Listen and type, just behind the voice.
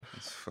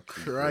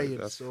crying.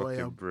 That's so fucking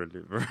I am.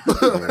 brilliant, bro.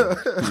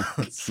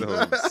 so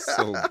bad.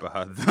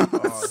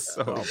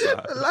 So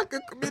bad. Lack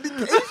of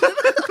communication.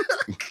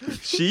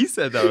 She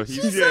said that.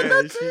 She said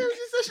that to him.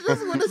 She said she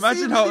doesn't want to see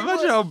Imagine him how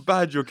anymore.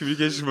 bad your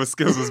communication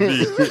skills must be.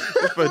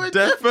 If a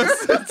deaf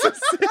person to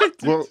say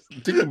Well,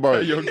 think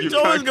about it. It's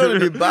always going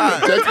to be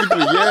bad.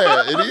 Technically,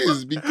 yeah, it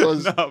is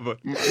because but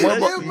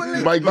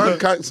my man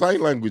can't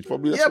sign language.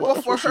 Probably that's Yeah, what,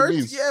 but for that's what her, she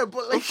means. yeah,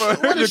 but like, for her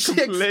what to does she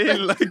complain,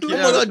 expect? like, Oh my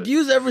God, do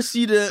you ever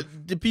see the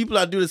people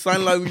that do the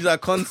sign language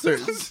at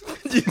concerts?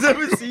 Do you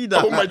ever see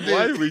that? Oh my why days.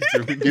 are we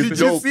doing It's Did you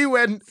dope. see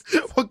when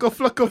Waka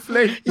Flocka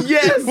Flame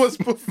Yes. was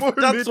performing?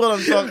 That's what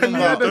I'm talking And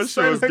he had about. a That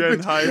shit was sign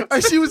getting language.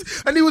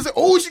 hyped. And he was like,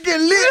 oh, she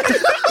getting lit.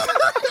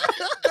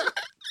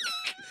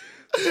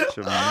 Such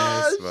a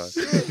mess, man.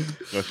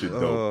 That shit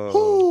dope.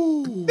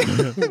 Oh.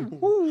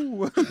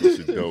 That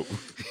shit dope.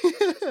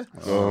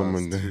 Oh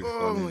my days.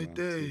 Oh my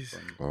days.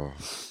 Oh,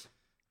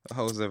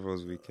 How was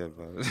everyone's weekend,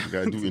 man? you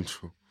gotta do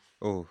intro.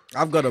 Oh,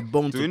 I've got a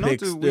bone do to we not pick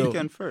do still.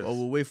 weekend first? Or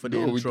we'll wait for the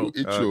No, we intro. do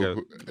intro.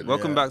 Okay.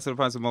 Welcome back to the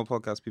Pints of More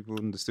podcast, people.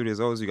 In the studio as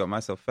always, you got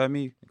myself,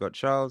 Femi, you got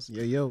Charles,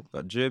 Yo, yo. you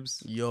got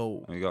Jibs,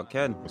 Yo. and you got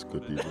Ken. That's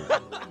good, people.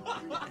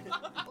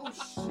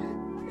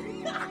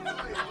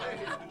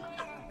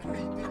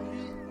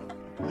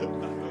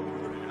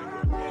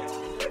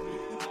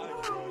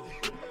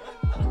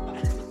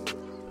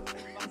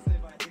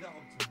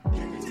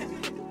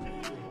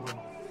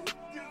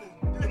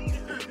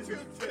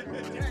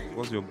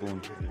 What's your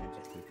bone?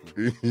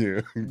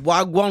 Yeah.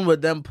 Wagwan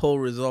with them poll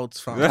results,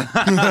 fam.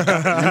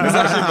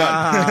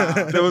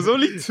 There was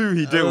only two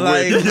he didn't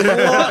Like, win.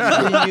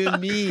 what do you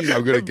mean?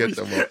 I'm gonna get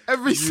them up.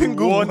 Every You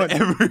single won one.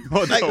 every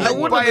one. Like, I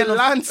wouldn't By have a been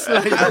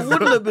landslide. I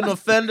wouldn't have been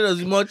offended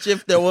as much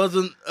if there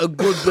wasn't a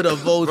good bit of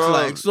votes. Bro,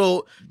 Like,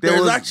 so there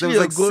was actually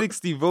like a good.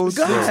 60 votes.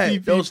 Guy,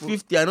 there was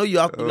 50. I know you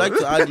have to like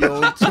to add your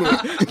own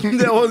too.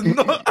 There was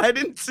no. I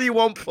didn't see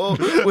one poll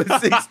with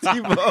 60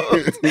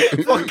 votes.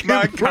 Fucking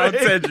Man brave.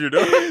 counted, you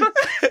know.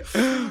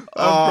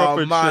 Oh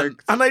Unproper man!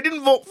 checked. And I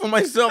didn't vote for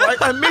myself.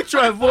 I made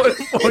sure I voted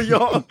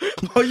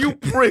for you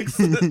pricks.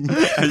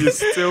 And you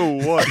still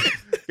won.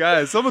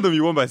 Guys, some of them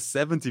you won by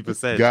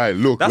 70%. Guy,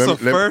 look. That's let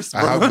a me- first,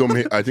 I bro. have them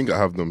here. I think I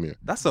have them here.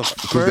 That's a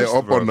Because first, they're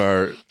up bro. on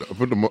our. I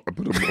put them up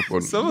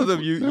on. Some of them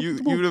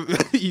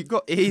you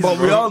got A's, But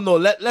bro. we all know.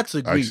 Let's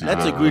agree. Actually,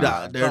 let's nah. agree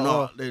that they're No.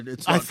 not.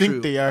 It's not I think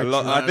true. they are. A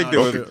lot, true. I think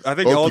Okay. I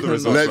think all the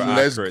results were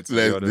let's, accurate. To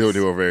be honest. they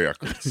were very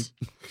accurate.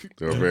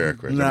 They were very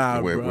accurate.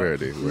 Nah, where, bro. where are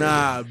they? Where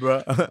Nah,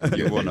 bro.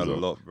 You won a Yeah.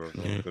 lot, bro.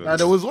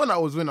 There was one I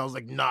was winning. I was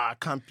like, nah, I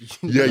can't be.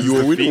 Yeah, you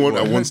were winning one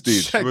at one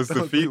stage. Check It was the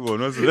down. feet one,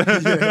 wasn't it?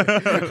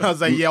 Yeah. I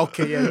was like, yeah,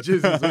 okay, yeah,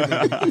 Jesus.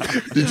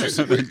 Did you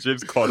see?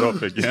 Jib's caught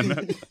up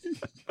again.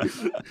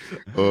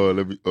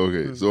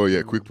 Okay. So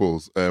yeah, quick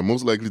polls.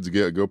 Most likely to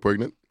get a girl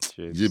pregnant.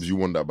 Cheers. Jibs, you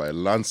won that by a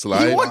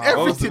landslide. He won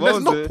everything. What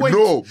There's was no it? point.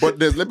 No, but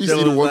let me There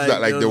see the was ones like-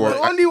 that like there they was were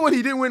The only one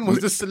he didn't win was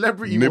the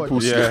celebrity nipple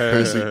one. Yeah.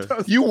 piercing.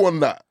 You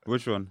won that.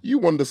 Which one? You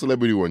won the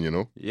celebrity one. You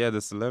know, Yeah,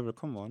 the celebrity.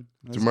 Come on.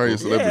 to marry a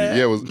celebrity. Yeah.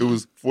 Yeah, it was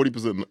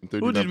 40%, 39%.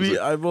 Who did we?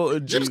 I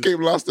voted. Jibs came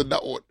last in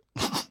that one.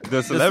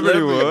 The celebrity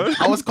celebrity. one.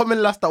 I was coming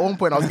last at one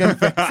point. I was getting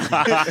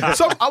vexed.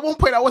 So at one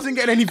point, I wasn't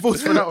getting any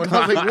votes for that one.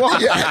 I was like,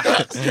 what?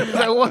 I was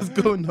like, what's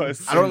going on?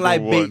 I don't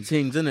like Single one. big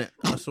things, innit?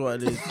 That's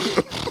what it is.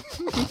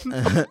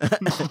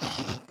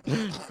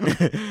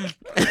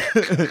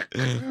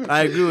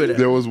 I agree with that.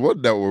 There was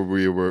one that where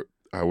we were.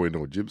 I wait,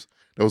 no, Jibs.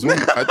 There was one.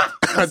 I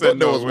thought there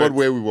no, was wait. one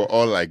where we were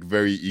all like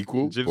very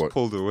equal. Jibs but,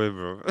 pulled away,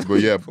 bro. but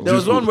yeah, There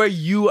was Jibs one where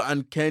you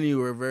and Kenny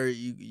were very.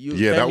 You,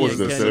 Yeah, that Kenny was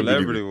and the Kenny.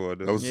 celebrity one.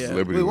 That was the Yeah.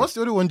 celebrity. Wait, one. what's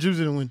the other one Jibs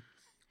didn't win?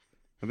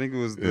 I think it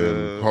was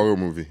the. horror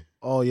movie?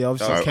 Oh, yeah, That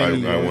obviously was-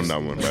 Kenny. I won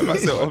that one. by I landslide.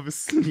 said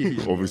obviously.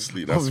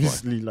 Obviously, that's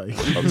Obviously, like.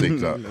 fine. I'll take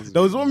that.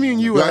 There was one me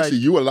and you Well, were actually,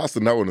 like. you were last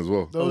in that one as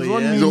well. There was Oh,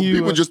 one yeah. me So and you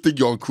people were- just think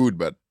you're crude,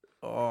 man.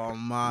 Oh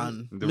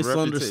man, The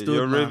misunderstood.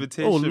 your man.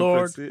 reputation Oh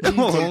Lord, precedes- please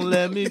don't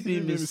let me be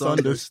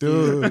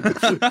misunderstood.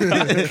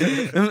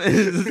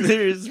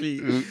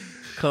 Seriously,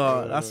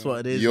 God, that's what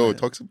it is. Yo, man.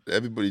 toxic.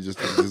 Everybody just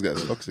thinks this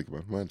guy's toxic,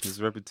 man. His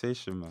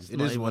reputation, man. It's It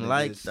not is what even it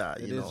like is. that.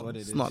 It You is know, what it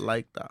it's is. not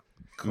like that.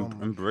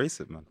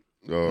 Embrace it, man.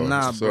 Oh,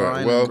 Nah, sorry. bro, I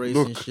ain't Well,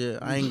 embracing look, shit.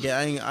 I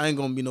ain't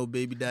gonna be no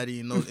baby daddy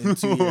in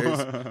 2 years.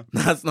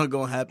 That's not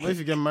gonna What if happen.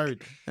 you get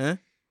married? Huh?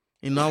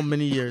 In how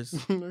many years?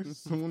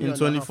 In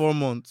 24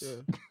 months.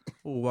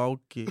 Oh, wow,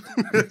 okay.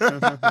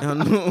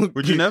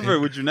 Would you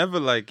never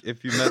like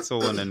if you met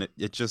someone and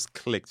it just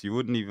clicked? You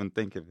wouldn't even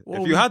think of it.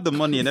 Well, if you had the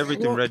money and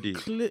everything What ready,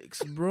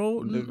 clicks,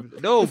 bro.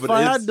 no, If but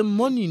I it's, had the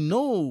money,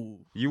 no.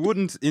 you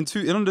wouldn't in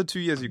under 2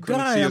 years. You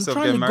couldn't Guy, see I'm yourself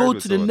trying getting to married go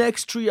with to the someone.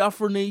 next 3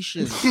 Afro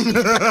nations.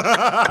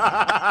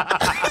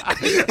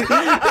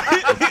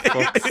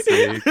 Fuck's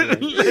sake, man.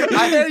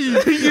 I hear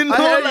you. You know,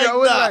 I hear you. I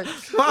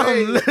was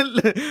like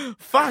that.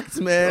 Facts,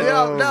 man.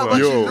 Yeah, now I'm actually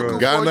yo, looking forward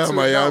Ghana, to it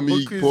Miami, now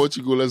because-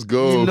 Portugal, let's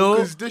go. You know,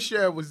 Because this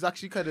year was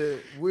actually kind of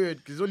weird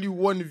because only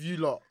one of you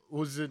lot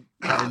was in.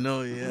 I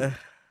know, yeah.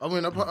 I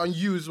mean, and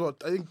you as well.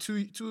 I think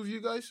two of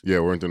you guys. Yeah,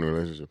 weren't in a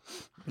relationship.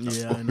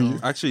 Yeah, I know.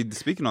 Actually,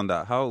 speaking on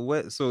that,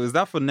 so is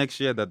that for next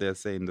year that they're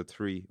saying the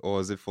 3,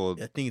 or is it for?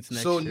 I think it's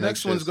next So year.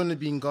 next one's gonna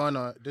be in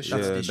Ghana. This year.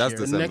 That's The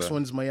December. next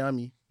one's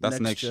Miami. That's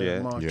next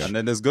year. March. Yeah. And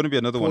then there's going to be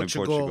another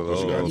Portugal. one in Portugal.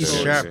 Portugal. He's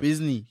Okay. sharp,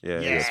 isn't he? Yeah,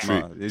 Yeah. it's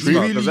smart. It's Three-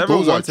 smart, 'cause everyone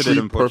those are wanted it three in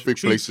Portugal.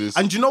 perfect places.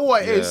 And do you know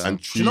what it is? Yeah. And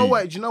Do you know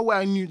what? Do you know where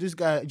I knew this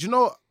guy? Do you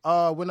know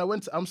when I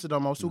went to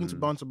Amsterdam, I was talking to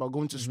Bounce about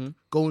going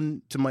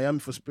to Miami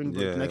for spring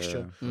break Yeah, next yeah.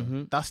 year.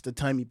 Mm-hmm. That's the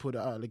time he put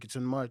it out. Like it's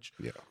in March.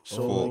 Yeah. So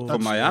For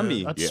that's,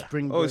 Miami? that's Yeah.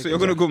 spring break. Oh, so you're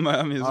going to go to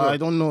Miami as well? I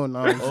don't know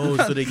now. Oh,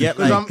 so they get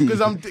like.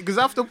 Because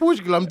after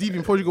Portugal, I'm deep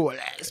in Portugal.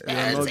 You're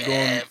not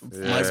going.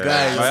 My Yeah.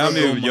 guy.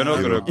 Miami, you're not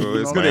Miami. going to go.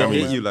 It's No, going to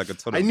Miami. hit you like a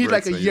ton of I need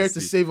like bricks a and year you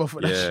to see- save up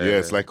for that. Yeah. shit. Yeah,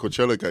 it's like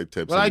Coachella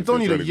type. Well, I if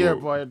don't you're need a trying to year,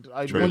 go. but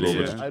I'd Trying want to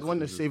go to. back. I'd want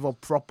to save up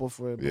proper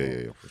for it. Yeah, bro.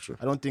 yeah, for sure.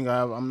 I don't think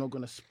I'm not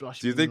gonna splash.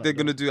 Do you think they're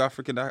going to do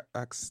African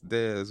acts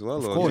there as well?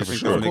 Of or do course, you think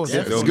sure. they'll of mix course. it?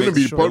 Yeah. They'll It's gonna mix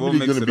be it- they probably won't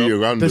mix gonna it be up?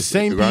 around the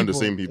same people.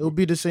 people? It'll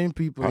be the same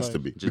people. Has like- to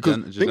be because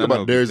Gitana think will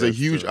about be there's a there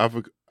huge still.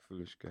 African,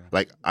 Foolish guy.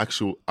 like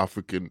actual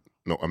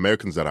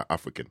Americans that are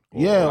African.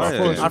 Yeah, of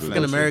course.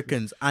 African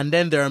Americans, and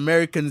then there are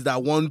Americans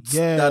that want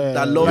Yeah,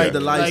 that love Yeah. the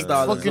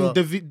lifestyle. Like as fucking well.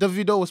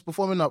 Davido was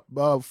performing at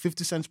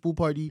 50 Cent's pool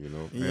party. You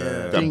know, Yeah.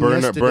 that Thing Burner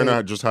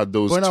yesterday. just had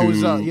those Burna two.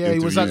 was at, he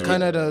was at interviews.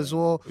 Canada as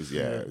well.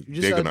 Yeah, You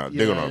just they're had-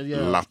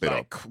 gonna lap it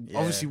like, up.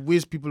 Obviously,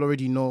 Wiz people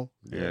already know.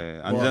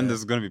 Yeah, and Well, then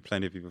there's going to be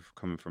plenty of people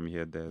coming from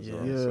here there as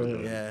well. Yeah. So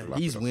they'll Yeah, lap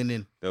he's it up.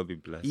 winning. they'll be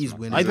blessed. He's man.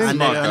 winning. I think- and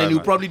Smart then guy, he'll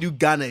man. probably do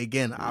Ghana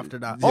again after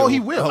that. Oh, he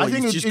will. Oh, I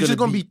think it's just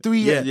gonna be three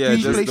Yeah,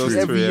 three just places those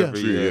every three year.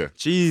 every Three, year. yeah.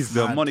 Jeez,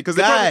 the Mad money. Because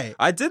guy.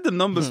 I did the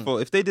numbers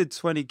for if they did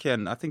 20K,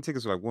 and I think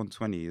tickets were like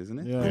 120, isn't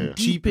it? Yeah. Yeah.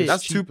 Cheapest.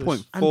 That's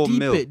Cheapest. 2.4 and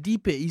mil.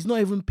 deep it. He's not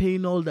even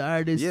paying all the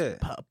artists. Yeah.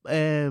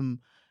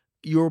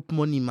 Europe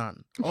money,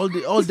 man. All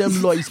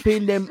them law. He's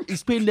paying them.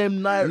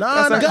 Naira.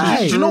 Nah, That's guy.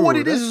 actually Do you know what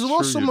it true. is as well?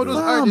 That's Some true, of those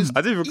you know. artists.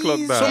 I didn't even clock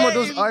that. Some of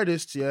those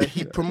artists, yeah,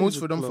 he promotes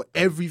for them for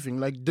everything.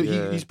 Like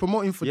Yeah. he's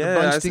promoting for Yeah, the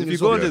I band's see. thing If you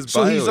as go well. on his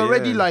So he's bio,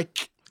 already yeah.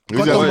 like He's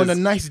got them always- on a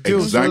nice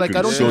deal. So like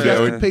I don't Exactly. think So he has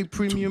they're to pay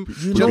premium.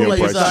 You to know, be like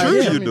a price. part. That's true,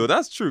 Yeah, I you mean, know.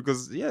 That's true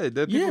because the people Yeah.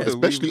 that we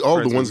Especially all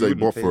the friends ones with, they we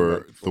bought wouldn't pay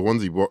for that the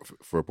ones he bought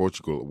for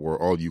Portugal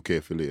were all UK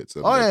affiliates.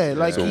 Oh yeah,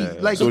 like Yeah. he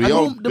like So I they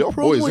all- know the they're all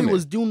boys, promo he innit?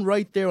 was doing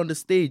right there on the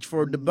stage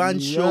for the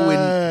band show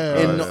Yeah.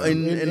 in Was October.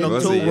 it,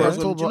 yeah?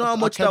 Do you know how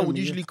much that would Academy,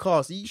 usually yeah.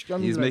 cost? He's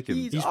like, making.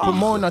 He's Oh.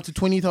 promoting that to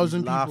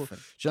 20,000 people. Laughing.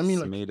 Do you know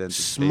what I mean? It's made Like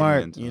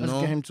smart. entertainment, you Let's know?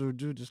 get him to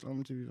do this. Let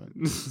him to be like,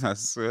 I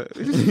swear.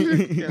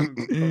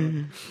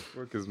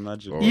 Work is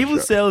magic. Oh, He even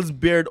shit. sells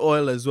beard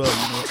oil as well. You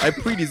know, I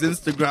pre his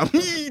Instagram.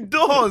 He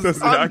does. Does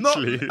he I'm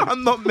actually?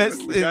 I'm not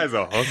messing. The guy's a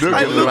They're hustler.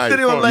 I gonna looked lie, at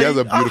him, I'm he has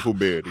a like, beautiful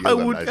beard. He I has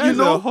a would- nice you He's beard.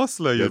 know, a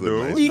hustler, you He has a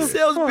know. nice He beard.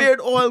 sells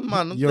beard oil,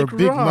 man. I'm you're a like,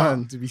 big rah.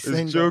 man to be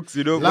saying His that. jokes,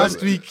 you know. Last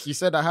but- week he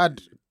said I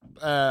had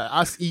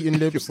ass-eating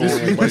lips.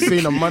 This week he's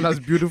saying a man that's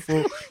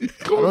beautiful. I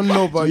don't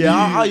know about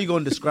Yeah, you. how you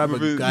gonna describe a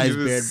Moving- guy's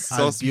moving beard as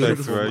suspect,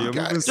 beautiful? right? man? You're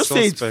moving Just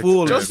say it's suspect.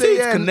 full. Just Just say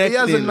it's say, connected. he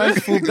has a nice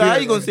full Guy, how you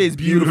beard. gonna say it's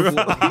beautiful?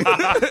 What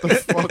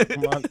the fuck,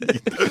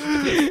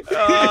 man?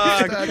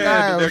 Ah,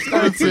 Guy, I was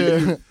trying to.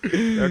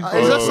 Is that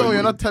Oh, something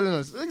you're not telling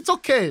us? It's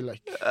okay,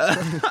 like.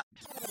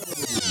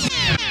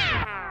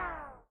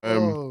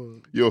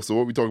 Yo, so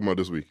what we talking about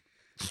this week?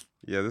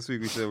 Yeah, this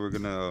week we said we're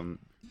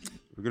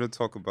gonna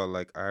talk about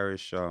like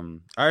Irish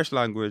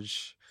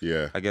language.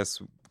 Yeah, I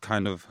guess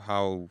kind of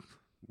how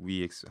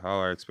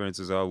our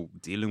experiences are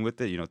dealing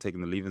with it. You know,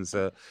 taking the leaving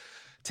cert,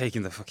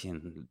 taking the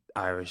fucking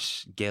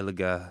Irish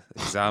Gaeilge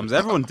exams.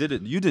 Everyone did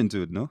it. You didn't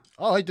do it, no?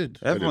 Oh, I did.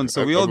 Everyone. did.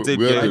 So we all did.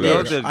 We all Gaeilge. did We all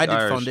Irish. did I did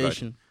Irish,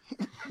 foundation.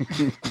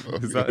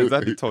 Like, is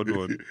that the third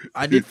one?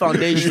 I did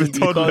foundation The third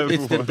because level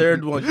it's the one.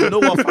 third one. You know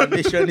what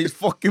foundation is?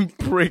 Fucking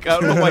prick. I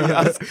don't know why you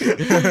ask.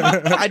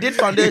 I did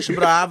foundation,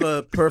 but I have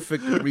a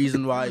perfect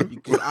reason why.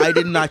 Because I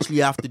didn't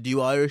actually have to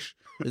do Irish.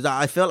 Is that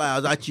I felt like I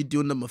was actually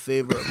doing them a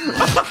favor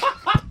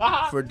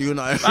for doing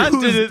Irish. I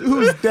did it.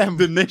 Who's them?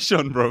 The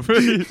nation, bro.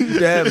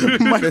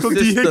 Them, Michael the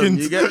D. system,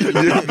 Higgins. you get me?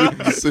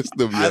 the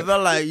system. I Yeah,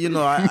 felt like, you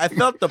know, I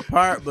felt the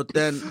part, but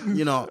then,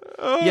 you know,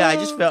 yeah, I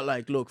just felt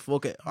like, look,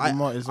 fuck it. You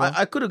might as well.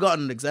 I could have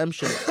gotten an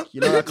exemption, you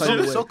know, that kind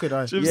of way. So could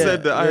I. Jim Yeah,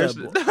 said the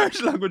yeah,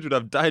 Irish language would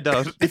have died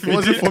out if it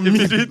wasn't for me.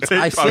 you didn't take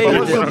I say foundation. it,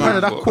 What's the point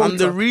of that I'm quota?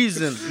 the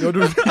reason.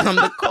 I'm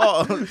the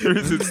cause. The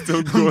reason it's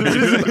still The going.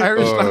 reason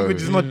Irish Oh,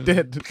 language is not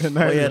dead.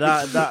 Oh yeah,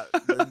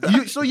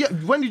 that So yeah,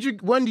 when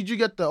did you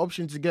get the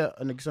option to get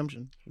an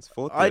exemption? It's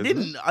fourth, I isn't it?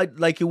 didn't. I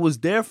like it was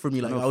there for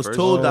me. Like No, I was first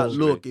told year. that Oh,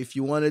 look, okay. if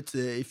you wanted to,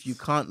 if you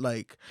can't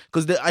like,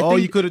 because I Oh,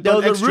 think you could have there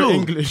done was a extra rule.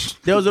 English.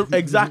 There was a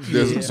exactly.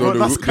 There's- yeah. so Bro, the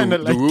that's ru- kind of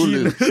the like rule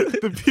Keen. is-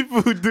 the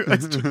people who do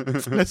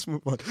extra. Let's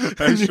move on.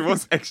 Actually,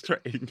 what's extra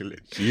English?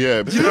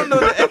 yeah. You don't know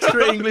the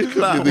extra English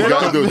class. The guy,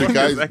 no, the What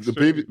guys, is the extra?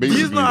 baby, You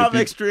basically, just not have the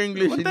peop- extra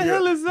English. What in the your-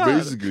 hell is that?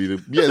 basically,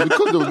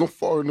 because there was no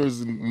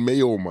foreigners in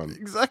Mayo, man.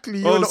 Exactly.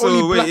 You're Oh, the so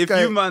only wait, black if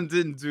guy. you man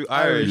didn't do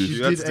Irish, Irish, You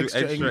you have did to do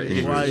extra extra English.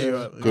 English.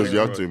 Why? Because you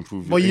have to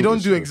improve. But your you don't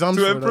English, do so. exams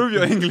To for improve that.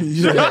 your English.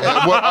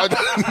 Yeah,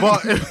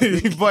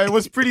 but it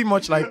was pretty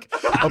much like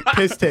a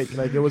piss take.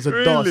 Like it was a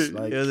Really? DOS.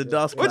 Like It was a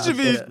DOS What do you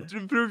mean class, to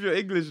improve your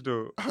English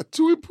though?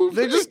 to improve.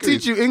 they your just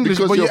teach you English,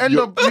 Because but you you're- end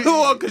you're- up.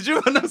 Oh, because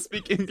you cannot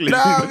speak English.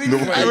 Nah, we- No,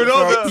 Yeah. With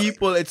all For the-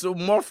 people, it's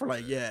more for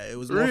like it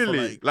was more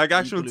Really? for Like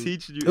actual people who-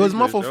 teaching you. It was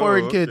more for English.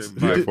 foreign okay. kids.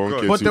 My Like, foreign God.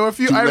 kids But there were a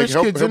few to, like, Irish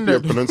help, kids help in your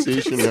there.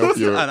 pronunciation, help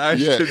your And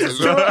Irish yeah. kids as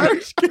There were well.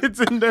 Irish kids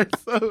in there,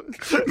 so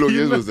Look,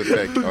 this was the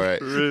tech. All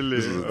right, Really?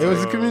 This was it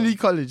was a community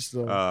college.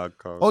 So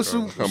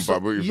also, I'm so-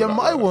 barbarian for yeah, that,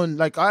 my man. one,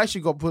 like I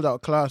actually got pulled out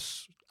of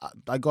class.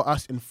 I got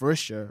asked in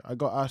first year. I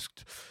got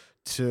asked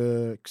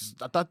to because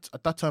at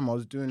that time I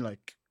was doing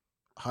like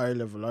higher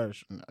level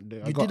Irish. And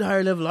I You got did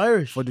higher level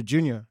Irish. for the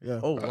junior. Yeah.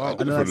 Oh I wow.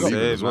 did it And for then the I leaving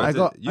Same, as well. man. I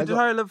got- You did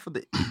higher level for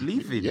the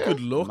leaving. Yeah.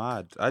 Good luck.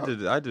 Mad. I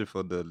did it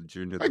for the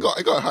junior. I got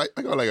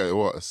like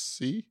a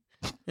C.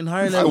 In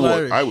higher level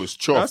Irish. I was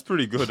chuffed. That's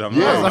pretty good. I'm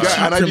Yeah, not-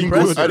 yeah, and I That's didn't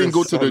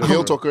go to the impressive.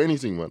 Gael talk or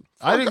anything, man.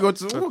 I didn't go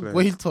to Okay.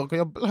 where he talk.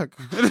 You're black.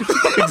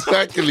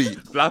 Exactly.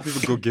 Black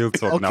people go guilt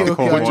talk Okay, now.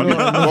 okay, Come I on. know,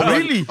 I know. Well,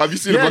 Really? Have you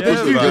seen Yeah, about they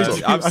those do, Gael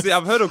they talk? do.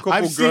 I've heard a couple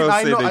I've girls seen.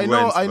 I say know. they I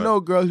know. went. I but know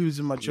a girl who's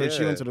in my church. She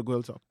Yeah. went to the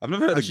Gael talk. I've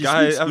never heard a And she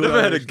guy. speaks I've good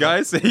never heard a Irish,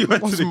 guy say he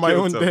went What's to the my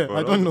guilt own talk, there? bro.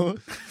 I don't know.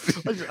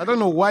 I don't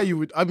know why you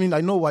would. I mean,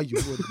 I know why you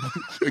would.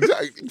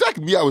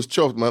 Exactly. Me, I was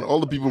chuffed, man. All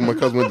the people in my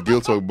class went to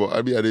Gael talk, but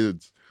I mean, I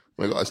didn't.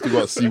 Like, I still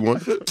got C1.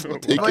 I'll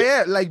take But it.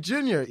 yeah, like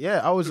junior,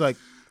 yeah, I was like,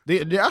 they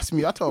asked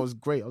me. I thought it was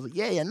great. I was like,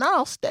 yeah, now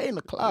I'll stay in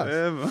the class.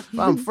 Yeah, man.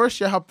 Fam, first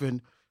year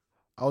happened.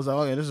 I was like,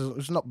 okay,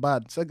 it's not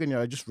bad. Second year,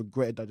 I just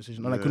regretted that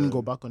decision, and I couldn't Yeah.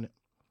 go back on it.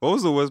 What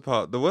was the worst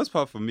part? The worst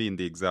part for me in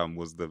the exam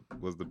was the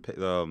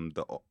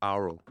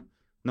oral.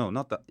 No,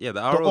 not that. Yeah,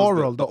 the oral.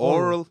 oral, The the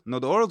oral. oral. No,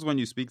 the oral is when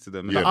you speak to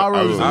them. Yeah, The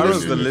oral's the Oral's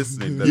listening. the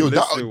listening. The Yo,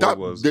 listening that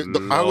was the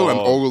oral and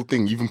long. oral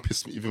thing even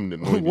pissed me, even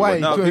annoyed me. Why?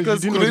 Like, No,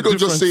 because you they didn't know don't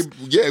the just say,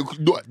 difference. yeah,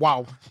 no,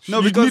 Wow. No,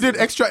 you because- needed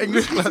extra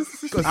English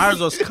class. Ours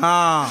was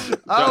calm. You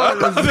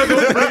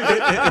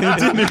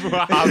didn't even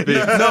have it.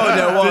 No,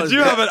 there was. Did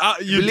you have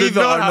it? You Believe did it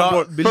or not have one.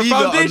 not, believe For it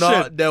or foundation.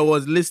 not, there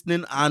was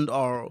listening and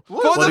oral.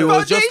 For But the it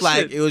was just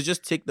foundation. like it was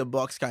just tick the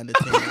box kind of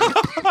thing.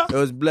 It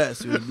was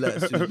blessed. It was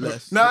blessed. It was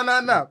blessed.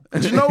 No.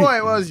 Do you know what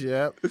it was?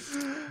 Yeah.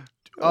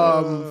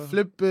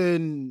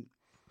 Flipping.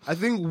 I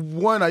think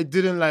one I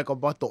didn't like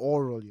about the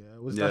oral. Yeah,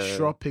 was that Yeah.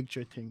 short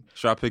picture thing.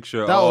 Shot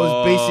picture. That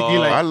was basically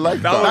like I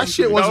like that. that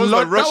shit was that was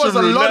lo- a that was a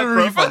Russian lottery.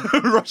 roulette,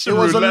 fam. bro. Russian It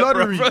was a roulette,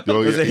 lottery. bro. Yo,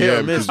 was a hit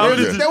or miss. because- How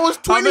many yeah. did There was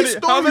 20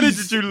 How many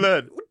stories. did you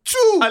learn?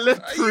 2. I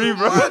learned 3,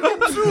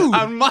 bro. Two.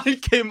 And mine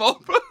came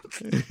up.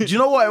 Do you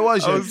know what it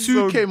was? I Yeah? was 2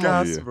 so came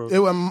up. gassed, bro.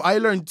 I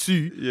learned 2.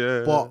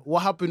 Yeah. But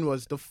what happened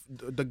was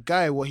the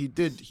guy, what he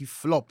did, he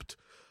flopped.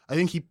 I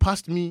think he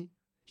passed me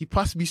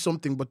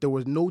something, but there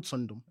was notes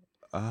on them.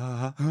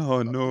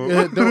 Oh no.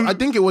 Yeah, I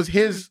think it was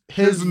his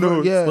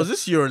notes. Yeah, Was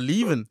this your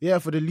leaving? yeah,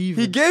 for the leave.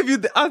 He gave you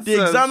the answer.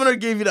 The examiner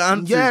gave you the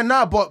answer. Yeah,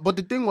 nah, but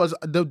the thing was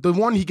the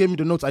one he gave me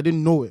the notes, I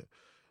didn't know it.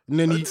 And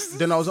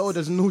then I was like, oh,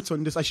 there's notes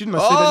on this. I shouldn't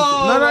have said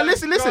Oh, anything. No, my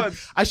listen. God.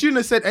 I shouldn't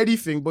have said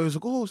anything, but he was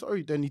like, oh,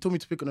 sorry. Then he told me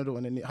to pick another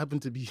one, and it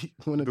happened to be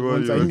one of the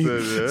ones I knew.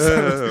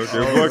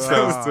 Okay, works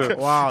out still.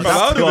 Wow, Fam,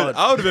 that's God.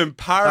 I would have been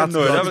paranoid.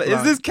 God's I'm like, is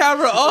plan. this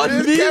camera on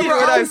Is me? camera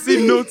When I on see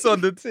me? notes on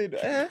the thing.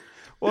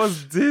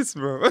 What's this,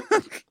 bro?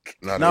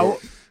 Now,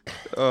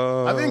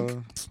 I I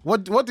think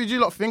what did you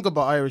lot think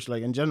about Irish,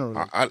 like in general?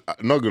 I'm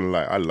not gonna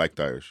lie, I liked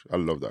Irish. I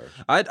loved Irish.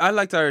 I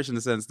liked Irish in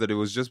the sense that it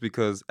was just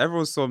because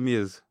everyone saw me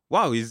as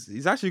wow,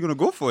 he's actually gonna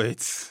go for it.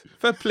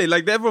 Fair play.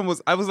 Like everyone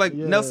was. I was like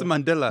Yeah. Nelson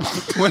Mandela.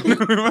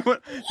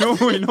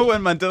 You know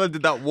when Mandela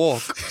did that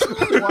walk.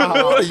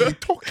 Wow. What are you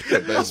talking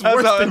about? That's how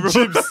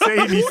everyone-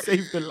 saying he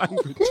saved the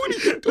language. What are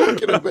you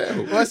talking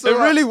about? What's It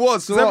really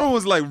was. So Because everyone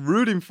was like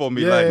rooting for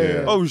me. Yeah, like, yeah,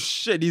 yeah. oh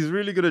shit, he's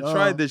really gonna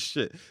try this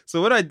shit.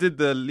 So when I did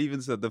the leaving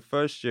set, the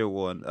first year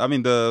one, I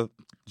mean the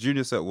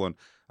junior set one,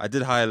 I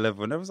did higher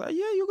level, and I was like,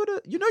 yeah, you're gonna,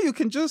 you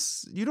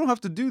don't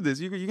have to do this.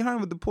 You can hang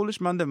with the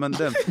Polish man them and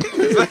them.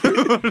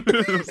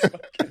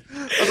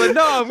 I was like,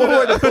 no, I'm What were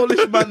gonna. the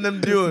Polish man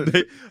them doing? I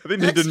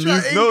think they did Extra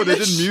music. No, they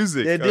did English.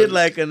 music. They did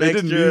like an They did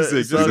extra music,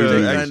 just something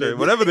extra, kind of-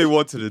 whatever they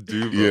wanted to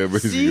do. Bro. Yeah,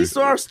 basically. See,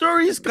 so our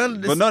story is kind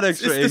of But not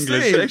extra it's the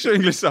English. same. Extra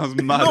English sounds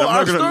mad. No, I'm our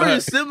not gonna story lie.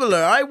 is similar.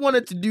 I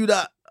wanted to do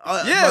that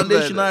Yeah,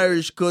 foundation but-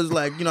 Irish because,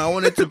 like, you know, I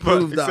wanted to But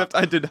prove except that.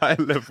 I did high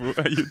level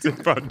and you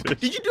did foundation.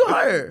 Did you do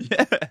higher?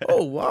 Yeah.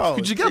 Oh wow!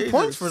 Could you get Jesus.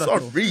 points for that? though?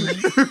 Sorry.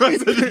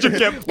 Did you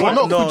get Well,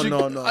 points? No, could you-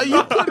 no, no. Are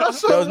you put that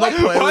so There was no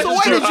point. So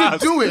why did you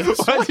do it?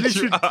 Why did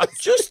you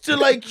ask? Just to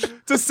like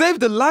To save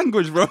the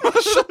language, bro.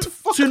 Shut the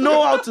fuck to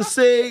know how to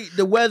say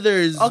the weather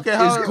is Okay,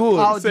 how- is good.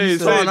 how do Say you it,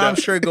 say say So, it. and I'm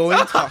sure go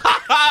into Come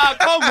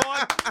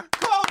on.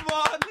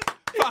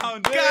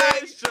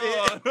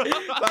 Foundation.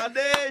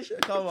 foundation.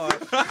 Come on.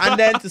 And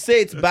then to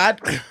say it's bad,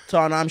 so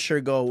and I'm sure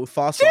go with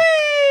fossil.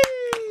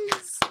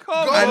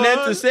 Come And then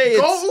on. to say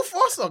Go it's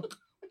Ufosok.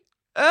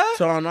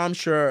 so and I'm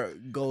sure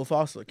go with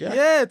fossil. Yeah.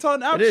 Yeah,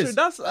 Ton It Action. is.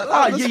 That's Yeah.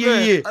 I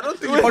don't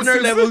think you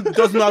Under level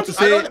doesn't know how to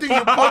say. I don't think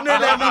you-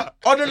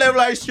 Under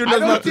level, I sure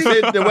doesn't know how to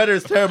say the weather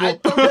is terrible.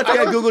 Let's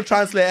get Google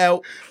Translate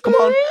out. Come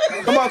on.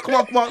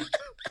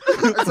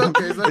 It's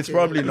okay. It's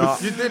probably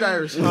not. You did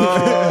Irish.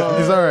 Oh.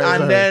 It's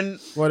alright. And then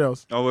what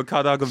else? Oh, we're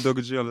Kadagam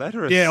Dogaji on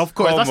letters. Yeah, of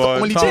course. Come That's the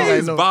on, only Tom. thing I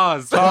Jeez, know.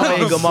 Bars.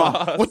 Tommy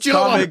Gama. What you know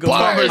Tommy about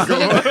bars?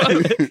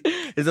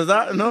 Is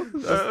that no?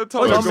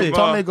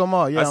 Tommy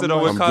Goma. Yeah, I said,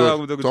 oh, we're I'm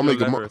Kadagam good. Dogaji Tommy on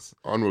Gama. letters.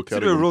 Onward See the way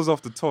it category. rolls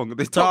off the tongue.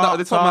 They Tom talk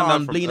that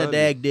man from Blina the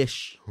egg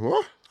dish.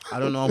 What? I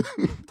don't know.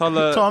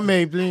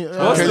 Tommy.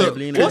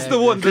 What's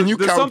the one? Can you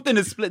There's count- something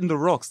is splitting the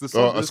rocks. There's A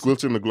something-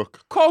 squilch in the Gluck.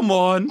 Come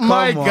on.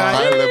 My Come on. guy.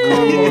 High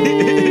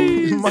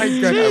level. My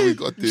Yeah, guy. we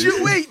got this.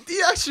 Wait, do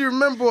you actually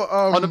remember?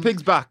 On the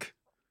pig's back.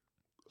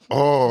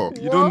 Oh,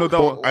 You don't know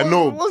that one. I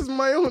know. What's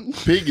my own?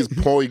 Pig is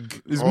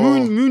poig. It's Oh.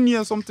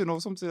 Moonia something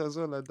or something as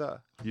well like that.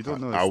 You don't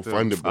know. I'll still.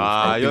 find it, bro.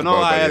 Ah, I'll you're think not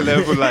about higher that.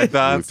 level like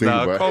We'll that think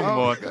now. about it. Come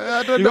on.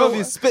 I don't You know. gotta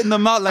be spitting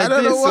them out like I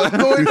don't this. know what's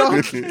going on.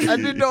 I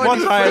didn't know.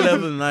 What's higher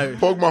level than Irish?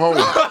 Pog my home.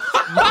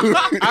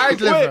 I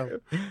level.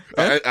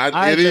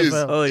 It is.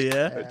 Oh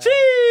yeah.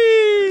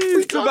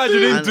 Jeez. Too bad you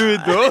didn't do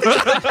it though.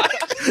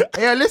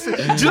 Yeah, listen.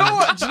 Do you know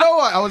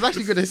what? I was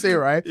actually gonna say,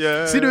 right?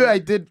 Yeah. See the way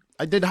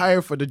I did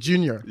higher for the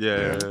junior.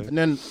 Yeah. And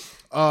then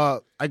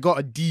I got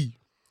a D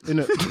in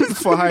it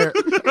for higher.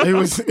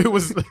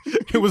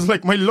 It was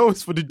like my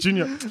lowest for the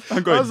junior. I I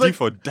got was a D like-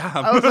 for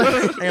damn. I was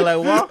like, And you're like,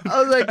 what?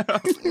 I was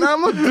like, nah,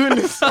 I'm not doing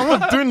this. I'm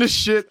not doing this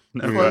shit.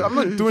 I'm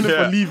not doing it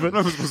for leaving.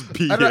 I was supposed to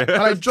be And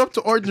I here. dropped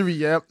to ordinary,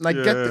 yeah, and I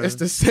get Yeah. it's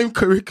the same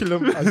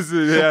curriculum as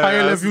Yeah,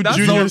 higher level that's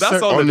junior. all, that's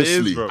cert. all it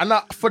Honestly. is, bro. And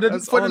for the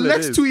That's for the all it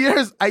next is. 2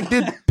 years, I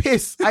did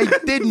piss. I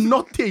did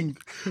nothing.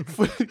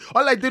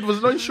 All I did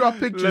was learn short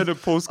pictures. Let a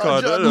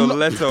postcard, let a Lo-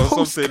 letter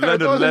or something.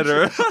 Let a postcard,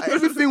 letter.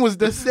 Everything was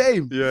the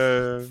same.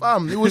 Yeah.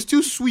 Fam, it was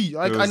too sweet.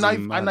 Like, It was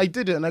and mad. I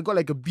did it, and I got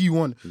like a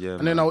B1. Yeah,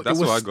 and then man. That's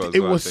it was what I got as it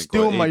well, I was think,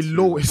 still or my 18.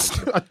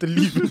 lowest at the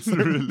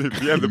leaving.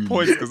 Yeah, the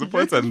points, because the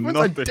points are It was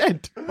nothing.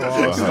 dead.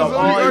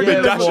 Oh, They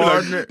yeah, dash you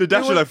bro. like, they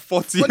dash you like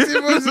 40. But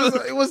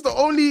it was the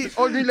only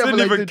level Didn't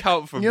I even did.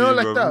 count for You know, me,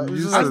 like bro. that. It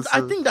was just Useless.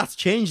 I think that's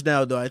changed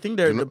now, though. I think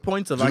the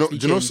points have Do you know, actually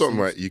do you know changed something,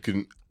 since. right? You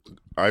can.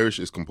 Irish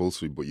is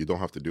compulsory, but you don't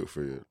have to do it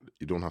for you.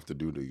 You don't have to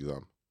do the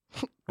exam.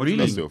 What do you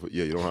That's mean?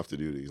 yeah, you don't have to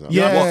do the exam.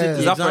 Yeah. What,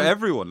 is that for Exam?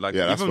 everyone? Like,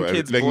 Yeah, that's even what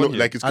kids like, born no, here?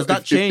 like it's Has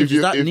that changed?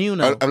 Is that new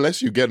now?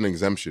 Unless you get an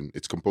exemption,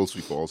 it's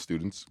compulsory for all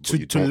students but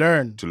you to don't-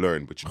 learn. To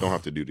learn, but you don't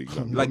have to do the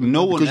exam. Like,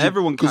 no one,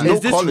 everyone because can. no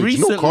Is this college,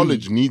 recently? no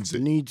college needs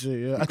it. Needs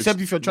it, yeah.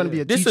 Except if you're trying to be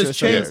a This teacher. has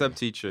so- changed. Except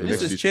teacher. Next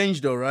This has teacher.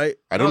 changed, though, right?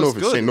 I don't No, know it's if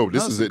it's good. saying no. No,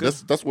 This it's is it. good.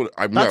 That's what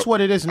I'm. That's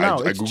what it is now.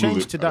 It's Googled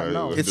changed it, to that and I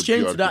now. looked It's at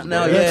changed the to that article.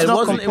 now. Yeah, Yeah, it's it not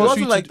wasn't. It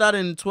compulsory wasn't like that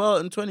in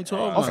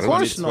 2012. Of man.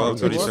 course not.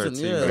 2012, It wasn't,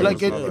 2013, yeah. it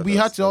Like was not we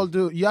like had that to all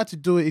do. You had to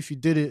do it if you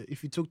did it.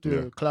 If you took the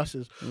Yeah.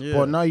 classes. Yeah.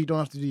 But now you don't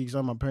have to do the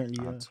exam.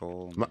 Apparently, yeah. At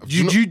all.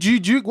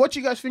 What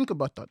you guys think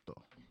about that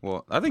though?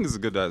 Well, I think it's a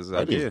good I think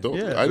idea. it's dope.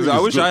 Yeah. I, think I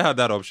it's wish good. I had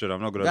that option.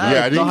 I'm not gonna. Yeah, lie. Yeah,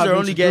 I think- things having are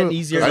only to getting do it.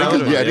 easier I now.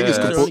 think, I think it's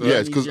Yeah. yeah,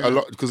 It's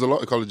because a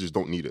lot of colleges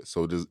don't need it,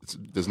 so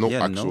there's no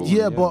Yeah, actual. no. Yeah,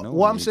 Yeah, but no what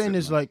one I'm needs saying it,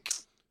 is man. like,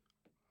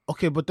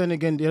 okay, but then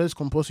again, it is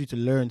compulsory to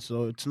learn,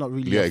 so it's not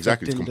really. Yeah,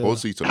 exactly. It's affecting the-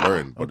 compulsory to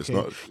learn, but it's Okay.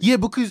 not. Yeah,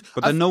 because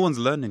But then no one's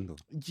learning though.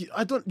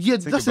 I don't. Yeah,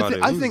 Think that's the about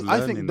thing. it. I Who's think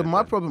learning the it my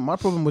then?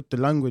 problem with the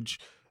language,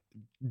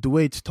 the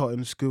way it's taught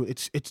in school,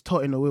 it's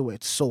taught in a way where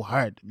it's so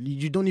hard.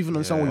 You don't even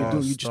understand what Yeah.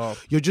 you're doing.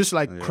 You're just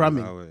like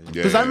cramming. Yeah,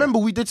 Because I yeah. remember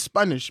we did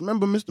Spanish.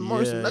 Remember Mr.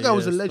 Morrison? Yeah, That guy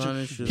was a yeah, legend.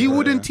 Spanish is He right,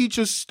 wouldn't teach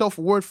us stuff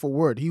word for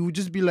word. He would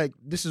just be like,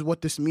 "This is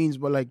what this means,"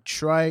 but like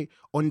try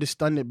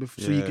understand it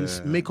before, so you can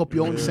Yeah. make up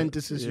your own Yeah.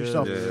 sentences Yeah.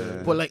 yourself.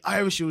 Yeah. But like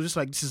Irish, it was just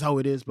like, "This is how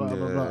it is," blah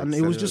blah Yeah, blah, and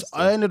it was just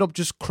exactly. I ended up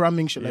just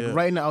cramming shit, like Yeah.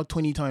 writing it out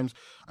 20 times,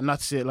 and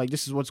that's it. Like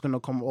this is what's gonna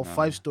come. Or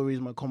 5 stories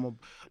might come up.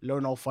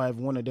 Learn all 5.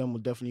 One of them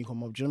will definitely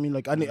come up. Do you know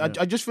what I mean? Like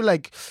I just feel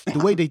like the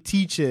way they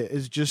teach it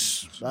is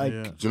just like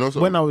Yeah. Do you know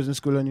something? when I was in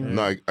school anyway.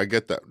 No, I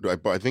get that,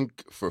 right, but I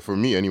think for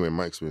me anyway, in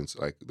my experience,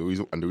 like one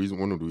of the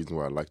reasons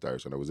why I liked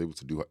Irish and I was able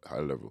to do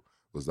high level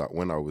was that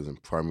when I was in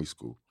primary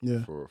school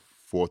Yeah. for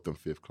 4th and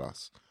 5th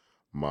class,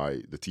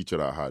 the teacher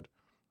that I had,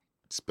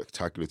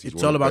 spectacular teacher.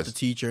 It's one all of the about the best,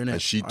 teacher, innit?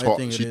 and she I taught.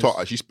 think She it is.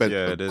 taught. She spent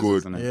Yeah, a it is, good,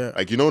 isn't it? Yeah.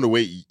 like the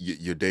way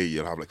your day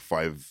you'll have like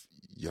 5.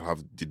 You'll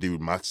have to do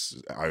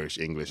maths, Irish,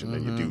 English, and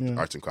then you do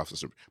arts and crafts and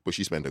stuff. But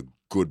she spent a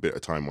good bit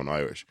of time on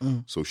Irish,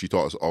 so she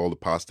taught us all the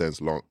past tense,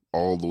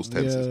 all those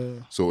tenses.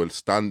 Yeah. So it'll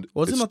stand.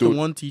 Was it it not stood- the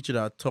one teacher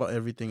that taught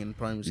everything in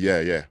primary school?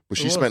 Yeah. But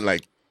she was. spent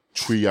like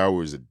 3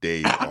 hours a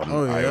day on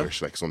Oh, yeah?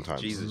 Irish, like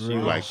sometimes. Jesus, she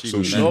like she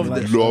so she loved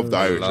loved, it.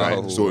 Irish,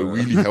 right? Wow. So it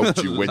really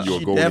helped you when you were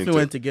She going definitely into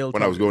went to Gaeilge.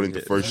 when I was going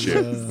into first year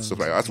and stuff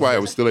like that. That's why I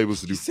was still able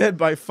to do. Said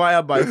by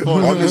fire, by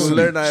force. Honestly,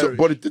 learn Irish.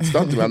 but it did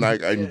stand to me, and I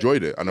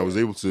enjoyed it, and I was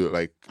able to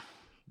like.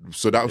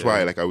 So that's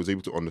why like I was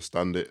able to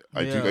understand it.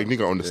 I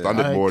think I understand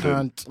it I more than.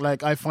 can't,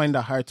 like, I find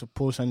it hard to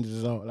pull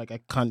sentences out. Like, I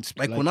can't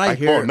speak. Like when I Oh,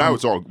 hear, now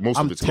it's all most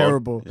I'm of it's gone.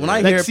 terrible. when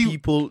I Like, hear see-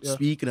 people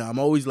speaking it, I'm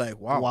always like,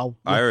 wow. Wow.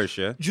 Irish,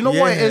 yeah. Do you know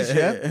what it is,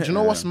 Yeah. yeah? Do you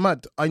know what's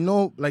mad? I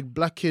know, like,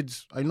 black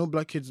kids.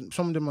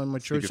 Some of them are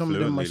mature. Speak it Some of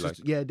them are fluently,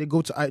 sisters. Yeah, they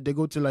go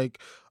to like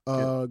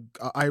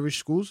Irish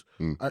schools,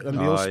 and they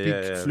all Oh, speak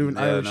yeah. fluent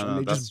Yeah, Irish, no, and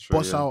they that's just true,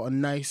 bust yeah. out a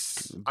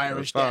nice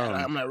Irish. Fam.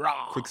 There. I'm like,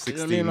 raw. Quick You know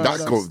what I 16.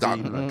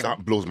 mean? Like,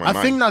 That blows my I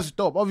mind. think that's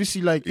dope.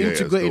 Obviously, like Yeah,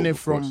 it's integrating dope, it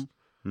of course. from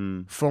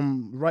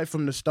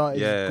from the start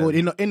is Yeah. good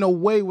in a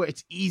way where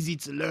it's easy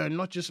to learn,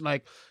 not just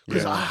like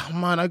because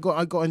man, I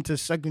got into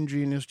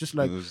secondary and it's just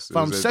like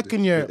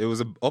second year. It was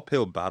an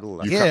uphill battle.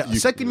 Like.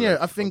 Second year,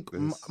 I think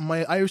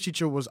my Irish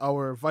teacher was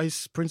our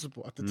vice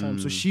principal at the time,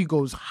 so she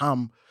goes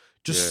ham.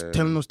 Just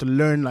telling us to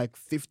learn like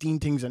 15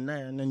 things and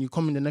then you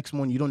come in the next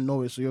morning, you don't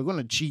know it, so you're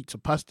gonna cheat to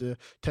pass the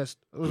test.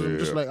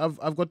 Just like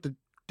I've got the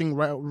thing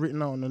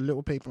written out on a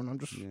little paper, and I'm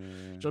just, do you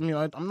know what I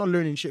mean? I'm not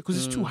learning shit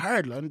because it's too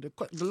hard. Like,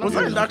 Was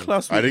I in that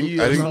class? I think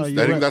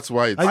that's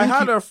why. I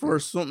had her for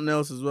something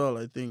else as well.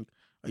 I think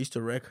I used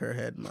to wreck her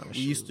head, man. We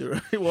used to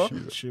what?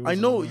 I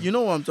know, you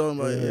know what I'm talking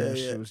about. Yeah,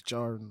 she was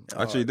jarring.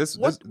 Actually, this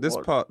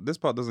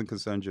part doesn't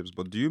concern Jibs,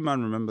 but do you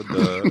man remember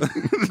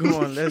the? Come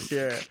on, let's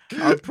hear it.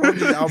 I'll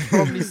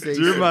probably say.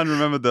 Do you man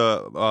remember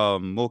the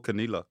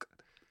Mokanilak?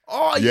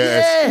 Oh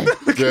yes.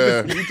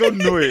 yeah. You don't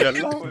know it.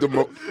 It's one of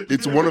the.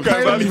 It's one of the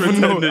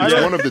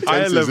higher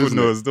tenses. level Isn't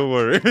knows. it? Don't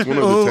worry. It's one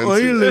of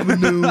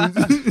the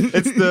tenses.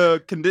 It's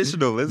the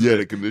conditional, isn't it? Yeah,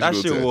 the conditional.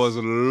 That shit tense. was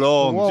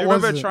long. What do you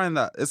remember was it? trying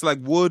that? It's like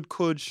would,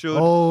 could, should,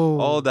 Oh.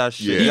 all that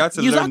shit. Yeah. You had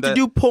to You learn had to that.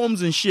 do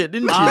poems and shit,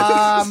 didn't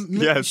you?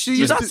 Yes. She You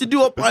used had to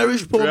do up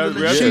Irish poems.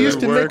 We had and She to used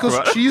to work, make us.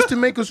 right? She used to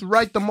make us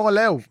write them all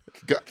out.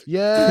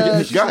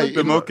 Yeah, Guy,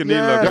 The Mokanilak.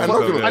 yeah,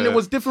 Mokanilak. and it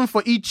was different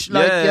for each.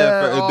 Like,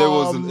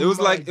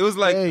 it was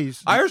like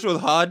days. Irish was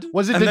hard.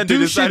 Was it and the then they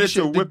decided douche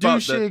to whip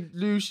out the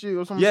douche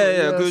or something?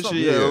 good shit.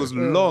 Yeah, it was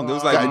Yeah. long. It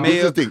was like Guy,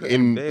 this is the milk thing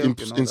in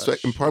and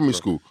in primary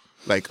school.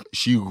 Like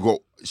she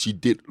wrote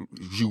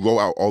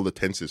out all the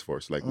tenses for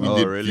us. Like we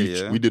did really?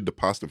 future, Yeah. we did the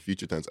past and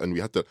future tense, and we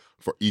had to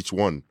for each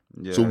one.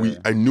 Yeah. So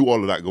I knew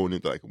all of that going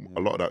into like a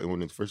lot of that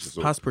going into first.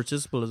 So. Past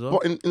participle as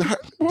well.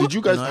 But did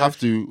you guys have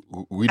to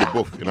read a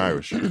book in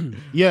Irish?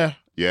 Yeah.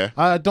 Yeah.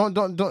 I don't.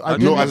 I No,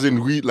 didn't- as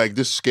in read like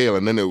this scale,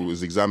 and then it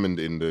was examined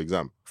in the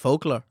exam.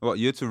 Folklore. What,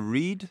 you had to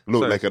read? No,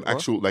 Sorry, like an what?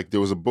 actual like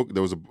there was a book.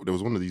 There was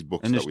one of these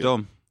books. English that we had.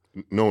 dumb.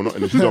 No, not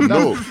in Islam.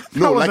 No, was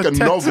like a a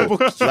novel.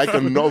 Like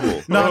a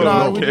novel. No, Like a no,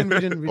 novel. we didn't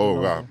read. Oh,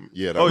 no. wow.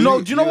 Yeah. That Oh, was-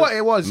 No, do you know what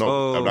it was? No,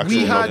 Oh, an we actual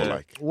We novel, had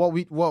like.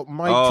 what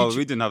my Oh, teacher.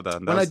 we didn't have that.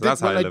 When I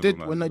That's high level,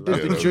 man. when I did Yeah,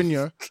 the that was-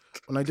 junior,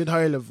 when I did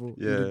higher level,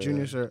 in Yeah, the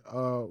junior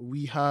cert,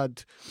 we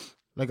had,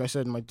 like I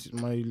said, my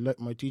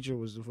teacher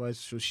was the vice,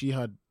 so she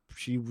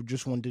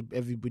just wanted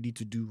everybody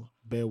to do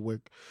bare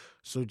work,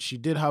 so she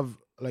did have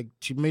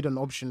she made an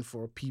option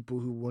for people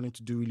who wanted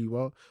to do really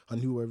well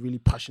and who were really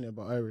passionate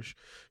about Irish.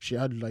 She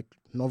had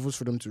novels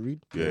for them to read,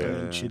 Yeah.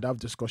 and she'd have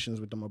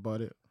discussions with them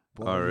about it.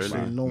 But Oh, obviously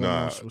really? no one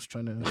Nah. else was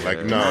trying to. Like,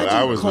 no, Imagine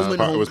I was coming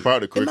part, it was home- part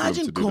of the curriculum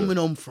Imagine to do coming that.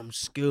 home from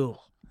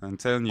school I'm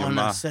telling you, on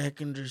ma. a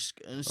secondary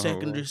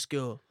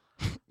school,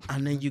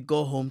 and then you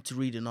go home to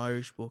read an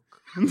Irish book.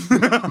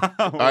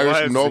 Why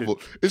Irish is novel.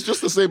 It's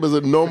just the same as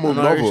a normal An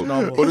Irish novel,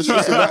 novel. but it's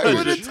just in But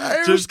Irish. it's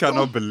Irish Just book.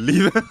 cannot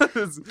believe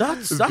it.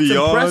 That's beyond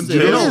impressive.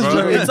 Jibs, It is,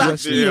 bro. it's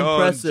actually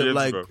Beyond impressive. Jibs,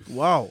 Like, bro.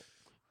 wow.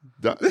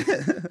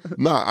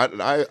 Nah, I Did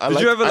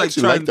like, you ever I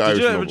actually like the did Irish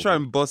you ever novel. try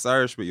and bust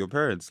Irish with your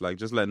parents? Like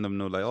just letting them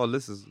know, like, oh,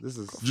 this is.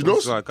 you know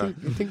this is how I can.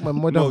 I think my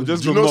mother No, was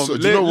just Do you go know mom. so-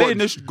 do you know what-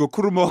 Leinish go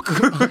kurmok.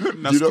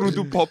 Na Do you know- screw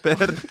do popper.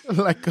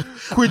 like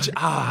Quid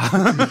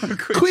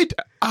quid.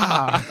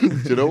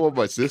 Do you know what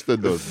my sister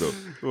does though?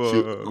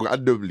 Whoa.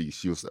 Randomly,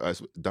 she'll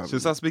start She'll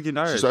start speaking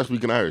Irish. She starts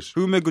speaking Irish.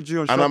 Who made good G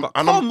on And I'm- shop?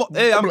 and I'm-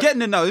 Hey, I'm like-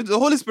 getting it now. The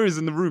Holy Spirit is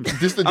in the room.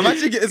 This the I'm thing.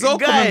 actually. It's all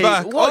Guy, coming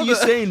back. what All are you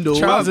the- saying, though?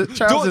 Charles is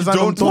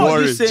Don't What are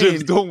worry, you saying?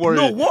 James. Don't worry.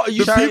 No, what are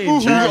you the saying? people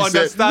who Charles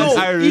said- understand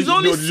No, Irish. he's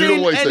only No, you know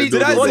saying what he said, anything. though,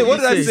 Did I no, say? no. What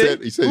did I He say?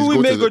 said- he said Who he's we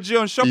go may to go the- G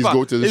on shopper? he's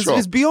go to the shop.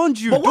 It's beyond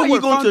you. But why Don't are you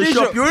worry, going to a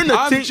foundation. shop? You're in the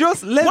I'm thing.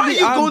 just let Why are me.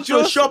 you I'm going to a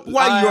just- shop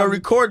while you're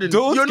recording?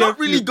 Don't You're not get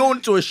really me-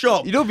 going to a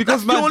shop. You know,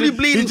 because That's man, the only he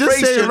bleeding just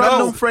phrase saying you random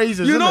know.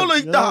 phrases, You isn't know, it?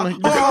 like You know,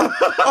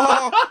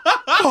 that.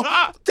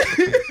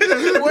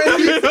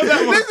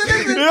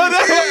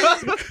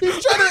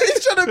 He's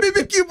trying to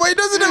BBQ, but he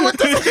doesn't know what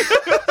to say.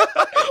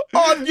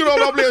 Oh, you know,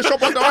 I'm playing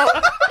shop at the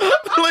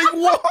Like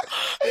what?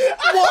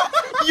 What?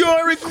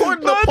 You're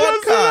recording a Man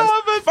doesn't have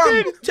podcast. a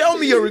Fam, thing. tell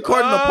me you're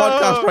recording a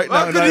podcast right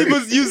now. How could he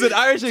was use an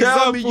Irish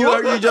Tell me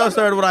example? you just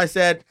heard what I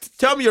said.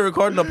 Tell me you're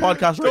recording a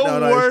podcast right now.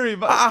 Don't worry,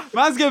 man.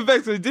 Man's getting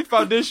back to the deep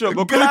foundation,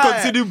 but can we Guy.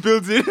 continue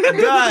building?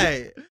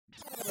 Guy.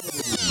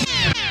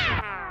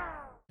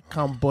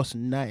 Can't bust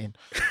nothing.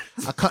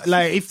 I can't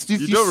if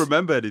You don't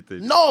remember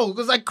anything. No,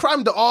 because I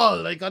crammed it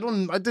all. Like I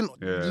didn't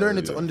Yeah, learn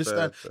it to yeah,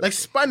 understand. fair. Like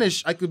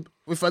Spanish, I could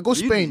if I go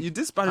Spain. You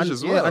did Spanish and,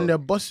 as well. and they're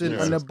busting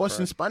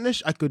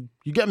Spanish. I could.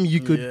 You get me?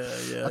 You could.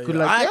 Yeah. I could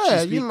I actually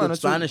speak you man. good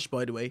Spanish,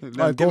 by the way. Then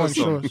Alright, give go on, us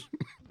some. show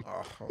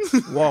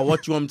us. Wow,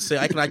 what you want me to say?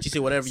 I can actually say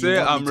whatever you Say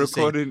want I'm me to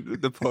say. recording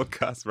the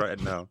podcast right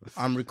now.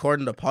 I'm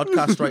recording the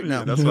podcast right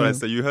now. That's what I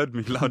said. You heard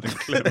me loud and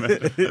clear,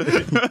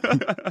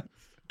 man.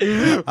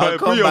 I'll Put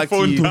come your back to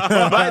phone you.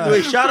 down. By the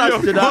way, shout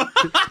out to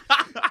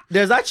that.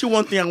 There's actually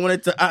one thing I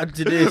wanted to add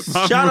to this.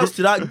 Man Shout out moved.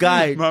 to that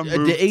guy, Man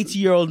moved. the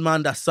 80-year-old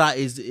man that sat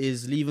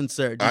is leaving,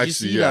 sir. Did Actually, you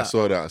see yeah, that? I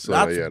saw that.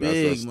 That's Yeah,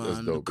 big, that's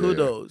man. dope.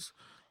 Kudos.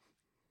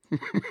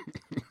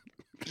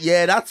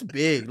 Yeah, that's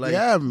big. Like,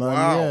 yeah, man.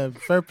 wow. Yeah,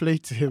 fair play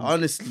to him.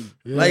 Honestly,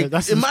 Yeah, like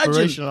that's imagine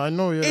inspirational. I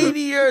know. Yeah, 80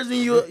 years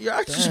and you're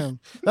actually. damn.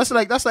 That's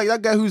like that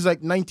guy who's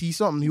like 90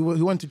 something. He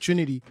went to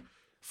Trinity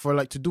for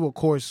like to do a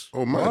course.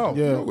 Oh man,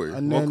 Yeah, no way.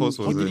 and What then course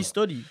was What did it? he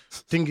study? I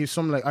think it's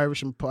some like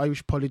Irish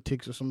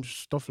politics or some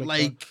stuff like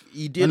that. Like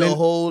he did And a then-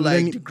 whole and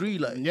like then- degree.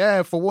 Like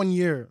Yeah, for 1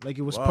 year, like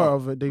it was Wow. part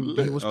of it. He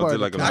was part did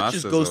of like the a class. that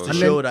just master's goes or to and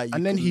show then, that. You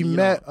and then can, he you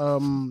met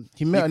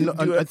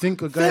know. I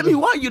think a guy. Femi,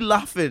 why are you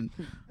laughing?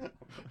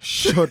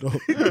 Shut up.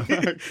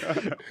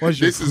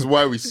 This is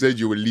why we said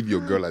you would leave your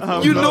girl at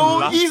home. You not know,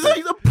 laughing. he's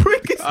a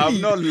prick. Isn't I'm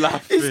he? not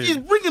laughing. He's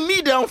bringing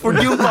me down for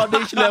doing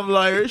foundation level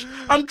Irish.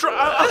 I was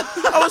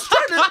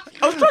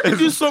trying to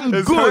do something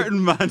It's good.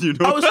 hurting, man. You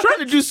know. I was trying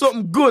to do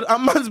something good,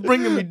 and man's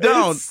bringing me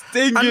down. It's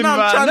stinging, and now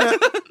man. I'm trying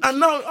to. And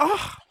now,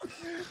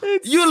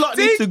 you lot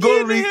need to go.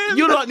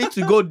 You lot need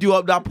to go do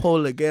up that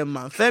poll again,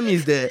 man.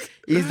 Femi's there.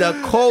 He's the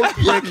cold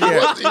prick here.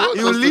 wants us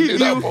He'll to leave do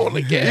that you. poll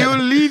again. He'll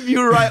leave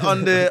you right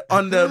on the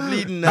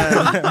bleeding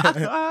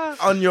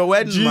on your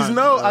wedding. Do you man.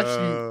 know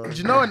actually? Do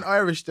you know in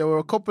Irish there were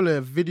a couple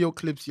of video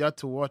clips you had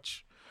to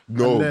watch?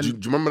 No, And do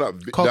then you remember that?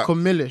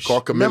 Cockamillish.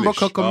 Cockamillish. Remember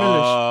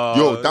Cockamillish?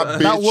 Yo, that bitch.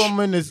 That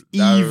woman is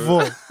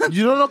evil.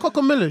 You don't know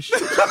Cockamillish?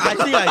 I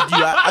think I do.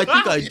 I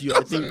think I do.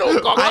 I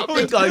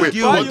think I Wait,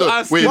 do. hold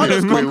on. Wait, What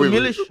does wait, wait, wait.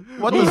 Cockamillish?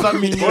 What does that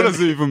mean? What does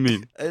it even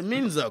mean? It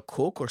means a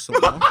coke or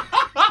something.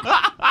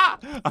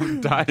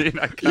 I'm dying.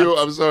 I can't. Yo,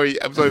 I'm sorry.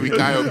 We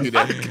can't help you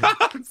there.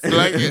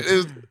 Like,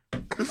 it's,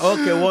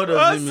 Okay, what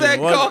does it What's that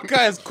mean?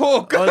 coca? It's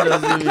coke. What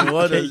does it mean?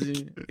 What does it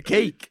mean?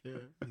 Cake.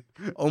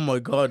 Oh my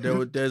God,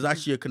 there's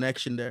actually a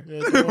connection there.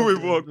 We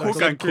want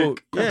coke and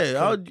cake. Yeah,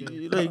 how do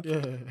you, like?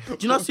 Yeah. Do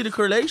you not see the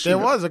correlation? There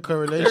was a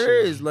correlation.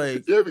 There is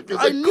like. yeah, because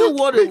I a knew cook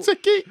what it- makes a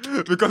cake.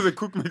 Because the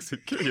cook makes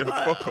it cake. Yeah,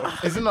 fuck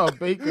off. Isn't that a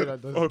baker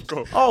that does it? Fuck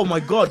off. Oh my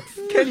God,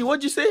 Kenny,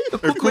 what'd you say? The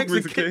The cook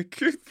makes a cake.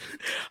 cake.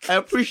 I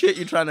appreciate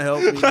you trying to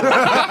help me.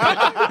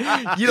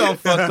 You don't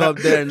fuck up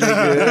there,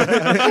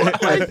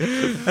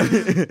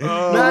 nigga.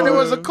 Nah, there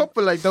was a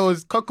couple like there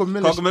was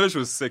Cockamillish. Cockamillish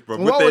was sick, bro.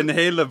 With What the would-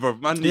 inhaler, bro.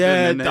 Man, needed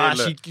Yeah, an nah,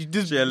 inhaler.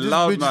 this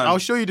allowed, bitch, man. I'll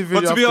show you the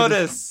video. But to be after this.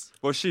 honest,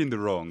 was she in the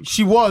wrong?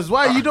 She was.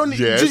 Why you don't?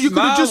 Yes. You could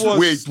have Man just. was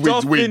Wait,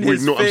 stuffing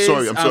his no, I'm face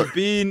sorry. and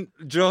being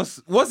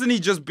just wasn't he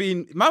just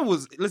being? Man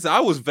was listen. I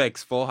was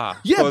vexed for her.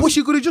 Yeah, 'cause but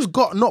she could have just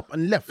gotten up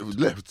and left. It was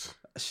left.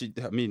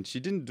 I mean, she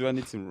didn't do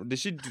anything. Wrong. Did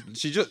she?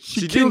 She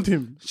killed didn't-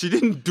 him. She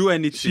didn't do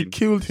anything. She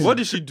killed him. What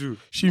did she do?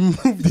 She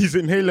moved his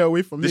inhaler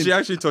away from Did him. she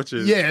actually touch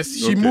it? Yes,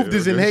 she Okay, moved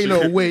his okay.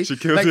 inhaler She- away. She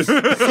killed like, him.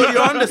 So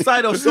you're on the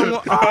side of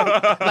someone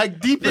like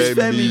deepest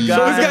Femi guy.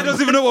 So this guy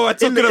doesn't even know what we're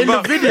talking in the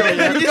about. video,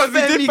 yeah. Because he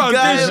This did Femi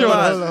guy, foundation.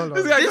 man. Hold on.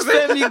 This guy This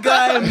just- Femi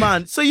guy,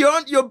 man. So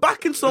you're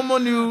backing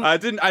someone who. I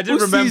didn't Who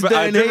sees remember. the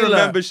I didn't inhaler?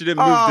 remember she didn't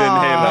move the inhaler.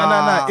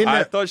 Nah. In I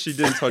the- thought she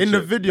didn't touch it. in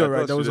the video, I right,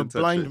 thought there she was a didn't touch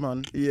blind it.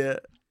 man, Yeah.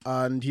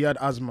 and he had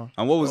asthma.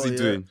 And what was he yeah.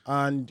 doing?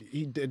 And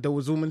there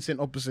was a woman sitting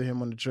opposite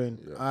him on the train,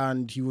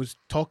 and he was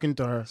talking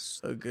to her,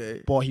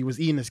 Okay. but he was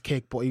eating his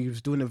cake, but he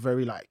was doing it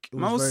very like it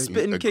Man was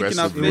very, spitting cake in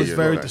her aggressively, it was face.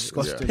 very yeah.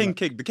 disgusting. Pink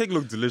cake. The cake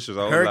looked delicious. I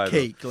won't Her lie, though.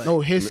 cake. Like,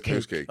 No, his His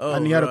cake. cake. Oh,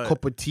 And he had a right.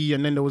 cup of tea,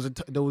 and then there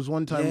was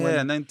one time Yeah, when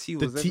and then tea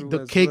was the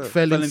everywhere as cake well.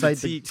 fell in inside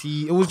the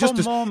tea. It was Come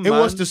just on, it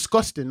was man.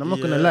 disgusting. I'm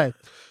not gonna Yeah. lie.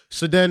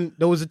 So then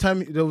there was a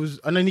time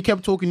and then he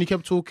kept talking,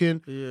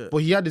 Yeah. but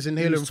he had his He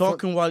inhaler was in front-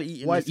 talking while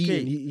eating while his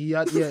eating. cake. He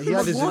had his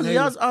What? He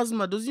inhaler. has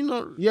asthma. Does he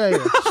not? Yeah.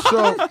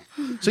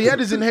 So he had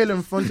his inhaler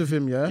in front of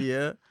him, yeah.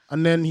 Yeah.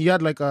 And then he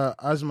had like a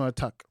asthma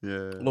attack,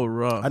 Yeah. Oh,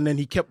 right. and then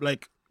he kept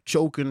like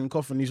choking and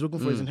coughing. He's looking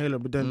for his inhaler,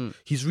 but then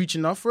he's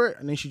reaching out for it,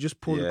 and then she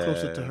just pulled it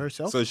closer to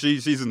herself. So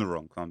she's in the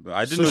wrong.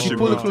 I didn't So know she she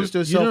pulled it moved closer to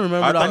it. herself. You don't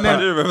remember that? I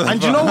didn't remember that.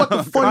 And do you know what the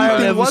High funny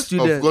thing level was?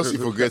 student. Of course, he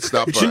forgets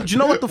that Do part. you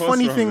know what the What's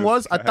funny wrong thing with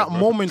was? this At guy, that bro?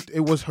 moment, it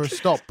was her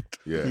stop.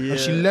 Yeah. And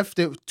she left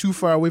it too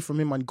far away from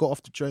him and got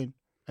off the train,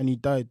 and he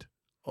died.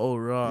 Oh,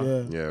 right.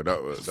 Yeah. Yeah,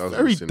 that was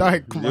Very insane.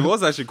 dark, It man.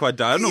 was actually quite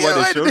dark. I don't know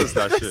why they showed us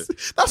that shit.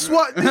 That's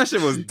what. That shit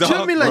was Do you know what I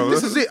dark, mean? Like, bro.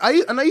 this is it.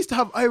 I used to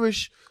have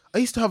Irish.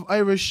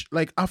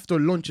 like after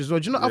lunch as well.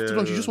 Do you know after Yeah.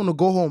 lunch you just want to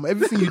go home.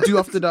 Everything you do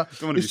after that,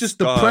 Don't wanna it's be just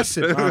scarred.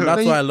 depressing. Man, that's Then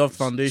why you- I love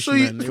foundation, so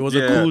you- man. It was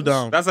Yeah, a cool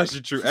down. That's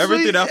actually true.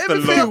 Everything after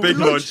everything big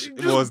lunch, lunch you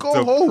just was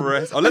go home.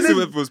 depressed. Unless And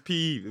then- if it was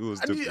PE, it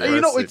was And depressing.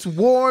 you know it's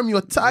warm.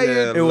 You're tired.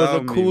 Yeah, It was allow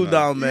a me, cool man.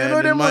 down, man. you know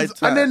in them my ones,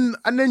 time.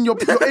 and then you're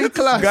in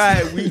class.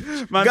 Guy,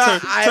 Man,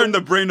 Guy, turn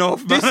the brain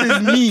off. This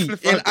man. is me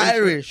in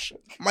Irish.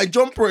 My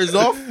jumper is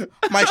off.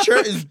 My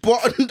shirt is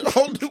buttoned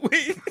all the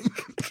way.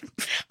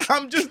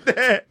 I'm just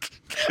there.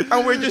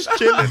 And we're just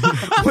chilling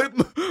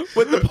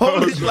with the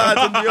Polish lads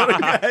and the other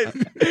guys.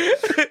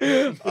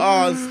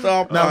 Oh,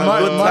 stop. Now man. my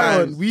Good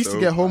times. one, we used to So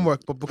get fun.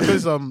 homework, but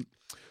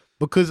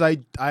because I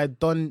had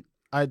done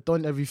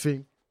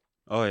everything.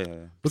 Oh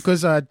yeah.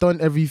 Because I had done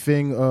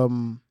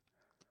everything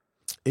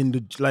in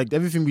the like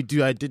everything we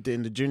do, I did it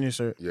in the junior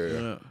cert.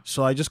 Yeah.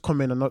 So I just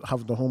come in and not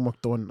have the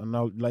homework done, and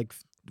I like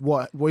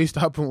what used to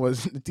happen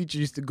was the teacher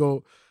used to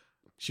go,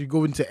 she'd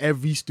go into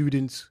every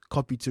student's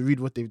copy to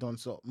read what they've done.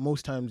 So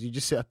most times you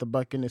just sit at the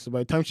back in it. So by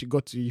the time she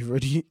got to you, you've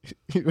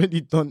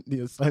already done the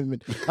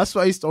assignment. That's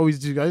what I used to always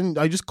do.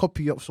 I just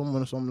copy up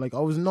someone or something. Like I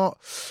wasn't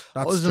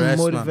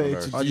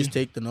motivated to I'll just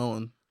take the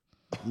note.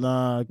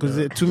 Nah,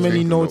 because too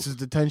many notes is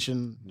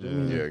detention.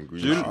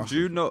 Do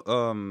you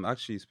know?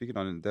 Actually, speaking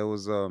on it, there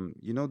was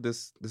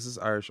this is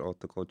Irish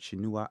author called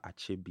Chinua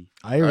Achebe.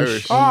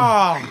 Irish.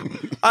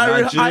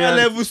 Irish higher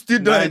level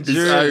student.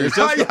 Higher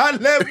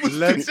level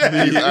student.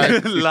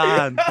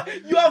 Land.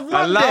 You have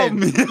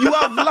landed. You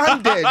have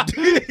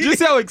landed. You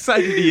see how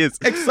excited he is.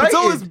 Excited. It's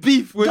always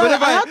beef. I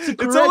had to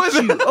correct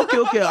you.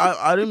 Okay.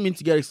 I didn't mean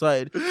to get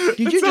excited.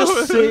 Did you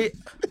just say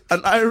an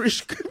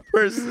Irish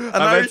person?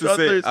 I meant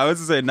to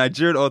say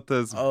Nigerian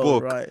author's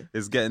book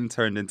is getting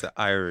turned into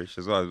Irish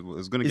as well.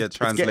 It's going to get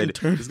translated.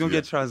 It's going to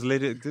get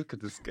translated. Look at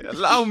this guy.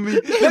 Allow me.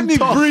 Let me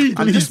breathe.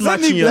 I'm just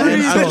matching your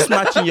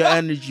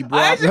energy, bro.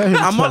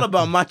 I'm all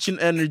about matching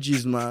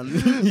energies, man.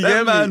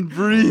 That man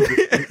breathe.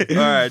 All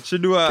right,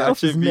 Chinua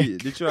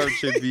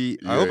Achebe.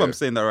 I hope I'm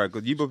saying that right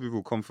because Igbo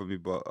people come for me,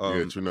 but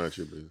Chinua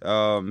Achebe.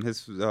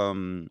 His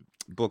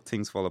book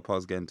Things Fall Apart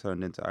is getting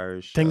turned into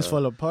Irish. Things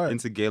Fall Apart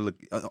into Gaeilge.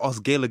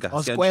 Gaeilge.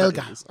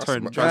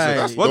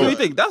 What do you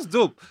think? That's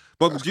dope.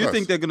 But do you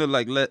think they're gonna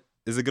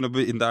is it gonna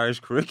be in the Irish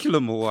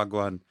curriculum or what? Go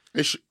on.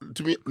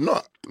 To me,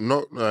 not.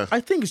 I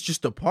think it's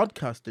just a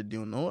podcast they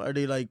do. No, are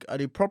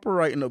they proper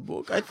writing a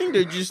book? I think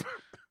they're just.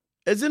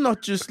 Is it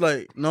not just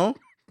no?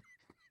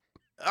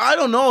 I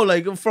don't know.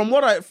 Like from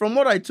what I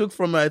took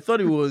from it, I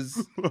thought it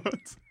was.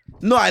 What?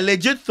 No, I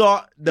legit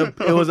thought that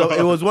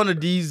it was one of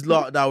these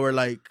lot that were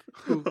like.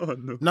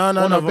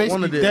 No.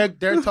 Basically,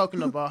 they're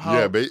talking about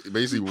how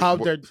basically how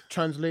they're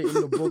translating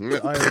the book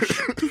to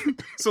Irish.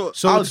 So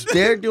how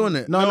they're doing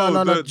it?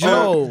 No.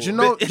 Do you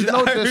know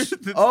this?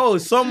 Oh,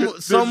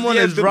 someone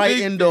is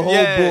writing the whole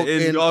book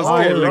in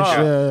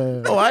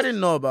Irish. Oh, I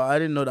didn't know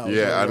that.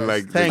 Yeah, and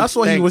like that's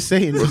what he was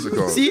saying. What's it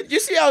called? See, you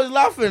see, I was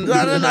laughing,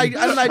 and I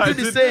did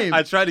the same.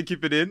 I tried to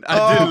keep it in.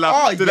 I didn't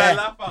laugh. Did I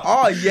laugh out?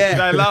 Oh yeah. Did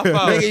I laugh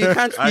out? You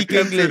can't speak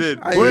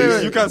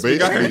English. You can't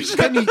speak Irish.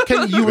 Kenny,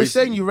 you were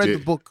saying you read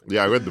the book.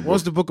 Yeah, I read the book.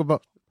 What's the book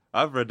about?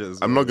 I've read it as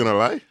well. I'm not gonna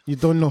lie. You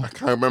don't know. I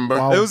can't remember.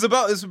 Wow. It's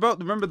about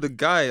remember the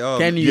guy.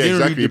 Kenny, yeah,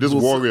 exactly. This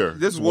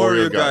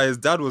warrior guy. His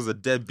dad was a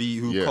deadbeat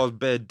who caused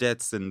bad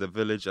deaths in the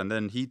village, and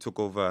then he took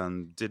over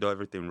and did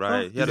everything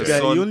right. He had a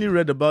son. You only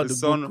read about the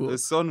book.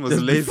 His son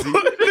was lazy.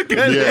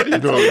 Yeah,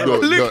 no.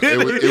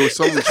 It was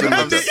something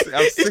similar.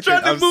 He's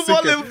trying to move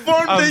all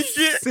informed and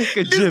shit.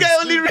 This guy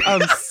only read.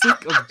 I'm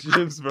sick of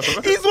Jibs, bro.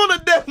 He's one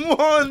of them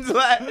ones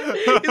like,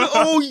 you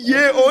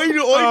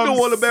know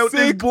all about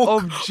this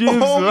book. Of Jibs,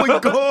 oh my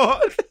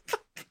god.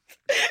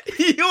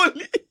 He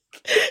only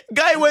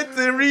guy went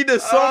to read a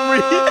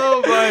summary.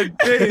 Oh my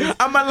days.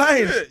 I'm a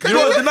lying.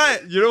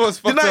 You know what's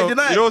fucked up? You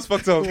know what's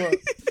fucked up?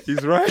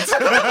 He's right.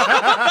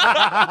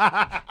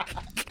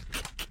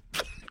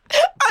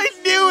 I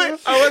knew it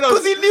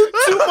because he knew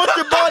too much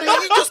about it.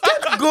 He just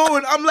kept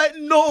going. I'm like,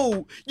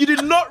 no, you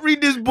did not read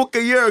this book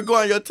a year ago,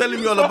 and you're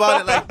telling me all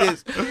about it like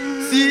this.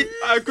 See,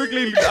 I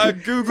googled.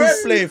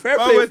 Fair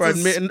play for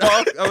admitting.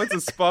 I went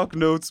to Spark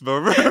Notes, but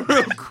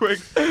real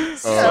quick. Go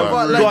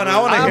on, I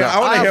want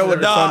to hear what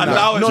it's on.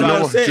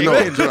 No, say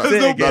it.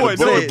 There's no point.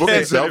 The book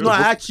itself. No,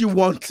 I actually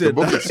wanted. The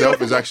book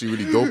itself is actually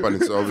really dope, and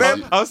it's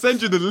obviously. I'll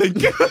send you the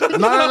link.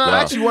 No. I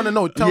actually want to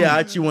know. Tell me. I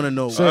actually want to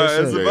know. It's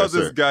about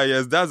this guy.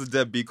 His dad's a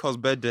deadbeat, caused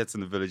bad deaths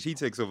in the village. He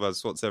takes over,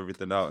 sorts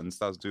everything out, and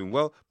starts doing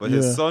well. But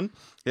his son,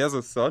 he has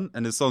a son,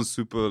 and his son's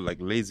super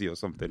lazy or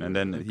something. And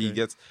then he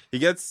gets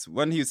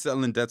when he's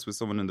settling debts with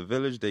someone in the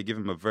village, they give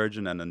him a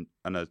virgin and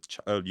a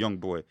young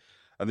boy.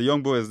 And the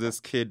young boy is this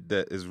kid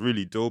that is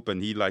really dope,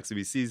 and he likes him.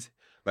 He sees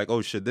like,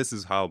 oh shit, this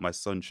is how my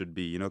son should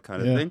be,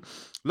 kind of thing.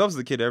 Loves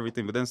the kid,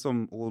 everything. But then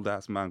some old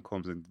ass man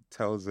comes and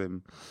tells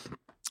him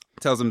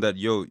that,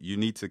 yo, you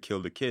need to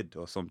kill the kid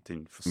or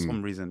something for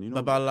some reason.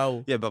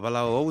 Babalao. Yeah,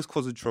 Babalao always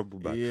causes trouble.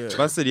 But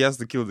I said he has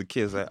to kill the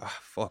kid. It's like,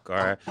 fuck, all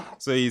right.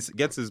 So he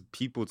gets his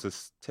people to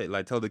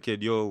tell the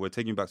kid, yo, we're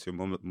taking you back to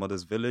your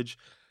mother's village.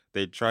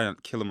 They try and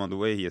kill him on the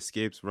way. He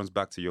escapes, runs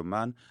back to your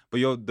man.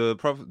 But the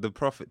prophet, the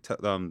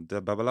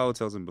Babalao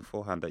tells him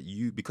beforehand that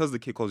because the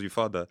kid calls you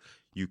father,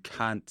 you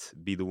can't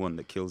be the one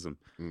that kills him.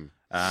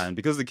 And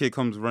because the kid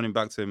comes running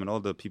back to him and all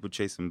the people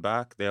chase him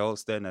back, they're all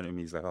staring at him.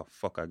 He's like, oh,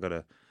 fuck, I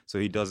gotta... So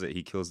he does it.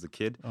 He kills the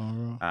kid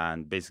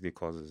and basically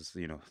causes,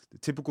 the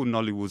typical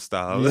Nollywood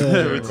style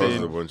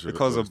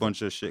because a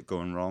bunch of shit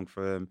going wrong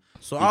for him.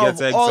 So he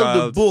gets exiled.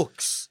 All the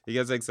books, he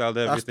gets exiled.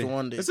 Everything. The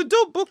one it's a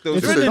dope book though.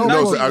 It's really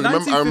dope. I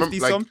remember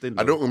something.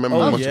 I don't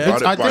remember much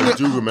about it, but I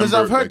do remember because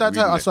I've heard that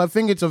title. So I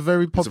think it's a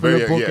very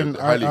popular book in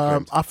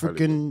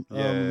African.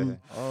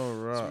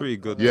 It's pretty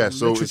good. Yeah,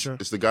 so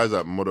it's the guys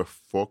at Mother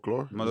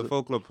Folklore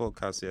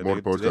podcast. Yeah,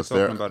 Mother Podcast.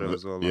 They're talking about it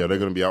as well. Yeah, they're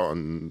gonna be out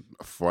on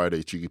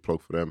Friday. Cheeky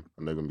plug for them,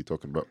 and they're gonna be be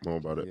talking about more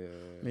about it.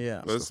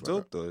 Yeah. But it's Stuff like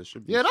dope though. It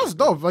should be. Yeah, that's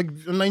dope. Like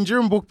a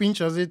Nigerian book being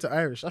translated to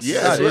Irish. That's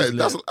Yeah, sick.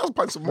 that's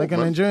Pints of Milk, Like a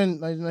man.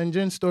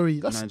 Nigerian story.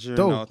 That's Nigerian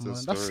dope, author man.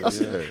 story,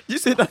 That's yeah. You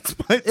say that's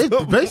Pints it.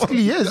 of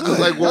Basically, yes. That's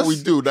like what we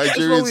do.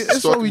 Nigerians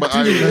that's what talk we about do,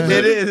 Irish. man.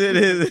 It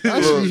is.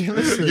 Actually,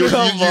 listen. You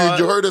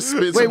heard us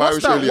spit Wait, some what's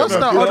Irish that? earlier. What's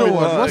that man. other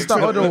one? What's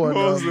that other one?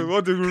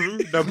 What the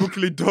that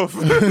bookly duff?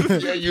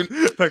 Yeah, you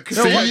Like,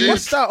 No,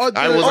 what's that other?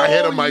 I was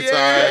ahead of my time.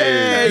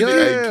 Yeah.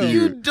 Thank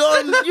You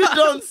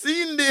done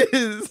seen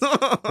this?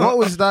 What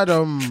was that?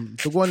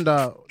 The one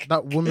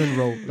that woman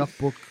wrote that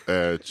book.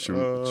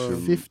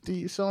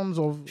 50 Sons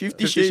of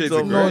 50 Shades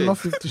of No, Grey. not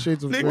 50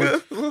 Shades of Grey.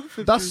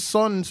 That's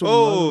Son.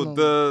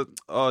 the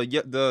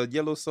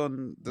yellow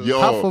sun.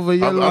 Half of a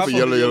yellow- half a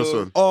yellow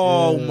sun.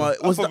 Oh my!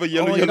 Half of a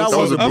yellow that sun.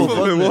 was a Half book. of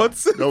Half of wasn't it, it? what?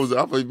 That was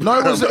half a No,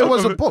 it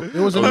was a book. It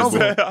was a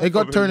novel. It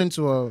got turned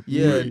into a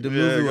Yeah, the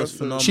movie was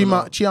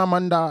phenomenal.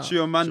 Chiamanda.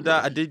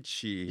 Chiomanda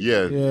Adichie.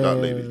 Yeah, Yeah. that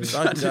lady.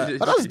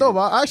 But that's dope.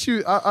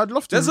 I'd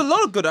love to. There's a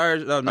lot of good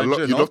Irish.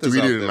 Nigerian You'd love to authors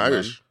read out it in there, man.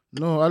 Irish.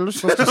 No, I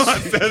just love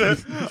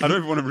to. I don't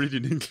even want to read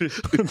in English.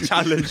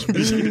 Challenge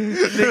me.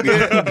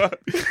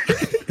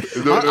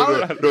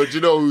 No. Do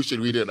you know who should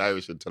read it in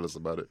Irish and tell us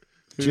about it?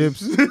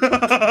 Jibs.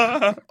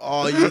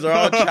 Oh, you are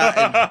all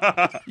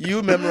chatting.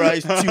 You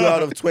memorized 2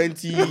 out of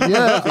 20.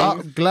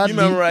 Yeah, gladly.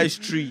 You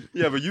memorized 3.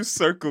 Yeah, but you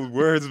circled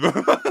words, bro.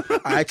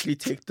 I actually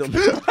take them.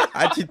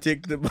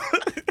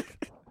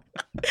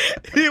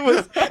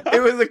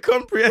 It was a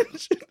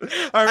comprehension.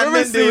 I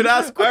remember then they would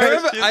ask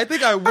questions. I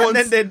think I And once.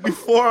 then there'd be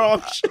 4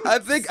 options. I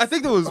think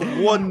there was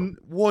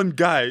one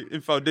guy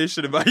in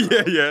foundation in my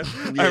year.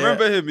 I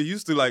remember him. He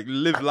used to like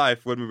live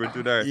life when we were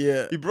doing that.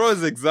 Yeah. He brought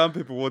his exam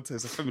paper one time.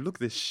 He's like, "Femi, look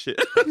at this shit.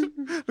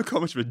 Look how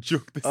much of a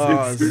joke this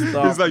Oh, is."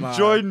 stop, He's like, man.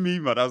 "Join me,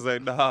 man." I was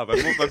like, "Nah,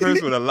 my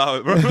parents would allow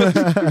it, bro."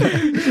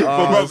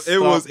 But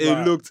bro,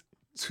 it looked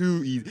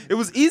too easy. It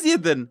was easier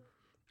than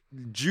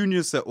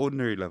junior set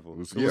ordinary level. It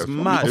was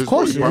mad. Of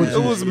course it was.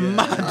 It was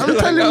mad. I'm Like,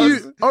 telling I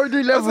was- you,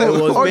 ordinary it was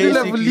level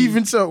basically-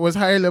 leaving cert was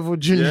higher level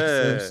junior.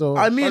 Yeah. cert, So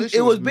I mean, Foundation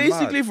it was was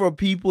basically mad. for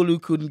people who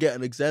couldn't get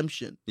an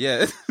exemption.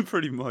 Yeah,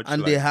 pretty much.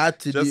 And like, they had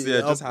to just- do yeah,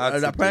 it just up- had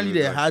and to apparently do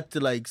it, they like- had to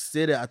like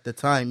sit it at the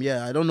time.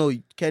 Yeah, I don't know.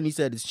 Kenny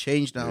said it's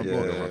changed now, Yeah.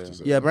 but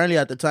yeah, apparently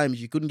at the time if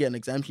you couldn't get an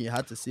exemption, you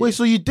had to sit. wait, it.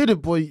 so you did it,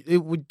 but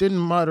it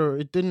didn't matter.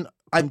 It didn't.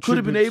 I could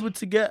have been contribute. able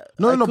to get.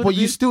 No, I no, could but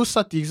have you been- still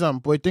sat the exam,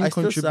 but it I didn't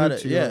still contribute sat it.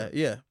 to Yeah,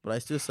 you. yeah, but I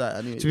still sat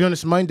anyway. To be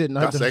honest, mine didn't.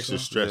 That's either, extra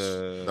so. stress.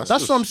 Yeah.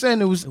 That's what I'm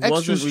saying. It was It extra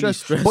wasn't really stress.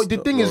 stress, But the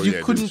though. thing is, Oh, you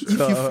yeah, couldn't. it If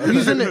you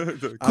isn't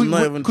it? I'm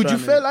not even Could you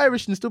trying fail to-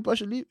 Irish and still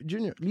pass your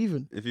junior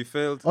leaving? If you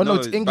failed, Oh, no,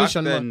 it's English back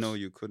and then, maths. no,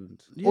 you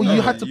couldn't. Oh,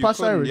 you had to pass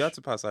couldn't. Irish? You had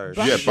to pass Irish.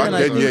 Back Yeah, then, back I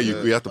then,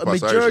 think we had to a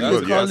pass majority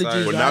Irish. of Yeah, colleges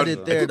Irish. But had now, it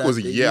I there. think it was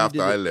a that year they after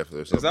did I it. left. Or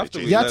It's something. after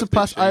They we You changed had to left, they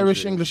pass changed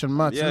Irish, it. English, and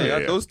maths. Yeah, Yeah.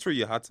 those 3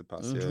 you had to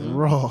pass. Yeah.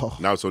 Raw.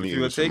 Now it's only If you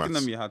were English and taking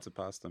maths. them, you had to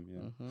pass them.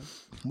 Yeah.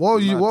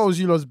 What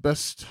was Euler's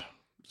best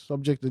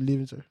subject in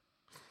leaving cert?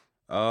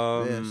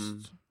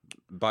 Best.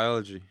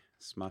 Biology.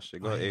 Smashed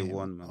it. Got I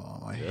A1, man.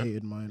 Oh, I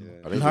hated mine. Yeah. I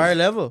In think it higher was-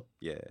 level.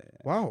 Yeah.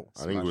 Wow.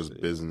 I think it was Smashed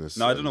it. business.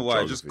 No, I don't know and why.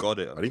 I just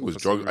geography. got it. I think it was For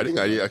some geography. I think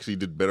reason. I actually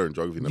did better in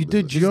geography than You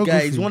did business. geography.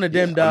 Guy is one of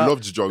them I that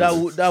loved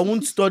geography. that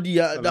won't study.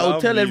 That will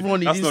tell Lovely.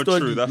 everyone he That's didn't not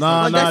study. true. That's Nah,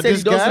 not Like I nah, said, he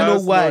this doesn't guy- know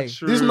That's why. not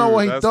true. This is not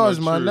what he That's does,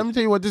 not man. true. Let me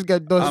tell you what this guy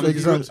does I'm for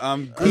exams.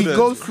 I'm good He at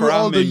goes through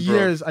all the cramming, bro.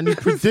 years and he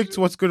predicts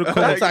what's going to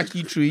come. That's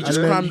actually true. He just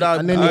And then- crammed out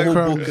and the then he whole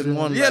crams book it. in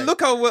one. Yeah, like.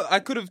 look how well I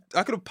could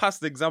have passed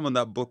the exam on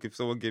that book if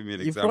someone gave me an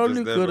You exam. probably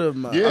just there, could bro. have,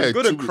 man. Yeah, I'm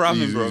good at too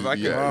cramming, bro. easy, I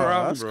can yeah. Wow,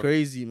 cram, that's bro.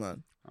 crazy,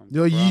 man. I'm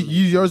Yo, cramming.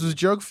 yours was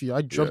geography.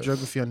 I dropped Yeah.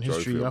 geography and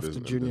history Geography or after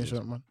business, junior business.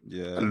 cert, man.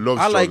 Yeah, I love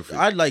I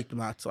geography. liked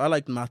maths. I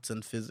liked maths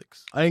and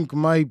physics. I think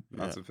my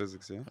maths and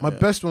physics. Yeah,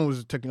 best one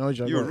was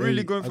technology. I you were got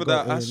really A- going I for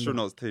got that A in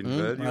astronaut thing, Mm,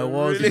 man. You I were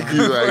was, really man.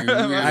 going for it,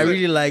 I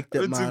really liked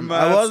it, Into man.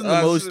 maths, I wasn't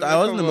the most. I come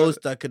wasn't the on.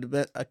 most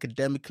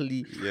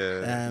academically.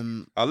 Yeah,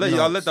 I'll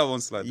I'll let that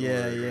one slide. don't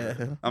Yeah, worry.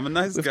 yeah. I'm a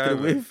nice Whiff guy. to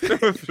the man.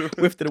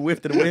 whiff to the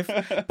whiff to the whiff.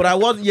 But I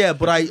wasn't. Yeah,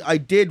 but I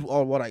did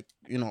all what I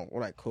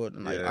could,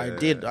 and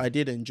I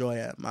did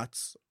enjoy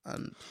maths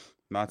and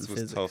Maths was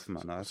physics. tough,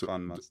 man. I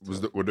found maths.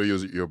 Were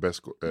those your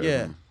best?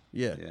 yeah.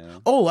 Yeah.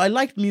 Oh, I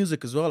liked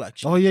music as well,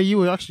 actually. Oh yeah, you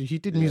were actually. He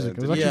did music.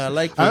 It was Yeah, I actually,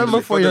 like I remember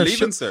music. for the your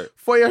leaving cert.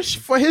 for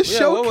his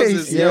Yeah, what was showcase.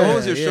 his- yeah, what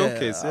was your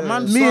showcase? Yeah.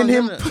 man's Me and song,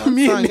 him, innit?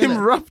 me Man's and song, him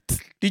innit? rapped.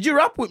 Did you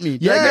rap with me?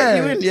 Did I Yeah, get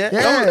you in? Yeah.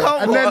 yeah.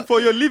 Come And then on.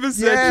 For your leaving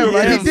cert, Yeah, you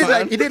but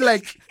were- he did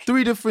like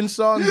 3 different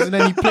songs, and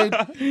then he played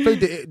you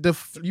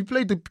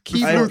played the I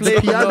keyboard, the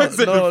played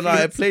piano. no,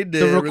 I played the,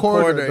 The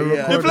recorder, the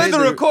yeah. recorder. You played the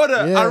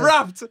recorder. Yeah. I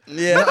rapped.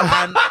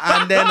 Yeah,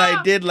 and then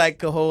I did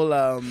like a whole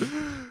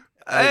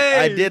I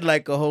Hey. did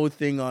like a whole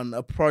thing on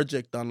a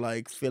project on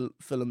like film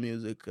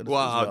music. as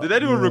Wow, well. did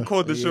anyone Yeah.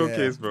 record the Yeah.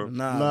 showcase, bro?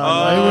 Nah,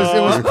 Nah,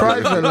 it was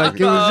private. Like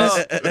it was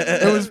just,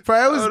 it was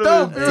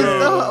dope. It was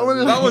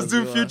dope. That was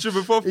do future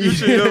before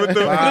future, you know, with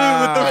the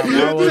Wow,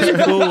 flute, I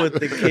was cool with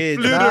the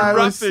kids. flute Nah, and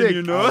it was rapping, sick. you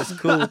I know. was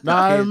cool. With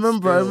Nah, the I kids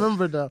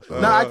remember still.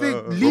 that. Nah, I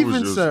think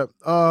leaving yours?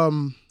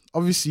 cert,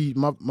 obviously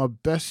my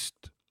best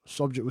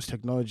subject was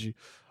technology.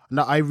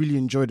 Now I really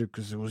enjoyed it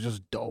because it was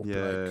just dope.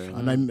 Yeah.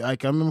 Like, and I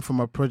remember for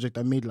my project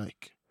I made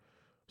like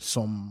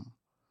some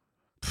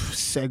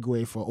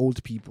Segway for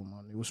old people,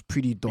 man. It was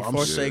pretty dope.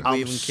 Before Segway I'm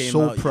even came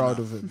so out, proud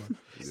of it, man.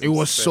 It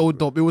was so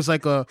dope. It was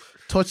like a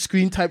touch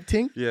screen type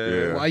thing.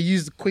 Yeah. I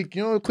used quick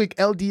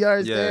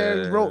LDRs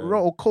there,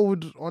 wrote a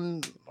code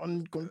on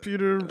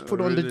computer,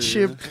 put on the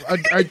chip,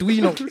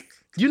 Arduino.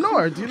 You know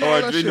Arduino?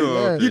 Oh,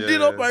 Arduino. You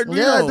did up Arduino?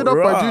 Yeah, I did up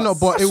Arduino,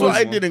 but that's it was what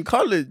I did in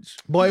college.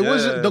 But it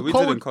wasn't the we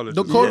did in code. college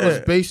The as code well. was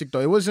basic though.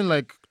 It wasn't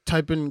like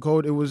typing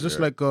code. It was just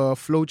like a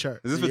flow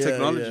chart. Is this for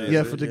technology?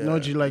 Yeah, for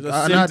technology. Like, You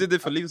and I had, did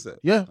it for leave set.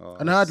 yeah, Oh,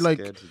 and I had like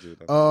scared to do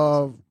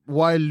that.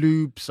 while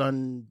loops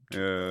and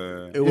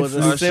It was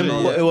If- a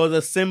simple. yeah. It was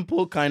a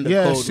simple kind of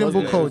Yeah, code.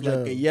 simple wasn't it? code, It was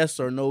like yeah. a yes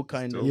or no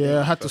kind of. yeah,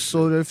 I had to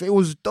solder. If it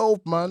was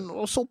dope, man. I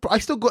was so I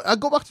still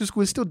go back to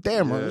school. It's still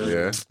there, man.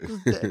 Yeah.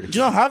 Do you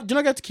not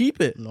get to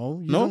keep it? No,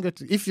 you No? don't get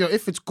to. If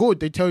it's good,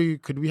 they tell you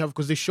could we have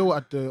because they show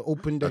at the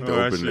open day. At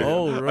the open day.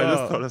 Oh, I right.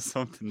 just thought of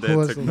something What there.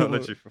 was it?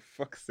 Technology, for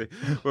fuck's sake.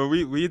 Well,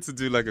 we used to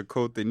do like a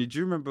code thing. Do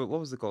you remember what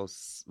was it called?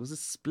 Was it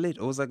Split?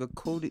 Or was it like a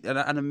coding, an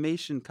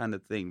animation kind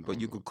of thing? But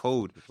you could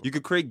code. You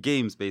could create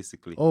games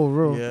basically. Oh,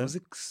 bro. Yeah. Was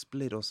it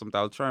Split or something?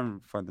 I'll try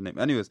and find the name.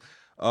 Anyways,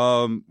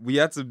 we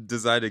had to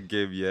design a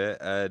game,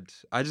 and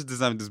I just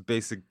designed this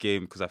basic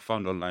game because I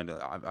found online.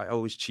 I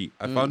always cheat.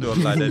 I found it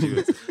online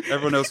anyways.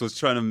 Everyone else was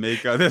trying to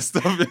make other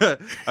stuff. Yeah.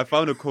 I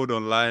found a code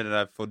online, and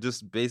I for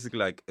just basically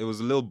like it was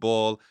a little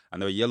ball, and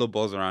there were yellow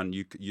balls around.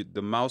 You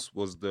the mouse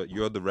was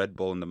you're the red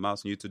ball in the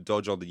mouse, and you had to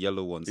dodge all the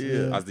yellow ones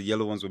as the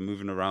yellow ones were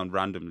moving around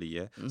randomly.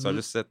 Yeah, so I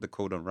just set the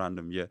code on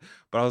random. Yeah,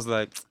 but I was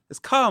like, it's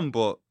calm,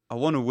 but I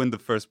want to win the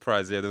first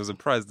prize. Yeah, there was a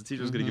prize. The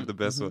teacher was going to give the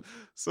best one.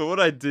 So what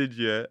I did,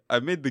 I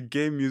made the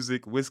game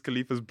music Wiz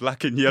Khalifa's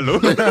Black and Yellow.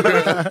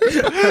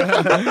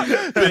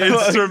 The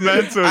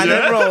instrumental, And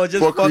everyone was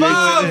just For fucking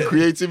with it.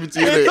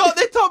 creativity. They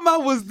innit? thought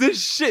man was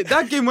this shit.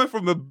 That game went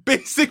from a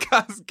basic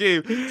ass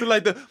game to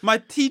like my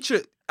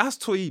teacher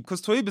asked Toib,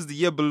 because Toib is the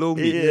year below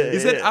me. He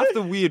said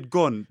after we had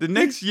gone, the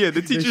next year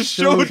the teacher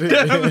showed showed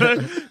them.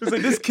 It was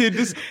like this kid,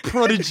 this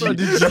prodigy.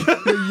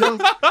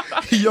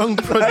 young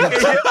prodigy.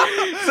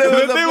 So it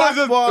was The a thing black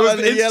was ball it was and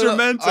the yellow.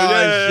 instrumental, Oh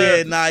yeah.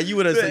 shit! Nah, you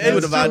would have had me.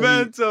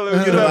 Instrumental. You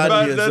would have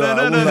had me as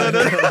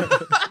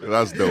well.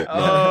 That's dope,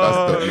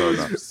 man.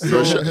 That's dope.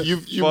 No,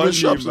 you've been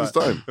sharp since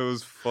time. It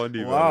was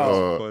funny,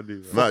 Wow. man. It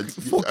was funny,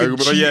 man. Man, I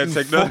remember But yeah,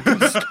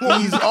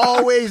 technology. He's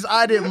always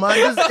at it,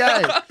 man. This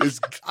guy.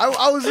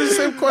 I was in the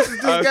same course as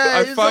this guy.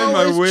 I He's find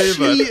my always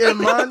way, man. cheating,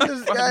 man.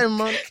 This guy,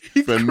 man.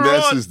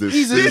 finesses this.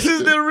 This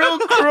is the real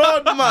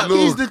crowd, man. No.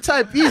 He's the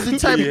type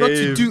not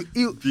to do. If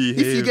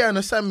you Behave. get an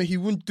assignment, he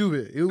wouldn't do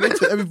it. He'll wait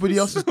till everybody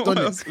else has done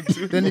else would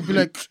do it. Then he'd be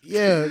like,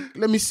 "Yeah,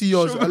 let me see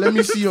yours. Let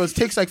me see yours."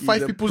 Takes like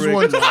 5 a people's prick,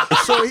 one, man.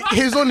 so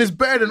his one is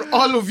better than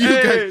all of you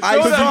Hey, guys.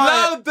 don't saw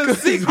allow the I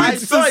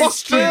secrets saw to his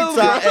streets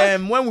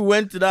spill, when we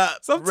went to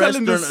that Stop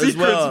telling the restaurant as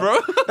secrets, well.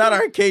 bro. That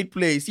arcade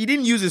place. He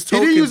didn't use his He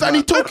token. didn't use any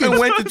man. tokens. He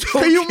went to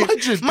token. Can you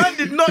imagine? Man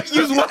did not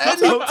use one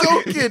Any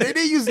token. He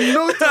didn't use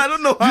no. I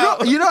don't know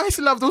how. You know, I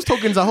still have those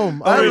tokens at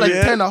home. I have like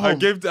really? 10 at home. I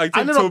gave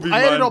ended Toby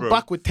I ended mine, up bro.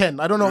 back with 10.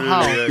 I don't know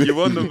how. Yeah, you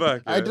won them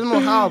back. I yeah. don't know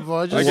how, but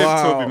I I just gave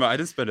Wow. Toby mine. I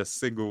didn't spend a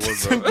single one, bro.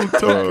 single Oh,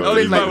 token.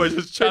 Only like- man was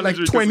just like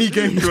challenging. 20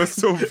 because games. He was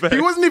so bad.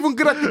 He wasn't even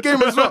good at the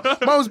game as well.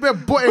 Man was bare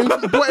button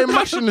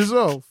mashing as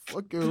well.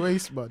 Fucking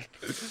waste, man.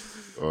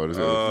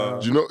 Oh,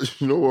 do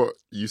you know what?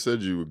 You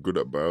said you were good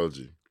at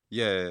biology.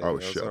 Yeah. I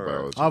was it shit at alright.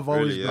 biology. I've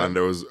always Really, been.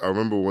 yeah. And I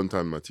remember one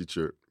time my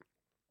teacher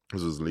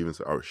was leaving,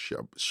 so I was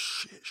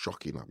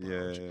shocking at Yeah.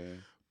 biology.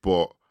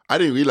 But I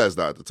didn't realize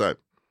that at the time.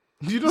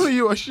 You know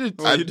you are shit.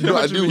 Oh, you didn't- I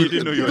what do you mean you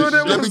didn't know you were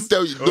shit? Let me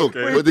tell you. No,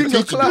 Okay. but the In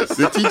your class.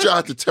 teacher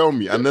had to tell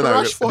me, and then I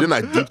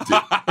Rashford. dipped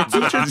it.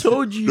 Teacher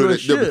told you you No, were no,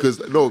 shit. because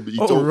he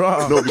Oh, told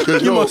right. no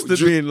because You no, must have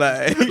been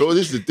like. no,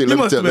 this is the thing. You Let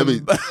me must tell have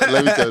you been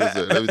Let me tell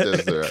you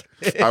this.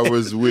 Right? I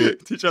was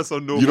with Teachers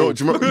on no do hope.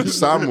 you remember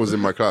Sam was in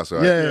my class,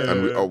 right? Yeah, yeah,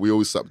 and we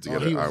always sat Oh,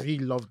 together. he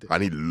loved it.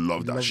 And he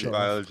loved that Loved shit. it.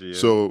 Biology. Yeah.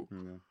 So Yeah.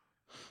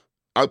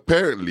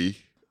 apparently,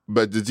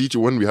 but the teacher,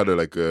 when we had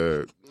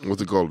what's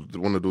it called,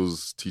 one of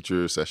those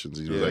teacher sessions,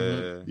 he was like,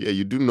 "Yeah,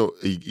 you do know."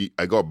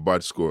 I got a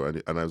bad score,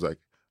 and I was like,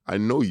 "I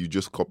know you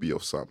just copy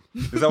of Sam."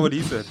 Is that what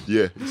he said?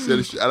 Yeah, he said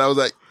it, and I was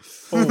like,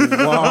 Oh,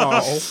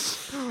 wow.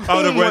 I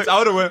would have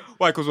went.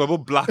 Why? Because we're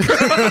both black.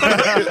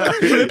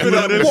 Flipping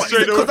on him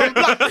straight away.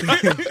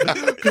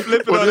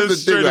 Flipping But on him this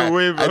is the thing, straight like,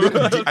 away,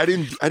 bro. I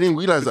didn't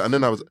realize that, and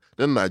then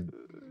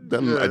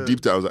I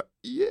deeped it. I was like,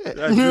 "Yeah."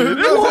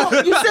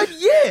 What? You said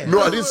yeah.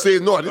 No, I didn't say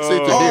it. No, I didn't say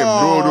it to him.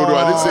 No,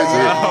 I didn't say it to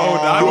him. Oh,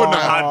 no, I wouldn't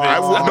have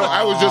had this. No,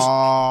 I was just.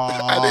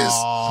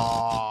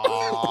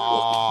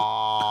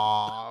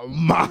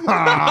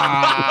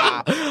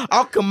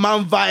 How can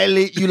man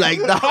violate you like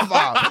that,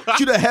 fam?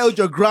 Should have held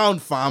your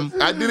ground, fam.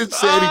 I didn't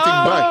say anything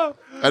back.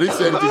 I didn't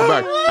say anything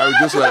back. I was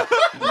just like,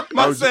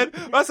 Man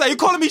said, you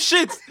calling me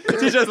shit?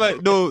 Teacher's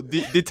like, no,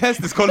 the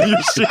test is calling you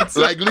shit.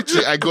 Like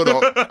literally, I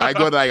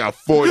got like a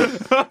 40,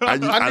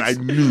 and I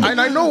knew. And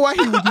I know why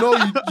he would know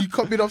you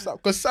copied off Sam,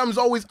 because Sam's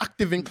always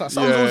active in class.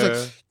 Sam's always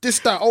like this,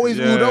 that, always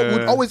would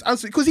always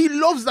answer because he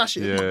loves that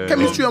shit. Yeah,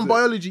 Chemistry and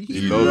biology,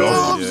 he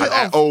loves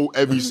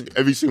it.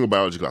 Every single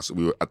biology class,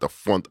 we were at the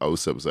front. I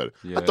was so excited.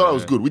 I thought I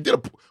was good. We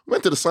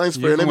went to the science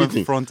fair and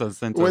everything. Front and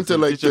center. We went to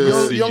like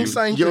the young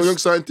scientists. Young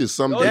scientists.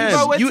 Some days.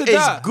 You is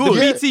good.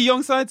 The BT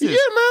Young Scientist. Yeah,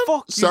 man.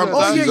 Fuck Sam, you.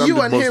 guys. Oh yeah,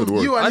 you and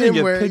him I didn't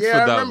get were. picked Yeah, for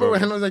I that, remember bro.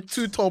 when I was like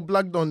 2 tall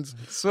black dons.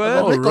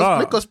 Swear.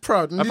 Make us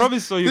proud. And I probably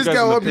saw you This guys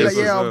guy in the will be like,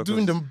 paper as I'm well,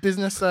 doing the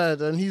business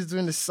side, and he's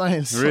doing the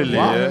science. Really?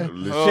 Wow. Yeah.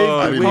 Oh, Oh,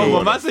 I didn't come know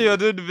on, that. man, say you're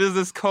doing the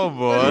business.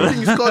 Come on.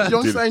 Everything is called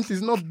young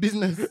scientist, not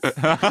business.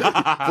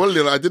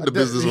 Well, I did the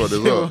business one as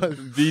well.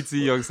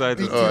 BT Young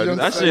Scientist. BT Young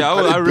Actually, I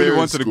Scientist. really I did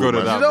wanted to go to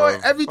man. that. You know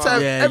what? bro.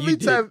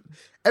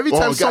 Every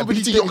time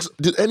somebody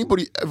did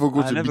anybody ever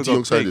go I to never BT got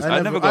Young Scientist? picked. I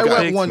never got I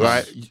went picked. once.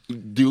 Right.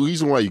 The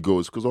reason why you go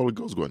is because all the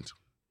girls went.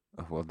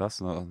 Well, that's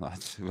not. I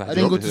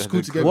didn't go to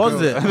school to get Was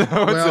girls. it?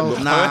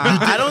 Well, Nah,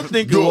 I don't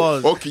think it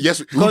was. Okay, yes.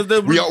 Because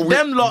them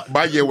lot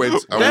my year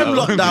went. Them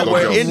lot that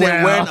were in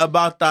there Wow. weren't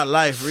about that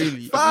life,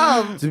 really.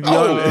 Fam, To be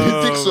Oh, honest.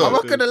 you think so? I'm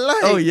not gonna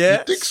lie. Oh, yeah?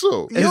 You think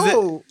so?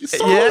 Yo,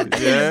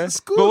 Yeah.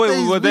 school But wait,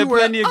 days, were there we were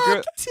plenty of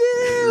girls?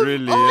 active.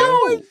 Really?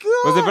 Oh yeah. my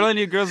god. Was there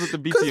plenty of girls with the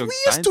BT Because Young we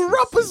used to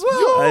Scientist? rap as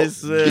well. I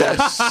swear.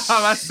 Yes.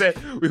 I said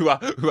we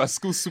were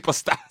school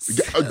superstars.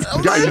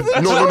 Guys,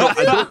 no.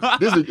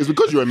 It's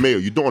because you're a male.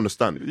 You don't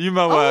understand it. You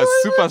man were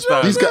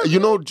superstars. These guys, do you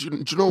know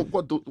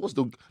what's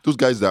those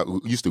guys that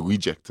used to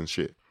reject and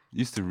shit?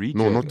 Used to read.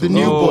 No, not The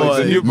new Oh, boys.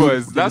 The new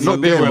boys. That's Not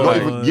what they them, were not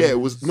like. even- yeah, it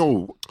was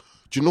no.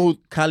 Do you know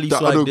Cali that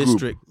Swag other group?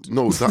 District.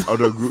 No, that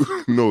other group.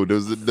 No,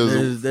 there's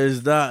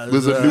There's that. a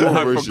newer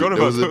I version. forgot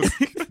There was about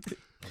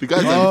the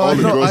guys that all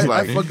the girls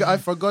like I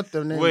forgot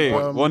their name. Wait,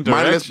 One mindless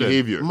Direction.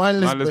 behavior.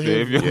 Mindless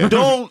behavior.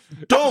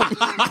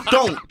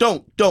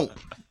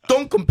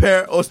 Don't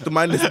compare us to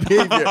mindless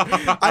behavior.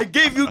 I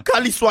gave you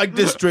Cali Swag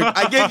District.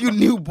 I gave you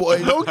New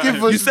Boy. Don't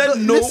give us. You said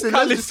no. Listen,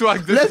 Cali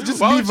Swag. let's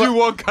just Why leave would you it-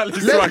 want Cali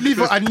Let's Swag? leave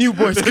it at New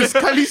Boys because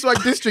Cali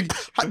Swag District,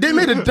 they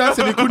made a dance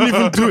and they couldn't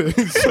even do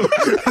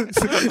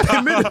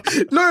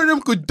it. None of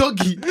them could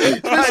doggy.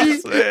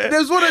 Especially,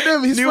 there's one of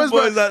them. His New first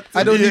Boys one, at-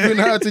 I don't even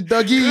know how to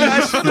doggy.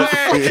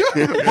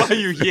 Why are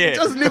you here?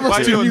 Just leave us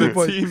Why are to you on New the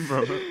Boys. team,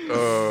 bro?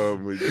 Oh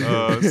my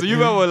God. So you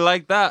were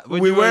like that.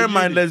 When We you were were in uni.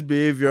 mindless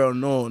behavior.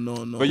 No.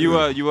 But you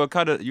were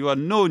kind of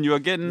known. You were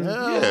getting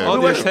Yeah. all We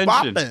the were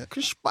attention.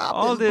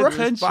 All the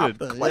attention.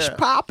 What's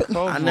popping?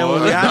 Come And then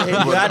on. we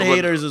had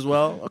haters as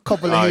well. A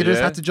couple of haters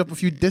yeah? had to drop a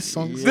few diss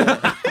songs. You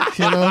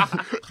know,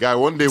 Guy,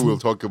 one day we'll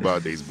talk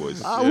about these boys.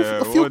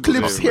 a few one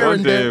clips day, here one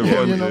and there. day,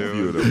 one You day, know,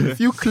 Few of them. a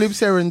few clips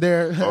here and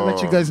there.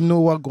 Let you guys know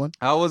what going.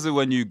 How was it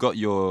when you got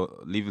your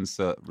leaving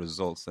cert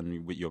results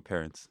and with your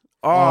parents?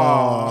 Me?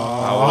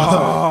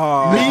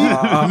 I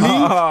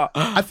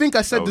think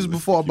I said That this was a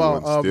before sticky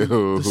about one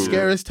still. the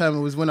scariest time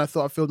was when I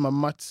thought I failed my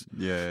maths.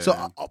 Yeah. So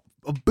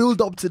a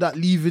build up to that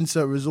leaving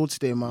cert results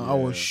day, man, I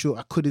was shook.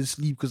 I couldn't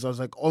sleep because I was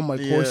like, all my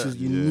courses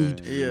you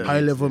need high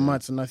level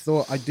maths, and I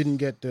thought I didn't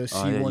get the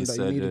C1 that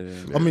you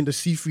needed. I mean the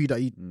C3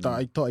 that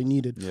I thought I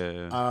needed.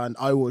 And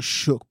I was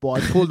shook. But I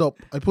pulled up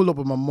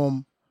with my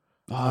mom.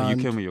 Oh, you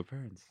came with your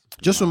parents.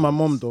 Just with my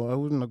mom though. I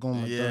wouldn't have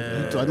gone with my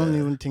dad. I don't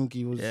even think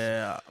he was.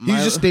 Yeah. He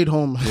just stayed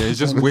home. Yeah, he's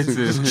just waiting.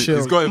 He's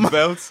chill. got a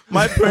belt.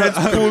 My parents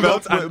pulled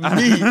up with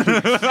me.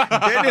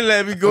 They didn't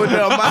let me go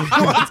there on my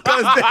own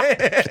because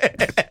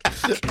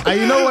And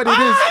you know what it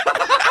is?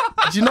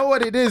 Do you know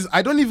what it is?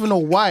 I don't even know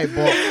why, but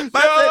Man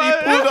said he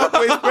pulled up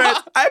with his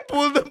parents.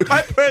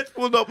 My parents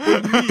pulled up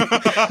with me.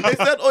 They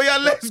said, oh yeah,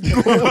 let's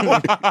go.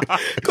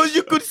 Because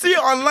you could see it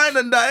online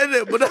and that,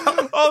 innit? But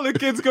All the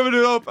kids coming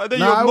up, and then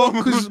nah, your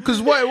mom.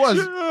 because what it was,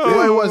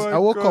 my I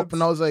woke God. up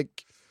and I was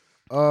like,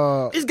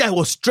 this guy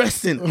was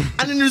stressing. And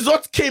then the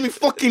results came, he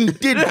fucking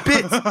did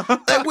bits.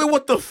 Like, wait,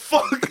 what the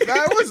fuck?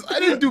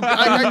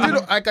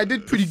 I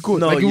did pretty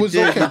good. No, like it you was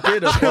did, okay. you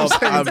did above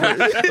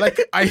average. Like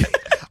I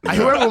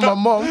went with my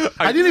mom.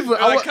 I didn't even.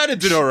 I kind of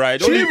did all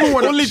right. She didn't even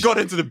wanna- Only got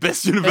into the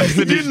best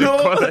university in the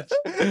college,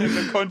 in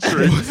the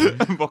country.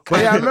 But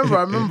yeah, I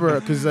remember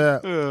because I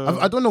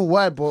don't know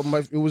why, but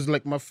it was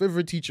like my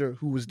favorite teacher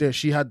who was there.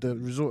 She had the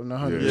result in her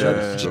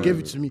hand. She gave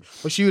it to me,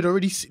 but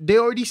they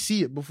already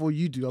see it before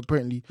you do.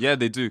 Apparently, Yeah,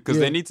 they do because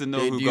they need to know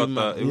They who do, got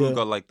man. who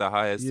got like the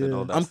highest and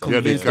all that. I'm stuff.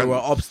 convinced they they can.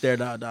 were upstairs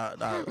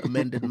that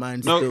amended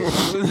mine No,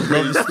 still.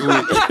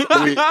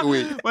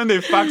 Wait. when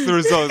they fax the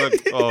results,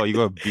 like, oh, you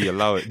got B,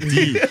 allow it.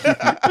 D.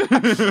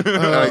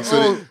 Like,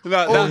 so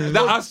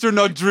That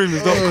astronaut dream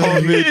is not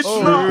coming true.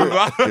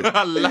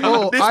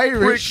 Allow it.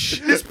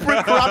 Irish. This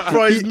prick rap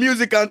for his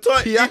music and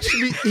thought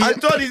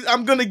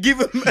I'm gonna give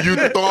him you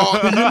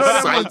thought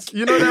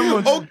You know that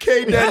much.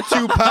 okay then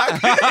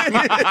Tupac.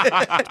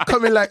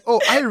 Coming like,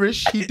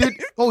 Irish. He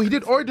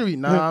did orderly.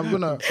 Nah, I'm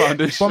gonna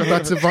Foundation. bump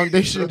that to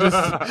foundation.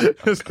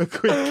 Just the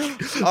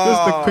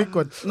quick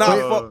one.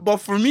 But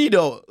for me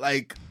though,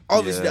 like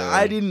obviously Yeah.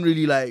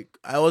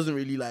 I wasn't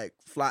really like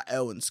flat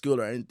L in school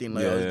or anything.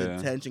 Like I was Yeah. the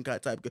detention kind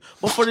of type.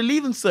 But for the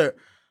leaving cert,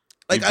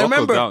 like You I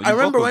remember buckled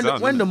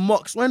down,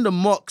 when the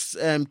mocks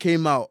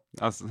came out.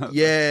 That's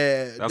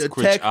Yeah, That's the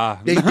quick.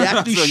 tech, they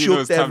actually So you know shook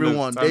it's time to-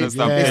 everyone. time to They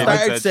stop paying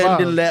started attention.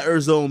 sending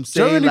letters home So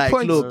saying many like,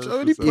 points. look, So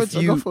many points I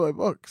you- got for my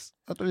box.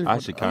 I don't even. I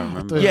actually can't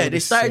remember. yeah, they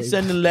started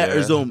sending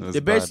letters Yeah, home. that's They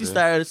basically bad, yeah.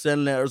 started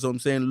sending letters home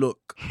saying, look,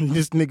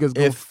 This nigga's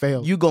gonna if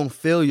fail. you gonna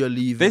fail your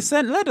leave. They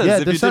sent letters. Yeah,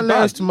 if they you sent did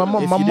letters bad. to my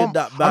mom. If My you mom. did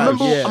that I bad,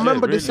 remember. yeah. I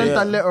remember they Really? sent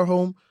that Yeah. letter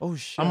home, Oh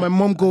shit! and my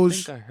mom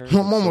goes. I think I heard My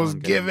of mom was someone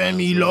getting giving bad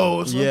me as well.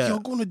 lows. Yeah. Like, you're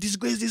gonna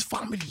disgrace this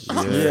family.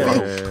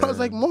 Yeah. I was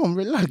like, Mom,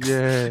 relax.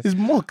 Yeah. It's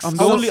mocks. I'm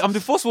I the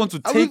first one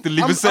to I take was- the leave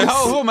I'm- and say, I'm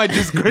how am I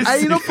disgraced? I,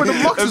 you know, for the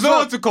mocks There's as no well.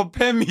 one to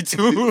compare me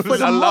to. For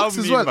the Allow mocks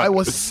as me, well. man. I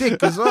was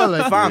sick as well.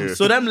 Like, Fam, Yeah.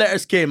 so them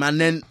letters came, and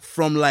then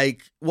from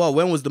like, well,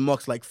 when was the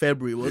mocks? Like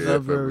February, was Yeah, it?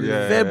 February.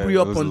 Yeah, February it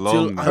up was until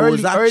long, I man.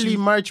 was actually, early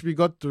March we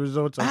got the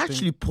results. I think.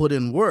 actually put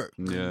in work.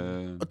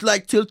 Yeah. But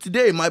like till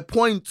today, my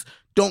points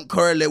don't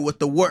correlate with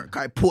the work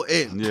I put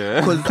in.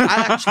 Yeah. Because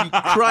I actually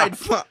cried.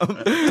 Fam.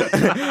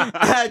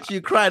 I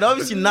actually cried.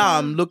 Obviously now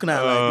I'm looking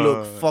at like,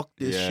 look, fuck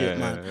this yeah. shit,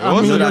 man. I mean,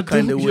 You know you're that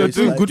kind of you're way.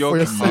 doing Like, good for you're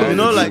yourself. you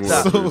know, like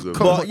that. So,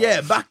 But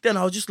yeah, back then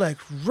I was just like,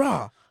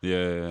 rah.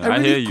 Yeah. I hear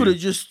really you. could have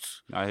just.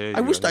 I hear you.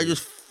 I wished I hear you.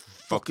 just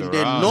fucking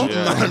did around, nothing,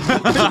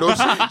 yeah.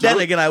 man. Then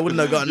again, I wouldn't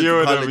have gotten You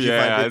into would've, college yeah,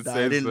 if I I'd did that.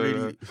 say I didn't so,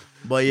 really.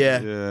 But yeah.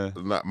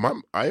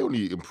 Yeah. I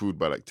only improved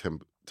by like 10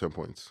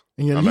 points.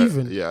 And you're And I-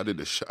 leaving. yeah,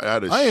 I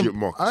had a shit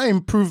mock. I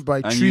improved by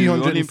And you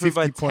only 350 improved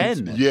by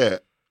points. 10? Yeah.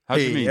 How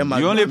do you Hey, mean? yeah, man.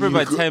 You only improved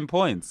by You could- 10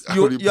 points. I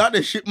You only- had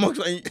a shit mark.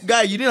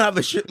 Guy, you didn't have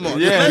a shit mark.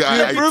 Yeah, Yeah,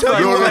 you I- improved by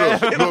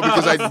no,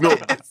 because I know.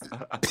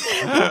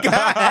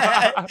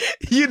 Guy,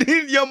 you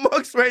didn't. Your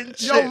marks weren't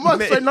shit. Yo, Max,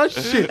 mate. are not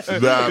shit.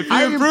 Nah, If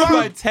you improved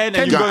by 10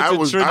 and you Guy,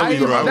 go to I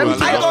Trinity,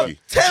 was I got lucky.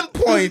 10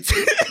 points.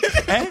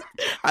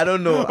 I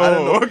don't know. I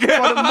don't know. okay.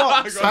 For the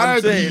marks, I'm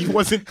Hardly saying.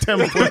 wasn't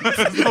 10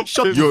 points.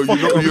 Shut Yo, the you fuck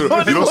know,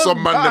 up. you know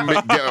some man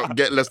that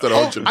get less than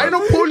 100. I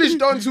know Polish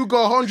dons who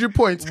got 100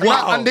 points. And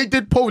Wow. and they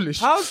did Polish.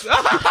 How's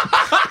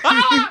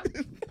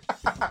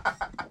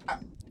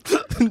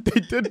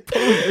They did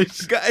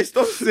Polish. Guys,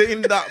 stop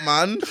saying that,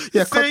 man.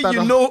 Yeah, cut say that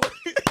you off. know.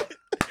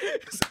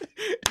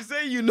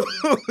 Say you know.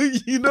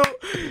 You know.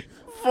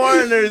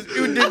 Foreigners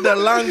who did the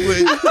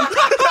language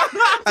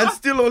and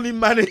still only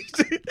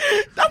managed it.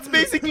 That's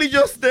basically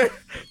just the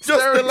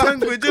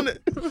language, isn't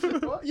it?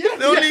 Yeah,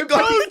 They only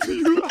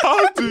got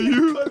How do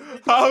you?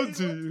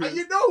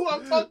 You know who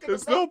I'm talking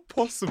It's about. not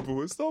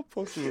possible. It's not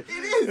possible. It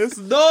is. It's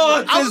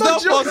not. I'm It's not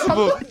not joking,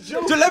 possible. I'm not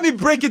joking. So let me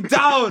break it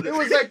down. It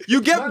was like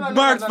You get No.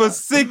 marked for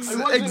 6 It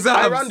wasn't- I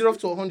exams. rounded off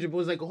to 100, but it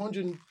was like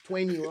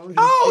 120 or 100.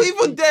 Oh,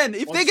 even then,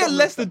 if or they get something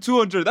less like than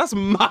 200, that's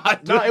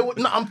mad. No,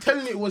 I'm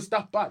telling you, it was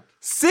that bad.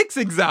 6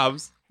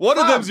 exams. One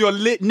of Fam, them's your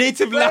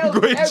native Failed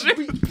language.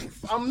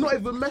 I'm not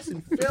even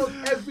messing. Failed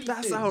everything.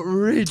 That's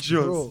outrageous.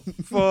 Bro.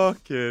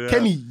 Fucking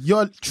Kenny,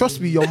 trust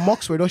me, your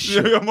mocks were not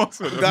shit. Your mocks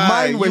were Guy,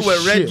 Mine was you were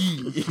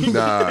shit. ready.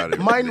 Nah,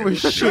 Mine was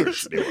shit.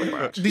 They were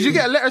bad. Did you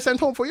get a letter sent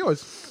home for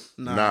yours?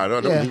 Nah, I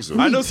don't Yeah. think so.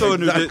 I know someone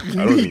who did.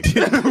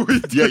 I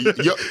don't think. Yeah,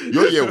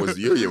 your year was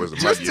a mad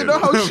Just to year. know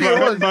how shit it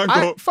was.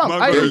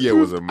 Mango- Your year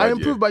was a I mad year.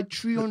 improved by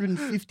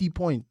 350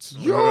 points.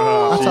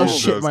 Yo, That's how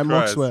Jesus shit my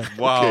mocks Christ.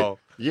 were. Wow.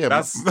 Yeah,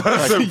 That's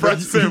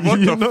impressive. What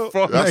you the know,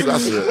 fuck? that's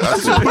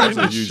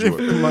a huge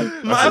one.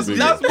 Man, That's a big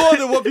That's one. more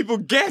than what people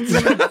get.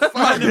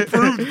 Man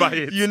improved by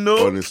it. You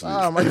know. Honestly,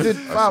 I did.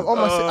 All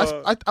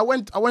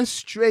my, I went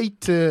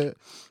straight to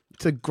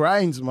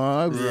grinds,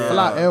 man.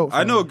 Flat out.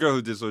 I know a girl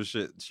who did some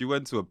shit. She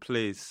went to a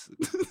place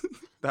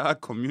that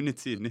had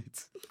community in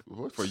it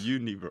for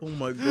uni, bro. Oh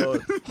my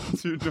god.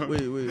 You know?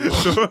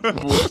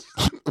 Wait.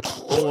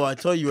 Oh, I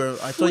thought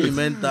you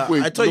meant that.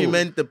 Wait, I thought you no.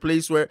 meant the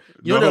place where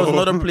there was No.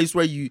 another place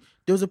where there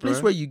was a place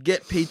Right. where you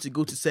get paid to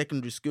go to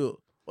secondary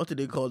school. What did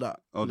they call that?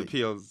 Oh, the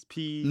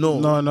PLS. No.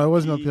 No, it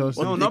wasn't a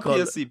PLC. No, What not do they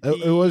call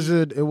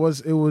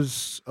PLC. It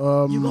was.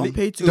 You got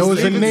paid to There was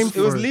a leaving- name It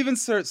was for it. leaving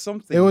cert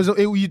something.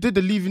 You did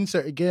the leave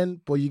insert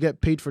again, but you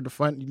get paid for the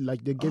fine.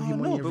 Like they give you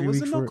money no, but every was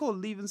week it for not it. called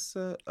leaving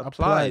cert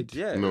Applied. applied?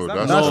 Yeah. No, is that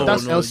that's- not-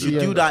 that's no, LCA. You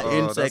do that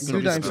in that's secondary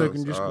You do that in school.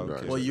 secondary school.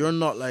 okay. Well, you're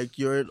not like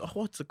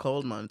what's it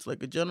called, man? It's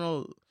like a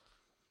general.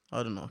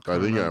 I don't know. I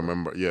think I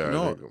remember. Yeah,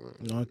 No. I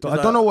think, No, I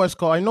don't know what it's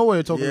called. I know what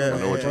you're talking Yeah, about.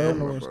 I know what I you're don't talking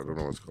know what about, it's but I called. don't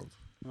know what it's called.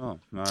 Oh,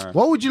 alright.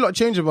 What would you like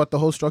change about the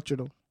whole structure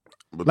though?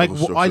 But Like the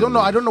whole I don't know.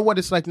 structure I don't know what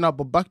it's like now,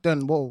 but back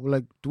then,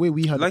 like the way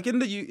we had. Like in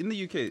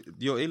the UK,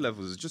 your A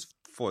levels is just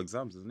 4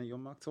 exams, isn't it? You're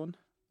marked on,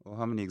 or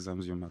how many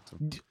exams you're marked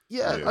on?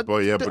 yeah, Yeah, but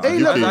yeah, the but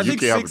A-level- UK I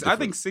think have a 6. I different-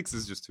 think 6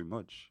 is just too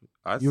much.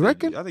 You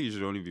reckon? I think you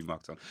should only be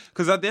marked on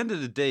because at the end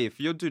of the day, if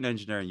you're doing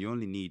engineering, you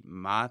only need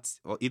maths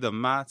or either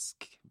maths,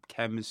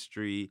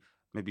 chemistry,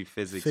 maybe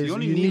physics. You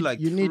only need like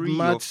 3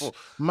 maths, or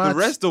 4. maths, The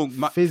rest don't.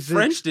 physics.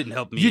 French didn't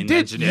help me. You in did,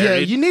 engineering. yeah.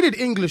 You needed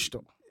English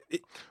though,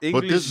 English. You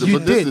but this is the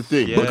did.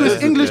 thing. Yeah.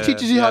 because English yeah,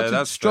 teaches you how yeah, to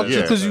that's structure.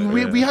 fair. Because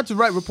Yeah, we had to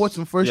write reports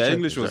in first Yeah, check.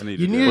 English was needed.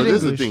 You yeah. needed But this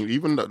is the English. thing.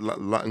 Even that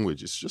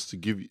language, it's just to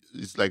give you.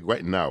 It's like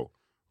right now,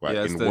 Right?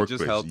 Yeah, in so just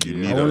workplace, help you you.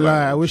 need I a won't lie,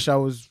 I language. wish I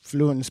was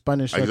fluent in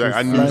Spanish.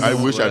 Exactly.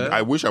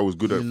 I wish I was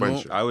good at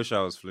French. I wish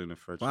I was fluent in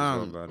French as well,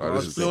 Wow. man. I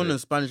was fluent in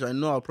Spanish. I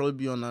know I'll probably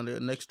be on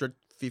an extra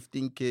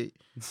 15K.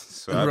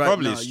 So right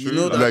probably now, it's you true.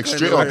 know man. that Like kind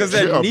straight of- up, Because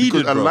they're straight up, needed,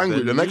 because a bro.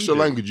 language, They're an extra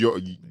needed. language,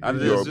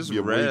 And your it's just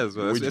your rare wage- as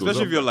well. wage goes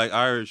Especially up. if you're like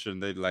Irish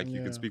and they like you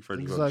Yeah, can speak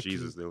French. Well, exactly.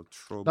 Jesus, they'll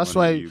throw That's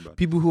money why at you. But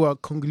people who are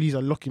Congolese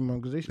are lucky, man,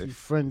 because they speak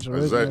French.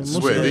 Already, Exactly. man. I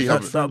Most swear, of they them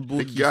have speak that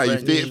French. book. Guy,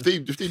 if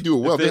they do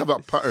it well, If they they- have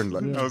that pattern.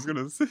 Like, I was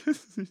gonna say,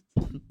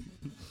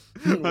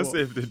 I say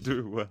if they do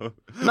it well.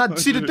 Nah,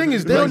 see, the thing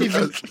is, they don't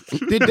even.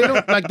 They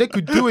don't like. They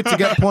could do it to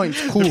get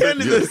points. Cool. He's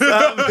a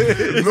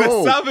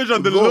savage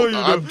on the low, you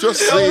know. I'm just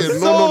That saying.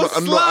 was No, so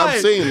no, I'm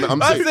saying.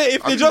 I say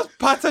if they just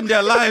pattern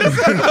their lives.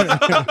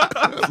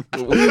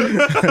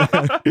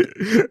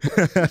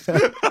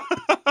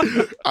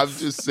 I'm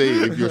just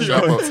saying, if you're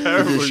sharp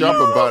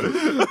about it,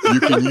 you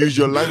can use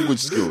your language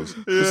skills.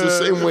 It's the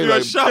same way. You're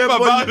Like, sharp Yeah,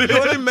 about but it. you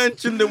only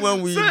mentioned it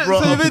when we So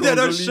brought you up mean they're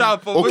not Congolese.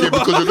 sharp? okay,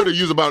 because you're going to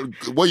use about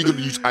what you're going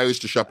to use Irish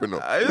to sharpen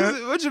up.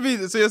 What do you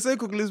mean? So you're saying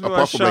Congolese people are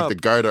Apart from like sharp? the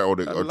Garda or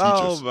the or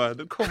Allow, teachers.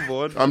 man. Come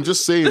on. I'm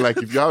just saying, like,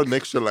 if you have an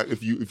extra, like,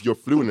 if you're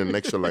fluent in an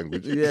extra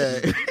language, Yeah.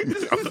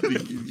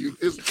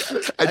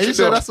 Are you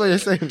sure that's what you're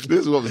saying?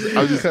 This is what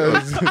I'm just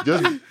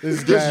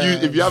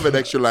use, if you have an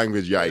extra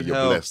language, yeah, you're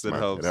blessed, man.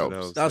 It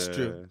helps. That's yeah.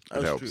 true.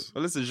 It helps. true.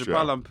 Well, listen, je Sure.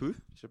 parle un peu.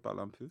 Je parle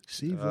un peu.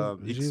 Si,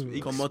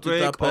 Comment tu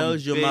t'appelles?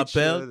 Je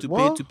m'appelle. Tu What?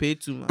 payes, tu payes,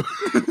 tu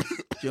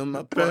Je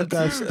m'appelle.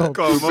 Guys, stop.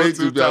 Comment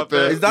tu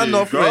t'appelles? Is that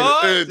not French?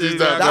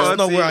 That's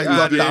not where I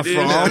got that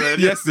from.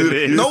 Yes, it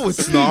is. No,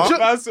 it's not.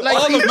 Like,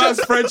 all he of man's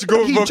just- French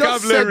he just said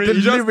vocabulary. the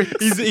He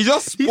lyrics.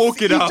 just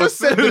spoke it He out. just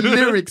said the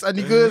lyrics and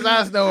he goes,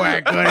 "That's not where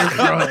I got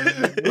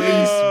it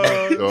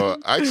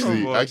from."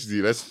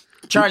 Actually, let's.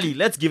 Charlie,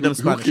 let's give them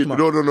Spanish. Come on.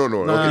 No.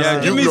 Nah. Okay,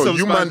 Yeah, give me some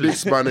you man Spanish. did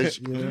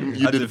Spanish.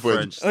 You I did did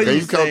French. French. Can What you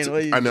you count? saying?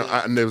 What you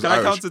And there was Can I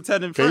Irish. count to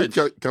 10 in Can French?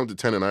 you count to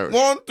 10 in Irish?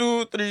 1,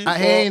 2, 3. A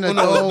hen, a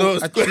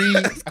dog, a tree,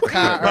 a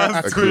car,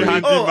 That's a too Agree.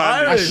 handy, Oh,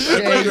 man. Irish.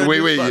 share.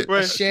 Wait.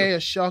 a share, a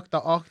shock,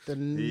 the ock, the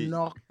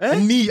knock, Eh? a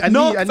knee, a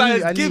No, knee, a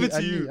science, knee, a give knee, it to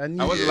a you. knee, a knee.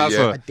 And what's the Yeah, last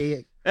yeah. A one?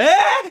 day.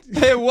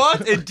 Hey,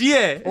 what? A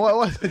deer.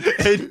 What?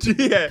 A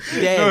deer.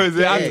 No, it's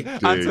an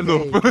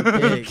antelope.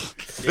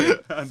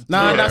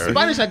 Nah, Yeah.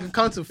 Spanish I can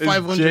count to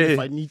 500 J. if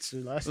I need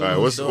to. That's All right,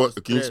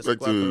 what can you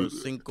expect to?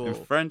 In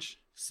French?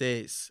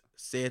 6,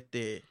 7,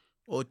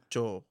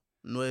 8,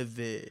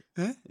 9.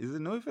 Eh? Is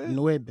it Nove?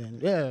 Nueve.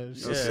 Yeah,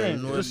 it's the Yeah,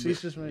 same. nueve.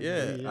 It's just right.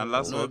 Yeah. And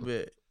last one?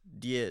 9,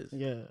 10.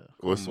 Yeah.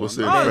 What's it in Oh,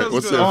 French? that's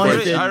What's it good. in Oh,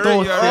 French? yeah. Once, I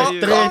dos, already-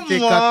 trece,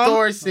 Come on.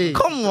 catorce.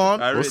 Come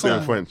on. I What's read it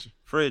in French?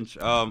 French.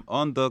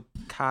 On the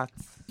 4,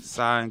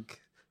 5,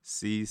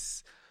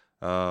 6,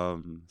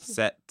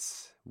 7,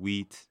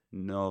 8,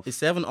 9, It's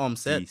 7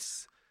 set. 10.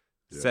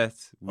 7,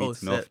 8,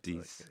 set. 9,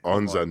 10.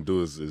 Ons and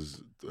dos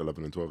is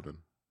 11 and 12 then.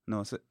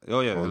 No,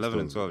 oh yeah, Oh, 11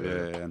 and 12, 12,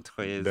 yeah, and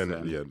 13, Then,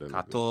 and yeah, then-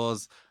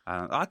 14,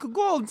 and I could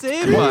go all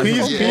day, Well,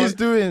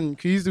 man.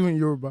 he's doing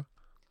Yoruba.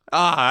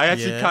 I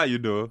actually Yeah. can't, you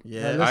know.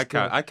 Yeah. let's I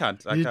can't, go. I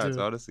can't, You I do.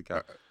 honestly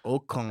can't.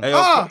 Okon. Hey,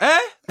 Ah!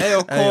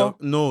 Hey, Hey,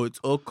 no, it's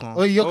Okon.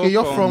 Oh, okay,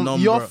 you're Okon from.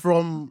 number. You're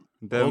from.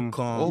 Them,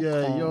 Okon.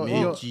 Yeah, you're.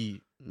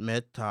 Meji.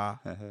 Meta.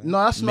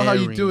 No, that's not how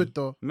you Mary. do it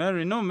though.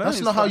 Mary, no, Mary. That's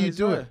is not how fine you as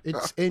do well. it.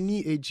 It's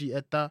Eni, Eji,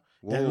 Eta,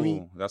 Henry.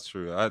 Whoa, that's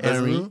true.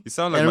 Henry. You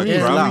sound like Henry my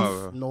is grandma.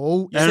 laugh.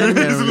 No, you Henry said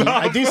is Henry.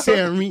 laugh. I didn't say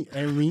Henry.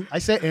 Henry. I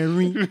said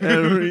Henry.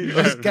 Henry.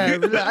 This guy.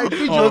 I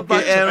did your Okay,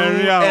 back.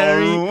 Henry.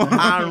 Arun.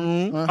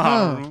 Arun.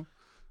 Uh-huh.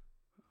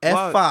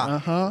 Efa.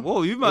 Uh-huh.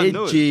 Whoa, you might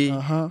know it. Eji.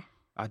 Uh-huh.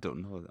 I don't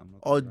know. I'm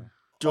not gonna lie.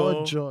 Ojo.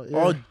 Ojo,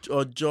 yeah.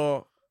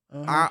 Ojo.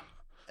 Uh-huh.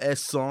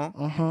 Eson.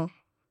 Uh-huh.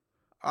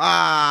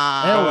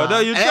 Ah. Ewa. No,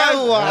 you tried.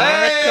 Ewa.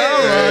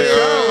 Hey,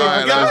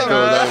 Come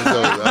on.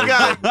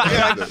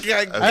 Let's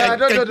go. I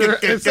don't know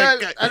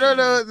I don't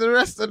know the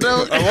rest of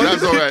them.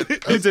 That's all right.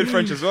 You did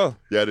French as well.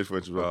 Yeah, I did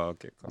French as Oh, well.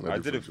 okay. Cool. I I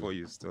did did it French for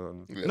you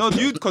still. Yeah, No, so-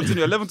 you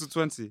continue 11 to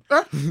 20.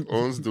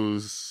 Ons,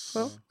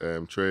 dos,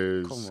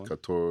 tres, Come on.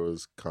 14,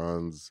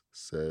 cans,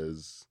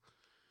 says.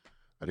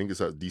 I think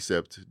it's a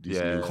decept,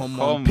 Yeah. Come Come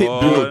on. on.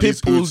 People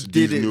Disputes,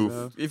 did it.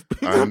 disnoof, If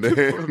and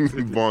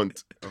then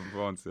Bont.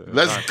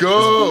 Let's Let's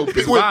go.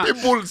 People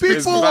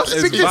speaking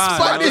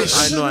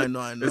Spanish. I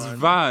know. It's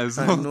Vans.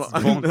 I know,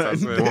 I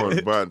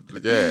know. Bont.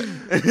 Yeah.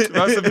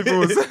 That's what people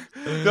will say.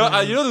 No,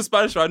 you know the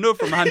Spanish one? I know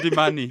from Handy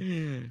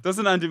Manny.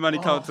 Doesn't Handy Manny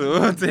count to?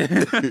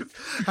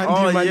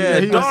 Oh, yeah.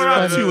 he was Dora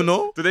Spanish. too,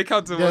 no? Do they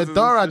count to? Yeah, what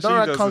Dora she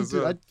does as counted.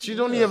 well? She'd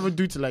only ever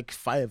do to like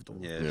 5 though.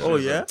 Yeah. Yeah. she Oh,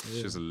 was yeah?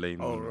 She's a lame.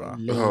 Oh, one. right.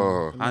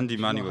 Oh. Andy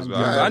Manny was Andy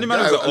well. Manny. Andy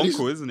Manny was Yeah, our at least-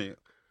 uncle, isn't it?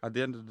 At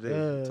the end of the day,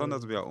 Yeah. it turned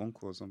out to be our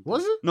uncle or something.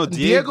 Was it? No, Diego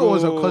Diego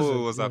was a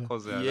cousin. Was our Yeah.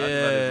 cousin. Andy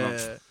Manny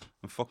is not- Yeah.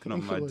 I'm fucking up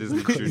my Uncle was Disney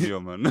a cousin. Junior,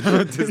 man.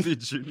 Disney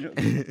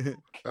Junior.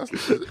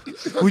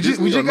 Would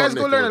you guys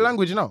go learn a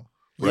language now?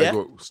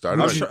 Yeah.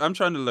 I'm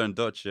trying to learn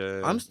Dutch.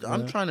 Yeah.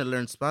 I'm trying to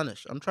learn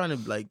Spanish. I'm trying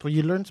to like. But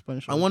you learn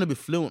Spanish. I want to be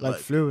fluent. Like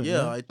fluent,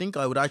 Yeah, yeah. I think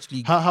I would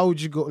actually. How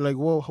would you go? Like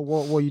what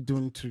are you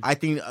doing to? I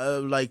think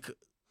like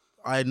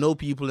I know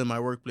people in my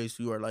workplace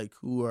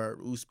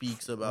who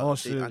speaks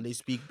about and they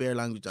speak bare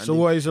language. And so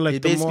what is it like?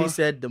 They basically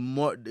said the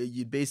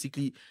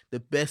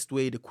best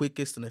way, the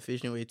quickest and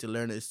efficient way to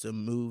learn is to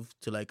move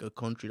to like a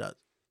country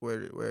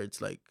where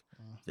it's like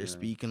they're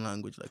speaking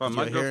language. Like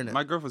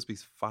my girlfriend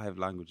speaks 5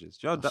 languages.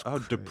 Do you know how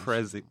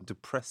depressing?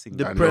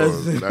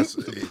 That's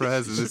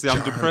depressing. See,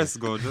 I'm depressed,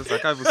 gorgeous. I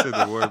can't even say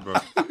the word, bro.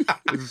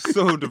 It's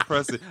so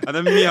depressing. And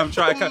then me, I'm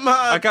trying.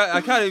 I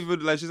can't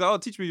even like. She's like, "Oh,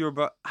 teach me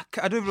Yoruba." I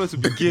don't even know where to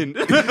begin.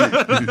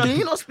 Can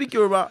you not speak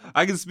Yoruba?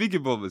 I can speak it,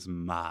 but it's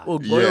mad. Oh,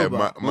 yeah,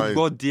 my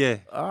God, dear.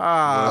 Do you know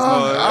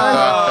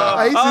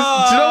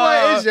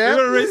what it is? Yeah.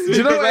 Do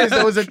you know what it is?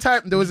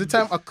 There was a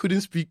time I couldn't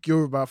speak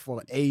Yoruba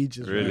for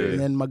ages. Really? Right? And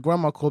then my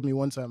grandma called me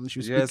one time and she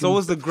was speaking. So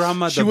was the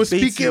grandma. She was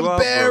speaking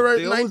bare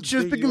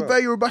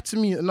Yoruba to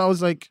me, and I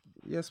was like.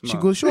 Yes, man. She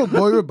goes, "Sure,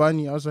 boy, Yoruba."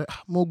 I was like,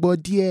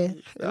 "Mogbo dear."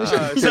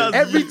 So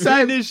every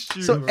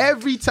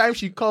time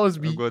she calls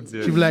me, she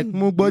be like,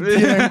 "Mogbo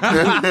dear."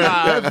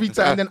 Every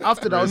time. Then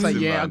after that, I was like,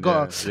 "Yeah, I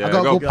gotta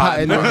go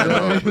party."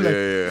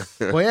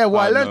 But yeah,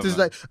 what I learned is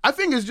like, I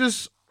think it's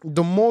just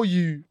the more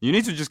you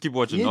need to just keep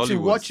watching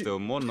Nollywood. Still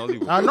more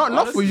Nollywood.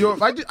 Not for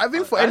Europe. I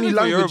think for any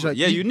language. Like,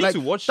 you need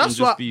to watch. That's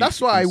why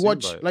I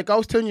watch. Like I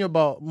was telling you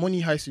about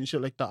Money Heist and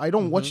shit like that. I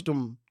don't watch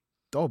them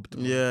dubbed.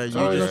 Yeah, you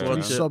just watch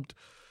it subbed.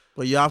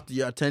 But your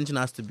attention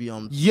has to be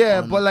on. Yeah,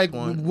 on but like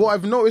point. what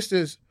I've noticed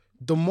is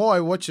the more I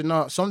watch it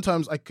now,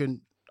 sometimes I can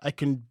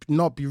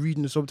not be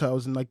reading the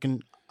subtitles and I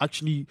can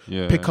actually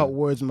pick out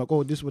words and like,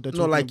 oh, this is what they're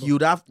talking about. No, like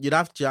you'd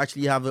have to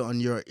actually have it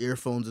on your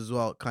earphones as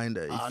well, kind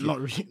of.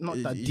 Not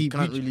that deep. You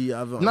can't really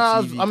have it on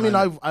TV. I mean,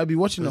 I'll be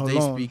watching it alone. They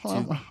speak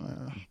to.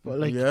 But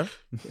like,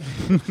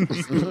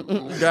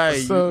 guy,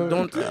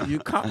 you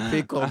can't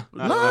pick up.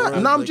 No,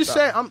 I'm just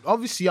saying. I'm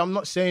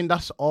not saying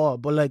that's all,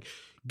 but like.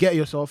 Get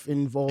yourself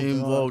involved.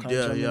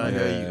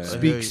 Yeah.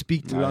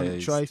 Speak the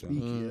language. Try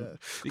speak.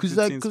 Because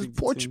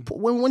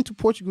when we went to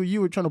Portugal, you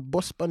were trying to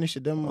bust Spanish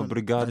at them.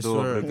 Obrigada.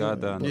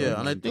 Yeah,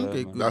 and I think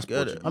they could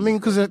get it. I mean,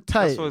 because they're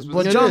tight. But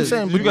you know what I'm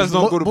saying? You guys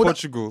don't go to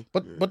Portugal.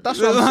 But that's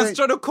what I'm saying.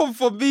 Trying to come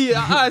for me.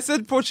 I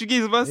said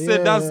Portuguese, but I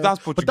said that's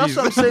Portuguese. But that's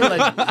what I'm saying.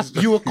 Like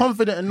you were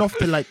confident enough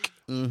to like.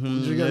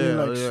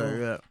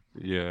 Yeah.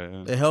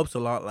 It helps a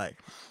lot, like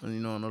when you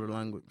know another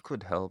language.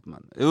 Could help,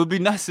 man. It would be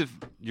nice if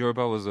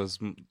Yoruba was as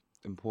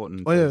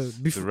important as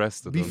the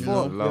rest of them.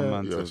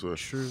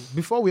 True.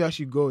 Before we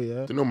actually go,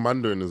 Do you know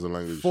Mandarin is a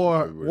language?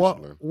 For what?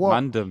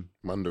 Mandarin.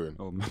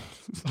 Oh,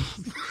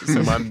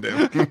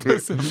 Mandarin.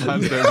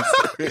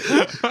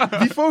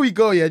 Before we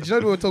go, do you know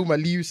we were talking about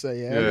Liusa,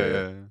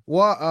 Yeah.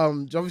 What?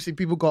 Obviously,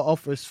 people got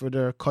offers for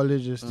their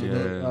colleges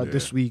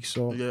this week,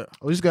 so I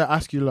was just gonna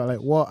ask you, like,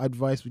 what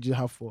advice would you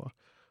have for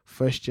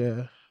first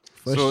year?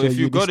 So if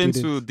you got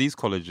into these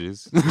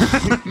colleges,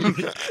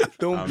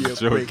 don't be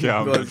joking.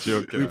 I'm not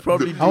joking. We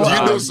probably do.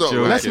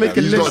 Let's make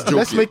a list.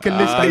 Let's make a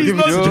list. He's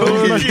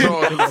not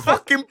joking.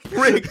 Fucking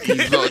prick.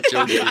 He's not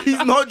joking.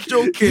 He's not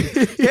joking.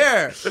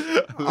 Here,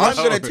 I'm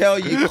gonna tell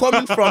you,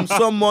 coming from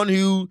someone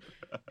who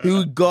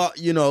got,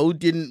 who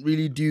didn't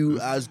really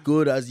do as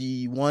good as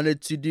he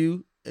wanted to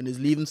do in his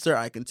leaving cert,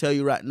 I can tell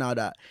you right now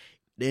that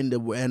the end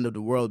of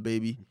the world,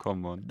 baby.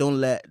 Come on.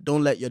 Don't let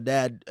your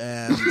dad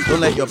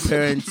don't let your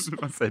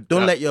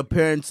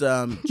parents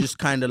just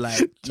kind of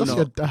like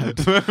your dad.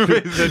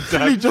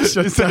 Really just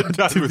your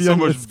dad to be so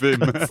much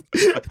vim.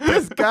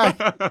 This guy.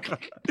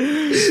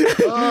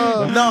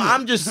 No,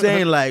 I'm just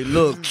saying, like,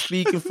 look,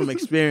 speaking from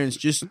experience,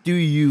 just do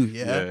you,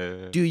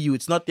 do you.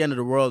 It's not the end of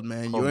the world,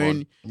 man. You're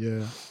in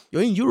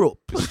Europe.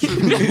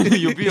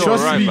 You'll be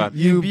alright, man.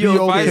 You'll be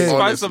okay.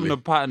 Find something to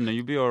pattern and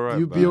you'll be alright.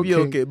 You'll be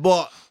okay.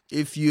 But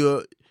if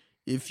you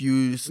do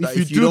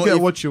get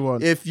what you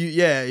want, if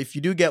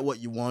you do get what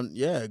you want,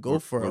 go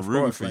for it. Of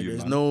course, like,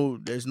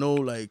 there's no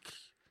like,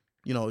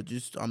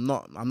 just I'm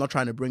not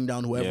trying to bring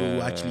down whoever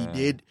who actually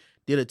did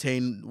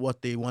attain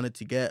what they wanted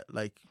to get.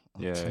 Like,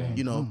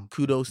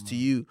 kudos to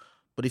you.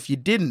 But if you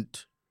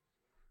didn't,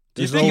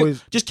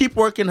 just keep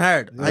working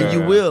hard, and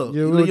you will.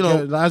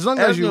 As long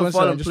as you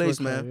fall in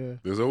place, man.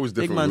 There's always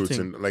different routes,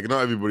 and like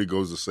not everybody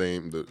goes the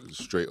same,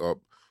 straight up.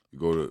 You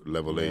go to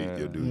level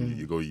 8,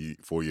 you go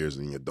 4 years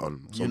and you're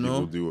done. Some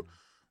people do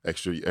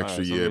extra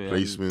year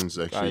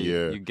placements, extra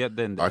year. You get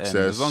there in the access,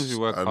 end. As long as you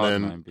work hard,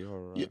 then, man, be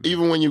all right.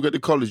 Even when you get to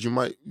college, you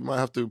might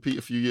have to repeat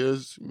a few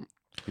years.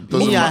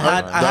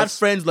 I had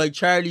friends like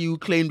Charlie who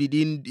claimed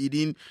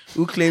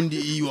who claimed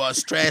he was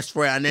stressed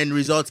for it, and then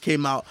results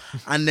came out,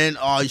 and then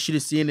you should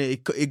have seen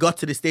it. It got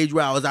to the stage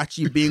where I was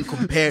actually being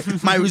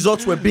compared. My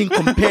results were being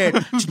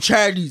compared to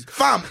Charlie's.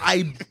 Fam,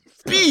 I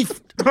beefed.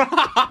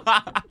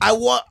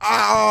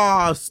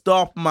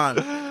 Stop, man.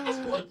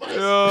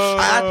 I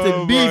had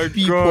to beef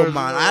people,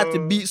 man. I had to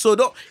beef.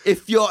 So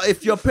if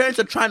your parents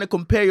are trying to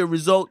compare your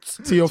results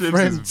to your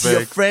friends,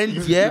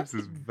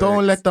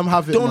 don't let them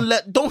have it.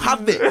 Don't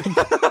have it.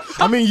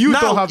 I mean, you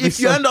don't have it. If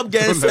you end up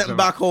getting sent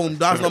back home,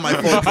 that's not my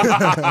fault.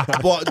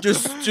 But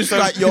just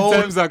like your own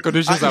terms and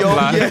conditions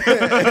apply.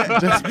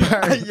 Just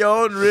at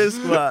your own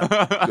risk, man.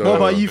 What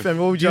about you, fam?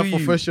 What would you have for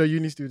first year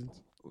uni students?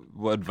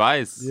 What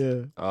advice?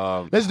 Yeah.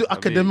 I Let's do mean,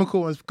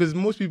 academical ones because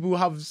most people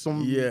have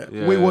some Yeah.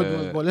 wayward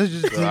ones. But let's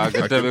just do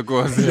academic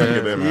ones.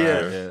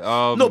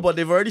 No, but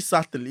they've already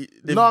sat the lead.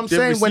 No, I'm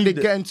saying when they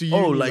get into uni.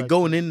 Oh, like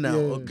going in now.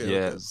 Yeah. Okay. Yeah.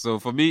 okay. So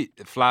for me,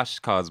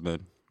 flashcards,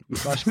 man.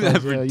 flashcards,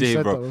 Every you day,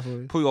 said bro. that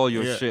before. Put all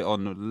your Yeah. shit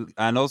on,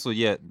 and also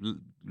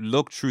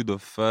look through the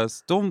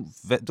first.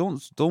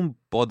 Don't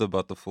bother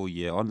about the full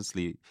year.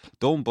 Honestly,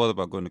 don't bother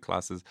about going to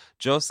classes.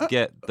 Just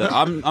get the.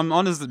 I'm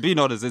honest. Being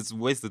honest, it's a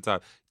waste of time.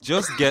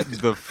 Just get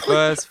the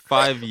first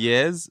 5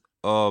 years.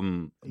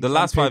 The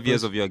last 5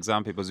 years of your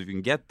exam papers, if you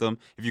can get them.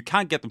 If you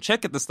can't get them,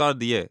 check at the start of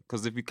the year.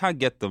 Because if you can't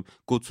get them,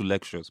 go to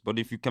lectures. But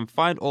if you can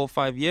find all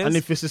 5 years, And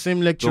if it's the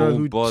same lecturer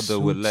don't bother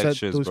with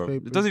lectures, those bro.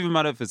 papers. It doesn't even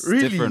matter if it's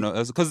Really? different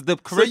because the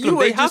curriculum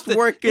were they have just to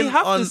working they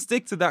have on- to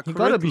stick to that You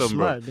gotta be curriculum,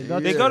 bro.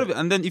 smart. They gotta be,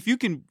 and then if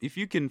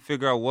you can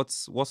figure out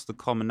what's the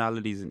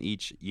commonalities in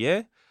each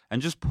year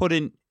and just put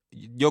in,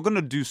 you're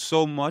gonna do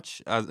so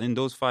much as in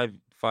those five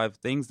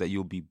things that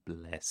you'll be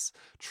blessed.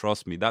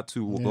 Trust me, that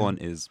 2-1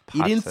 is He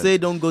didn't pattern. say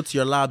don't go to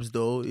your labs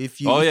though. If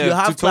you Oh, if yeah, you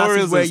have tutorials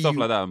classes and where stuff you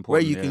like that are where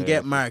important, you can yeah.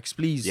 get marks,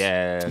 please.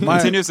 Yeah, My-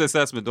 continuous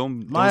assessment.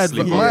 Don't My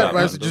sleep on advice that.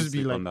 man. would Don't just be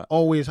sleep like on that.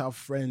 always have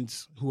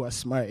friends who are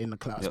smart in the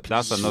class. Yeah, please.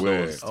 that's another Swear.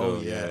 one. Still.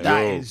 Oh, yeah. That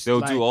Yo, is They'll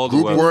like, do all the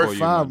Group work work, for you,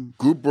 man. fam.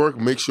 Group work,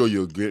 make sure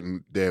you're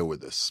getting there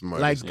with the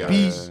smartest Like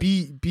guys.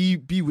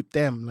 be with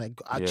them. Like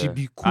actually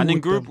be cool. And in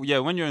with group,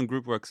 them. when you're in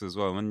group works as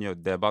well, when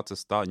they're about to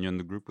start and you're in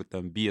the group with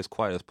them, be as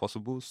quiet as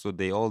possible so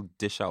they all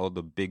dish out all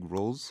the big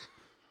roles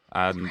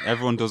and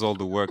everyone does all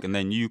the work and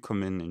then you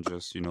come in and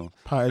just,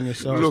 Pattern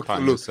yourself. Look,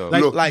 pattern look, yourself.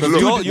 look, like,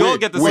 look, you all wait,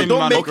 get the wait, same Don't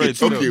amount of make it grades.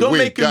 too. Okay, Don't wait,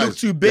 make it look guys,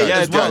 too big. guys, Yeah,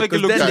 as don't well, make it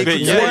 'cause look then too they big.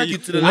 can Yeah, work you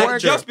to the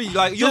lecture. just be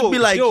like, Just be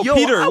like, yo,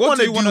 Peter, I what wanna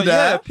do you want to do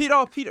that. Yeah,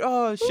 Peter,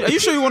 oh shit. Are you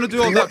sure you want to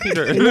do all that,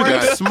 Peter?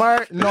 Work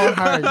smart, not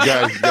hard.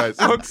 guys,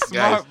 Look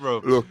smart,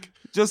 bro. Look,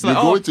 Just you're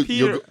like, going to-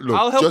 Peter, you're- look,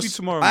 I'll help you just-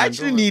 tomorrow. I man.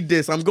 actually Don't need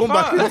this. I'm going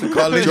back into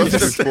college.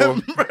 just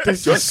before,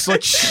 This is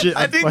such shit.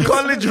 I think advice.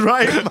 college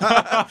right,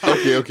 man.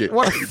 okay.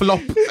 What a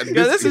flop.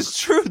 Yeah, this is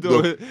true though.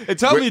 Look,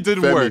 Tell me it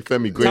didn't Femi, work.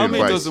 Femi, great Tell me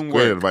it advice. doesn't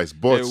Great work. advice.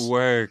 But It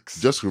works.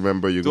 just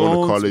remember, you're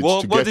going to college to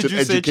what get did an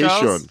you say,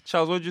 education.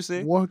 Charles, what did you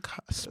say? Work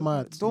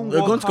smart. Don't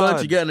You're work going to college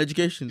hard. to get an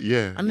education.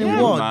 Yeah. And then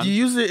Yeah, what? man. Do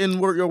you use it in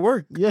your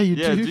work? Yeah, you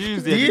Yeah, do. do you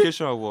use the Do you?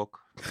 educational work?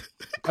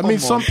 I mean,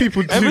 some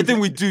people do. Everything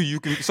we do,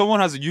 someone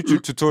has a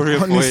YouTube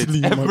tutorial Honestly, for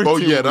it. man. Everything Oh,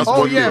 yeah, we that's do. Oh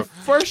one yeah, thing.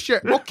 first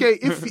year. Okay,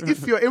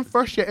 if you're in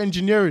first year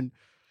engineering,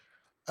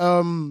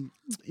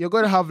 you're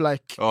gonna have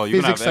like Oh,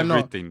 you're gonna physics have and all.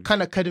 everything.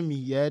 Khan Academy,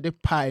 yeah, they're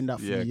paying that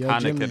for Yeah, you.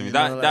 Khan Jimmy, Academy. you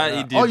That know, that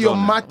like idiot all your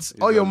done it. maths,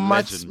 He's all a your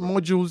maths legend, bro.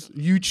 modules,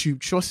 YouTube.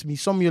 Trust me,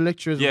 some of your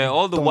lecturers. Yeah, are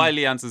all the dumb.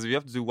 Wiley answers. If you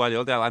have to do Wiley,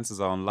 all the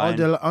answers are all online.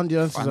 the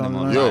answers Find are them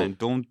online. Yo,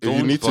 Don't if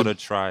you need to- bother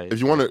try. If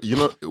you want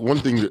to, one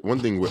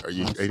thing where I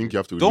think you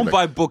have to. Don't like,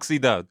 buy books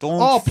either. Don't.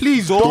 Oh,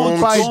 please,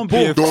 don't buy Don't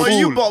be a books. fool. Oh,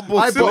 you bought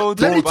books. I bought-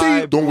 let me tell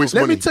you- Don't waste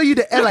Let money. me tell you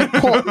the L I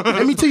caught.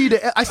 Let me tell you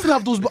the L. I still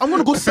have those. I'm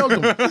gonna go sell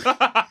them.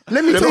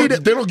 Let me They tell you don't,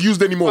 that. they don't use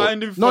it anymore.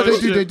 No, they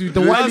do. They do. The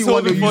Wiley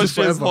one they use it is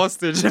forever.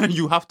 hostage, and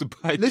you have to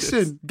buy. this.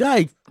 Listen,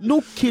 Guy,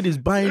 no kid is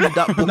buying that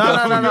book.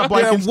 no.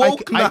 But I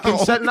can now.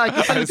 send. No, I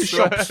can send it to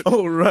shops.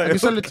 Oh, I right. can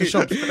send it to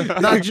shops.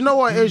 Now, do you know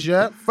what it is,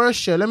 yeah?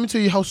 First year, let me tell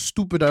you how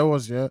stupid I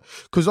was, yeah?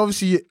 Because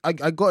obviously, I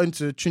got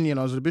into Trinity and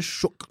I was a bit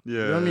shook. You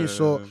know what I mean?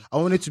 So I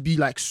wanted to be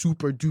like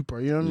super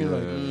duper, you know what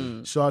I mean?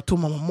 Like, so I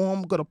told my mom,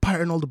 I'm gonna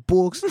pattern all the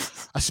books.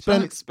 I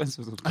spent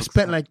Expensive.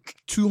 like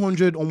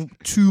 200 on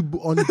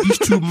these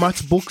two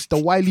maths books, the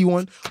Wiley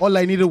one. All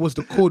I needed was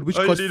the code, which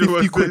cost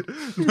 50 quid.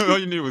 All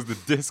you needed was the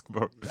disc,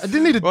 bro. I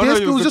didn't need a Oh, no,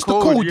 disc, it it was was just the the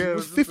code. code. Yeah, It it was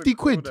was just the 50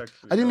 quid. code,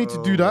 actually. I didn't need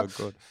to do Oh, that.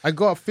 my God. I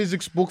got a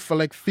physics book for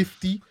like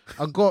 50.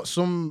 I got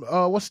some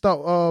what's that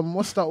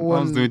One's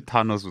one? doing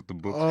Thanos with the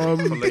book.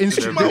 The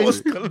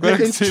instrument.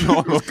 Collecting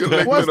all of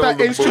them. What's all that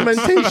the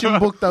instrumentation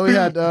book that we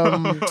had?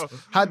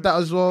 Had that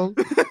as well.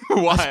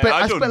 Why?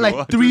 I don't spent know.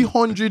 like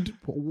 300.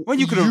 When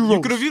you could have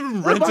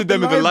even What rented about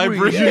them the in the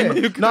library?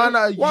 library. Yeah.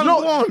 No, you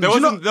know, There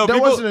wasn't, no, there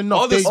people, wasn't enough.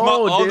 all the They- smart,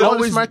 all all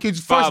the the smart kids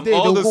fam, first day.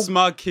 all they'll the go-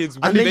 smart kids.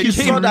 And then they you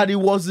came saw that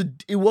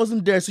it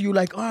wasn't there, so you're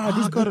like,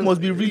 this book must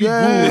be really good.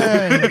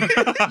 Yeah.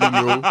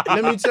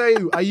 Let me tell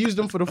you, I used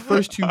them for the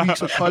first 2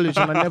 weeks of college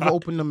and I never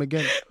opened them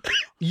again.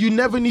 You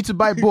never need to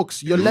buy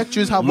books. Your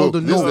lecturers have all Look,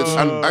 the notes.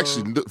 and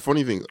actually, the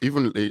funny thing,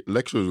 even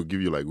lecturers will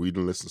give you like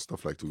reading lists and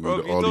stuff like to read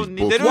Bro, you all don't these need-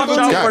 books. they don't Watch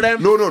out Guy, for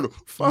them. No.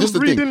 This is the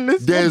reading thing.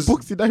 lists. What There's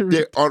books did I read?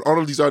 there on all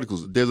of these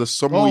articles. There's a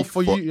summary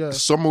for for you, yeah.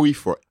 summary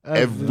for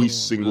every Everyone.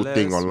 single Bless,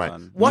 thing online.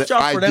 man. Watch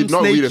out I for them did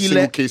not read a snaky.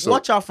 single case of-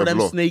 Watch out for of them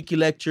law. snaky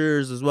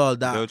lectures as well.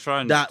 They'll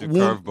try and That do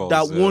won't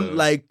curveballs, won't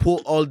like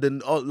put all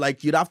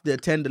like you'd have to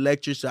attend the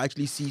lectures to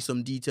actually see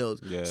some details.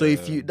 So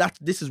if you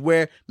this is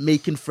where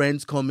making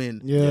friends come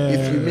in. Yeah.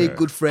 If you make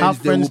good friends,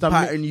 Have they will friends that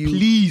pattern make, you.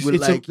 please. with,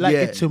 It's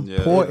it's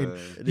important.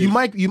 It You is.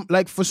 might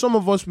like for some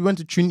of us we went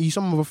to Trinity.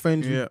 Some of our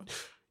friends, Yeah.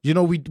 you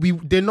know,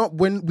 they're not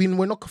we're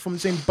not from the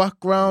same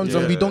backgrounds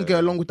and we don't get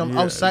along with them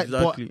Yeah, outside.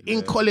 exactly. But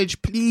in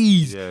college,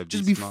 please, Yeah,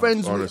 just be be smart.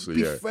 friends. Honestly,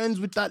 be yeah. friends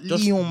with that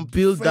Just Leon.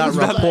 build Friends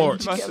that with rapport. Leon.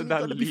 You Imagine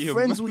gotta that be Liam.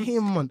 friends with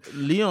him, man.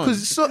 Leon.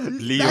 Because so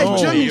Liam,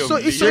 like, Johnny, Liam, so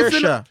Liam. if you're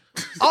Saoirse.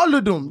 All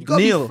of them. You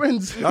gotta Neil, be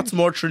friends. that's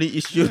more Trinity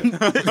student.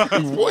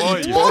 What are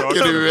you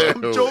talking about?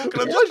 I'm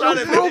joking. I'm just What's trying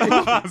your to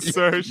problem?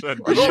 Assertion.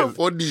 What's so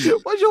funny?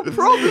 What's your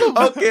problem?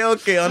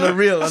 Okay, on a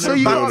real. So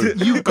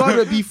you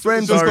gotta be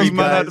friends with Sorry, these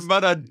guys.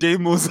 Man had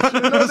demos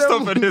and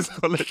stuff in his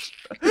college.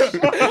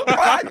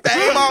 What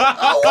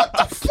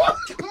the fuck?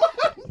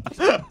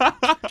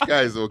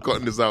 Guys, we're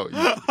cutting this out. You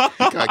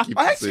can't keep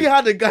I it actually safe.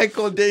 had a guy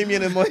called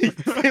Damien in my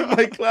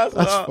class.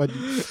 That's funny.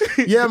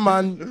 Yeah,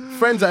 man.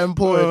 Friends are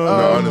important.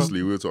 No,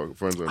 honestly, we're talking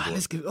friends are important.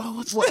 Let's get.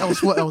 Oh, what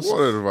else? What else?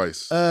 What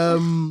advice?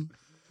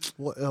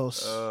 What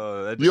else?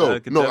 No.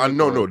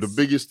 The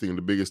biggest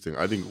thing.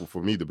 I think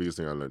for me, the biggest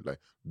thing I learned, like,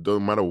 no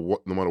matter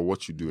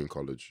what you do in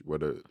college,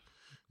 whether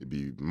it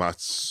be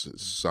maths,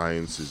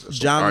 sciences,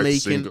 Jam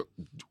arts, making,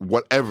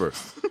 whatever.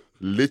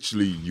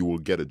 Literally, you will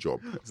get a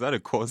job. Is that a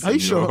course? Are you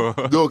sure?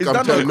 No, Is I'm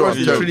that telling not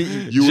you,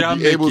 you will Jam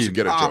be able to making.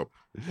 get a job.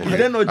 You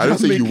don't know I don't jam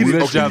say you making.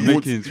 will. Is jam you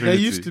would- making? There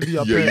used to be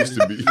a Yeah, it used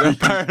to be.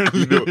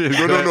 Apparently. No,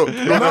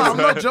 I'm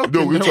not joking.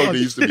 No, we talk. There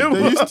used to be.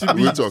 There used to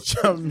be. We talk.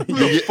 Who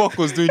the fuck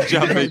was doing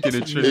jam making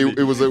in Trinity?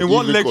 It was a in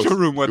what evening lecture course.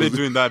 room were It they was-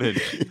 doing that in?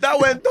 That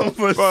went on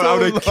for Bro, I so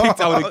would have kicked.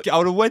 long. I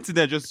would have went in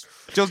there just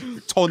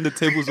torn the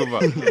tables over.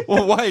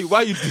 Well, why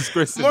are you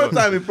disgracing More us?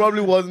 time, it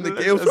probably wasn't the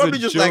case. It was That's a probably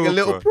just like a joke,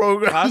 little bro.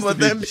 program, Has to but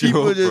be then a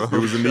people joke, just. bro.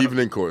 It was an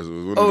evening course. It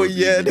was one of Oh, those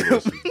yeah, evening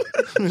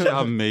courses.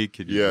 Jam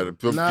making. Yeah, the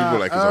people Nah,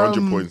 like it's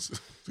 100 points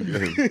to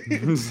get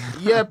in.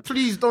 Yeah,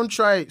 please don't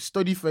try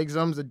study for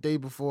exams the day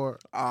before.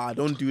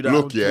 Don't do that.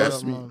 Look, yeah,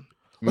 Trust me.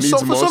 For Needs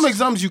some must.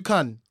 exams you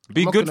can.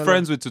 Be I'm not good gonna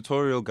friends with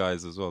tutorial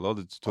guys as well. All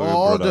the tutorial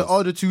All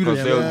brothers. the tutors.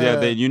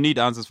 Because you need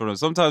answers for them.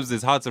 Sometimes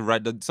it's hard to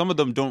write. Some of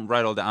them don't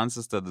write all the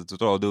answers to the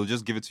tutorial. They'll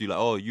just give it to you like,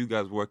 oh, you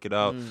guys work it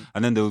out.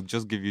 And then they'll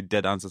just give you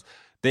dead answers.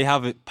 They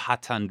have it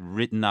patterned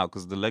written out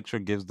because the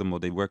lecturer gives them or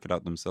they work it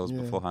out themselves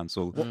beforehand.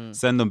 So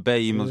send them bare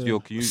emails. Yo,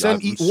 can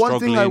you One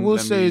thing I will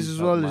Let say me is as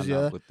help well man is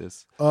out with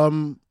this.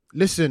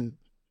 listen,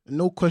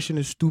 no question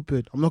is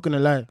stupid. I'm not gonna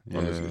lie.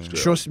 Honestly,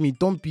 straight Trust me.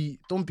 Don't be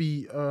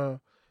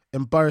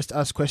embarrassed to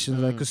ask questions.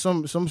 Like, cause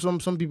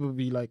some people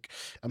be like,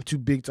 I'm too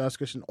big to ask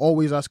questions.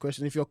 Always ask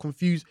questions. If you're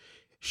confused,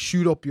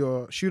 shoot up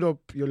your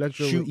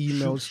lecturer with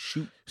emails.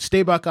 Shoot.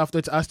 Stay back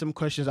after to ask them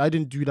questions. I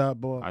didn't do that,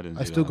 but I didn't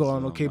I do still that, got so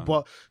on okay. no.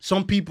 But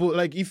some people,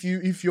 like, if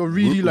you're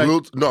really like,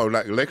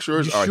 like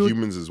lecturers You are should-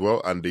 humans as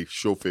well, and they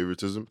show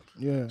favoritism.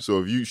 yeah.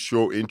 So if you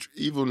show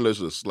even less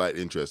a slight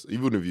interest,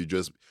 even if you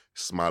just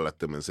smile at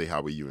them and say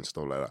how are you and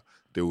stuff like that,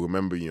 they'll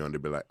remember you and they'll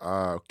be like,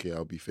 okay,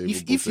 I'll be favorable.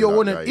 If to you're that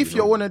one guy, of if you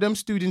you're know? one of them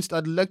students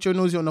that the lecturer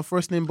knows you on a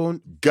first name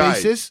Guy,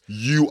 basis,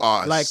 you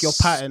are like your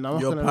pattern. I'm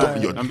not Your gonna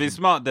pattern. lie. And be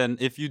smart then.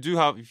 If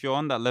you're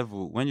on that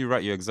level, when you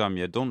write your exam,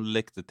 don't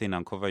lick the thing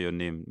and cover your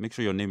name. Make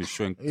sure your name is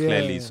showing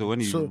clearly. So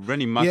when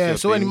you mark your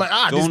so when thing, he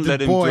this don't the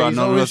let him boy, do he's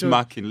anonymous always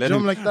marking. Let him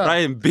something like that.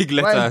 write in big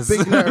Write in letters.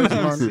 big letters,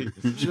 man. Do you know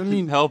what I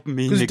mean? Help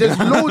me, Because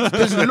nigga.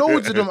 there's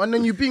loads of them, and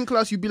then you be in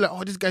class, you be like,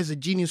 oh, this guy's a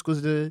genius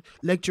because the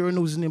lecturer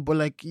knows his name, but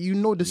like you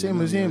know the same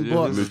as him, yeah,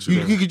 but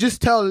literally. you could just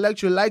tell the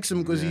lecturer likes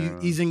him because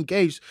he's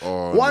engaged.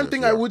 Oh, One yes,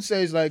 thing yeah. I would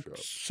say is like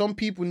some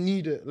people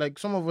need it, like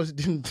some of us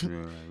didn't.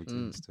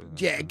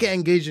 Yeah, Get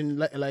engaged in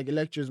like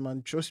lectures,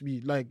 man. Trust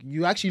me, like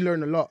you actually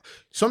learn a lot.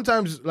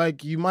 Sometimes,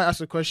 like you might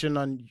ask a question,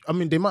 and I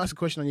mean they might ask a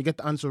question and you get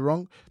the answer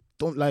wrong.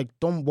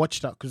 Don't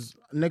watch that because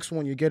next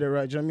one you get it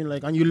right. Do you know what I mean?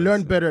 Like, and you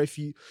learn better if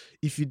you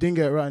didn't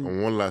get it right.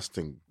 And one last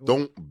thing,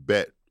 don't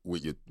bet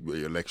with your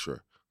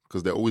lecturer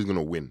because they're always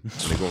gonna win and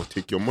they're gonna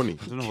take your money.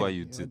 I don't know why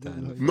you did that.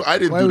 No, I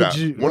didn't Why do would that.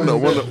 you-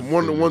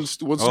 One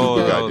stupid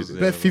guy was did it.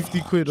 it. Bet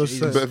 50 quid or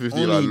so. Bet 50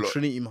 Only like,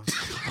 Trinity, man.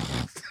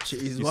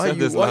 Jeez, You why said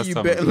this why last you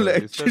time betting as well. You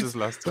said lectures? this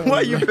last time. Why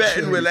are you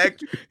betting with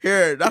lectures?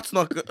 Here, that's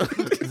not good.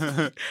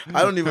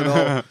 I don't even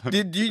know.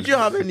 Did you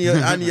have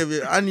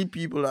any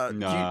people that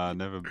Nah,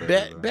 never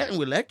bet. betting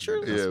with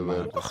lectures? Yeah,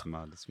 man. That's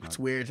mad. That's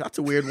weird. That's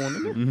a weird one.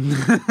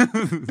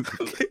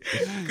 Isn't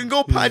it? Can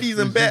go paddies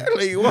and bet.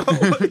 Like, what?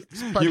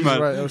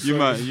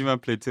 You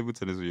might play table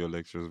tennis with your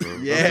lectures, bro.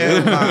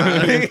 Yeah,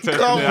 man.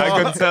 Come I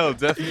on. could tell,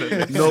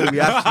 definitely. No, we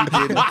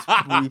actually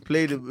didn't. We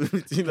played it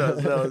between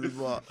ourselves.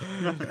 But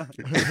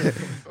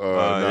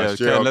Yeah,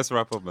 straight okay, up. let's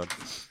wrap up, man.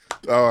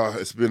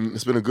 It's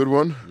been a good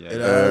one. Yeah.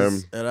 it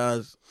has. It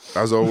has.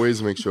 As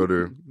always, make sure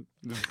to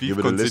The beef give it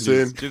a continues.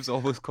 listen. Jim's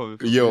always coming.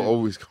 for yo me.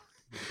 always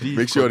Beef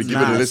make sure to give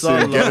it a Nah, listen.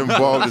 it's all Get love.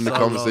 involved in the It's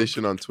all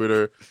conversation on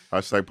Twitter.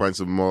 #Pints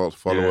of Malt.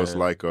 Follow us, Yeah.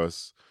 like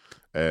us.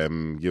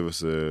 Give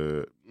us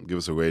a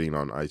rating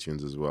on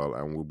iTunes as well,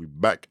 and we'll be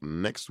back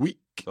next week.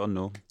 Don't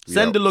know.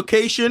 Send the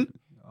location.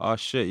 Oh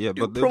shit, yeah,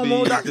 You but they'll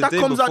promo be that the day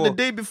comes out the before.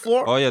 day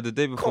before. Oh yeah, the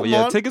day before. Come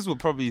Yeah, on. tickets will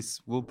probably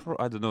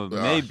I don't know.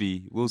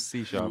 Maybe we'll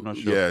see. Sure, I'm not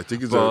sure. Yeah,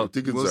 tickets But are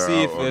we'll out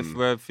see if on-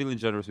 we're feeling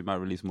generous, we might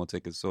release more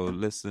tickets. So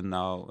listen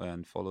now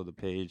and follow the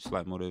page.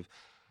 Slight Motive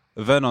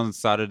event on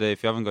Saturday.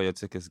 If you haven't got your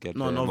tickets, get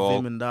No, there. not Involved.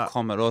 Vim and that.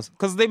 Come at us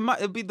because they might.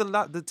 It'll be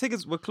the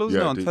tickets. We're closing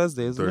it on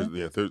Thursday, isn't it?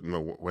 Yeah, Thursday.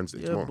 No, Wednesday.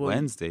 Yeah, tomorrow. but-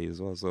 Wednesday as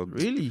well. So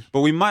Really? but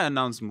we might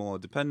announce more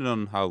depending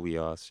on how we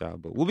are, Sha.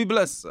 But we'll be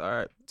blessed. All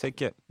right, take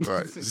care. All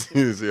right, see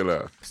you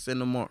later. Say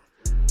no more.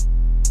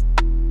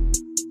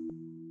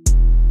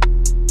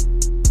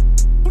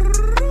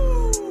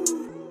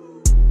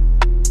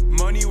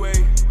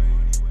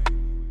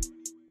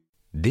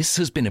 This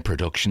has been a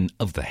production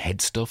of the Head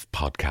Stuff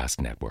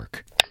Podcast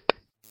Network.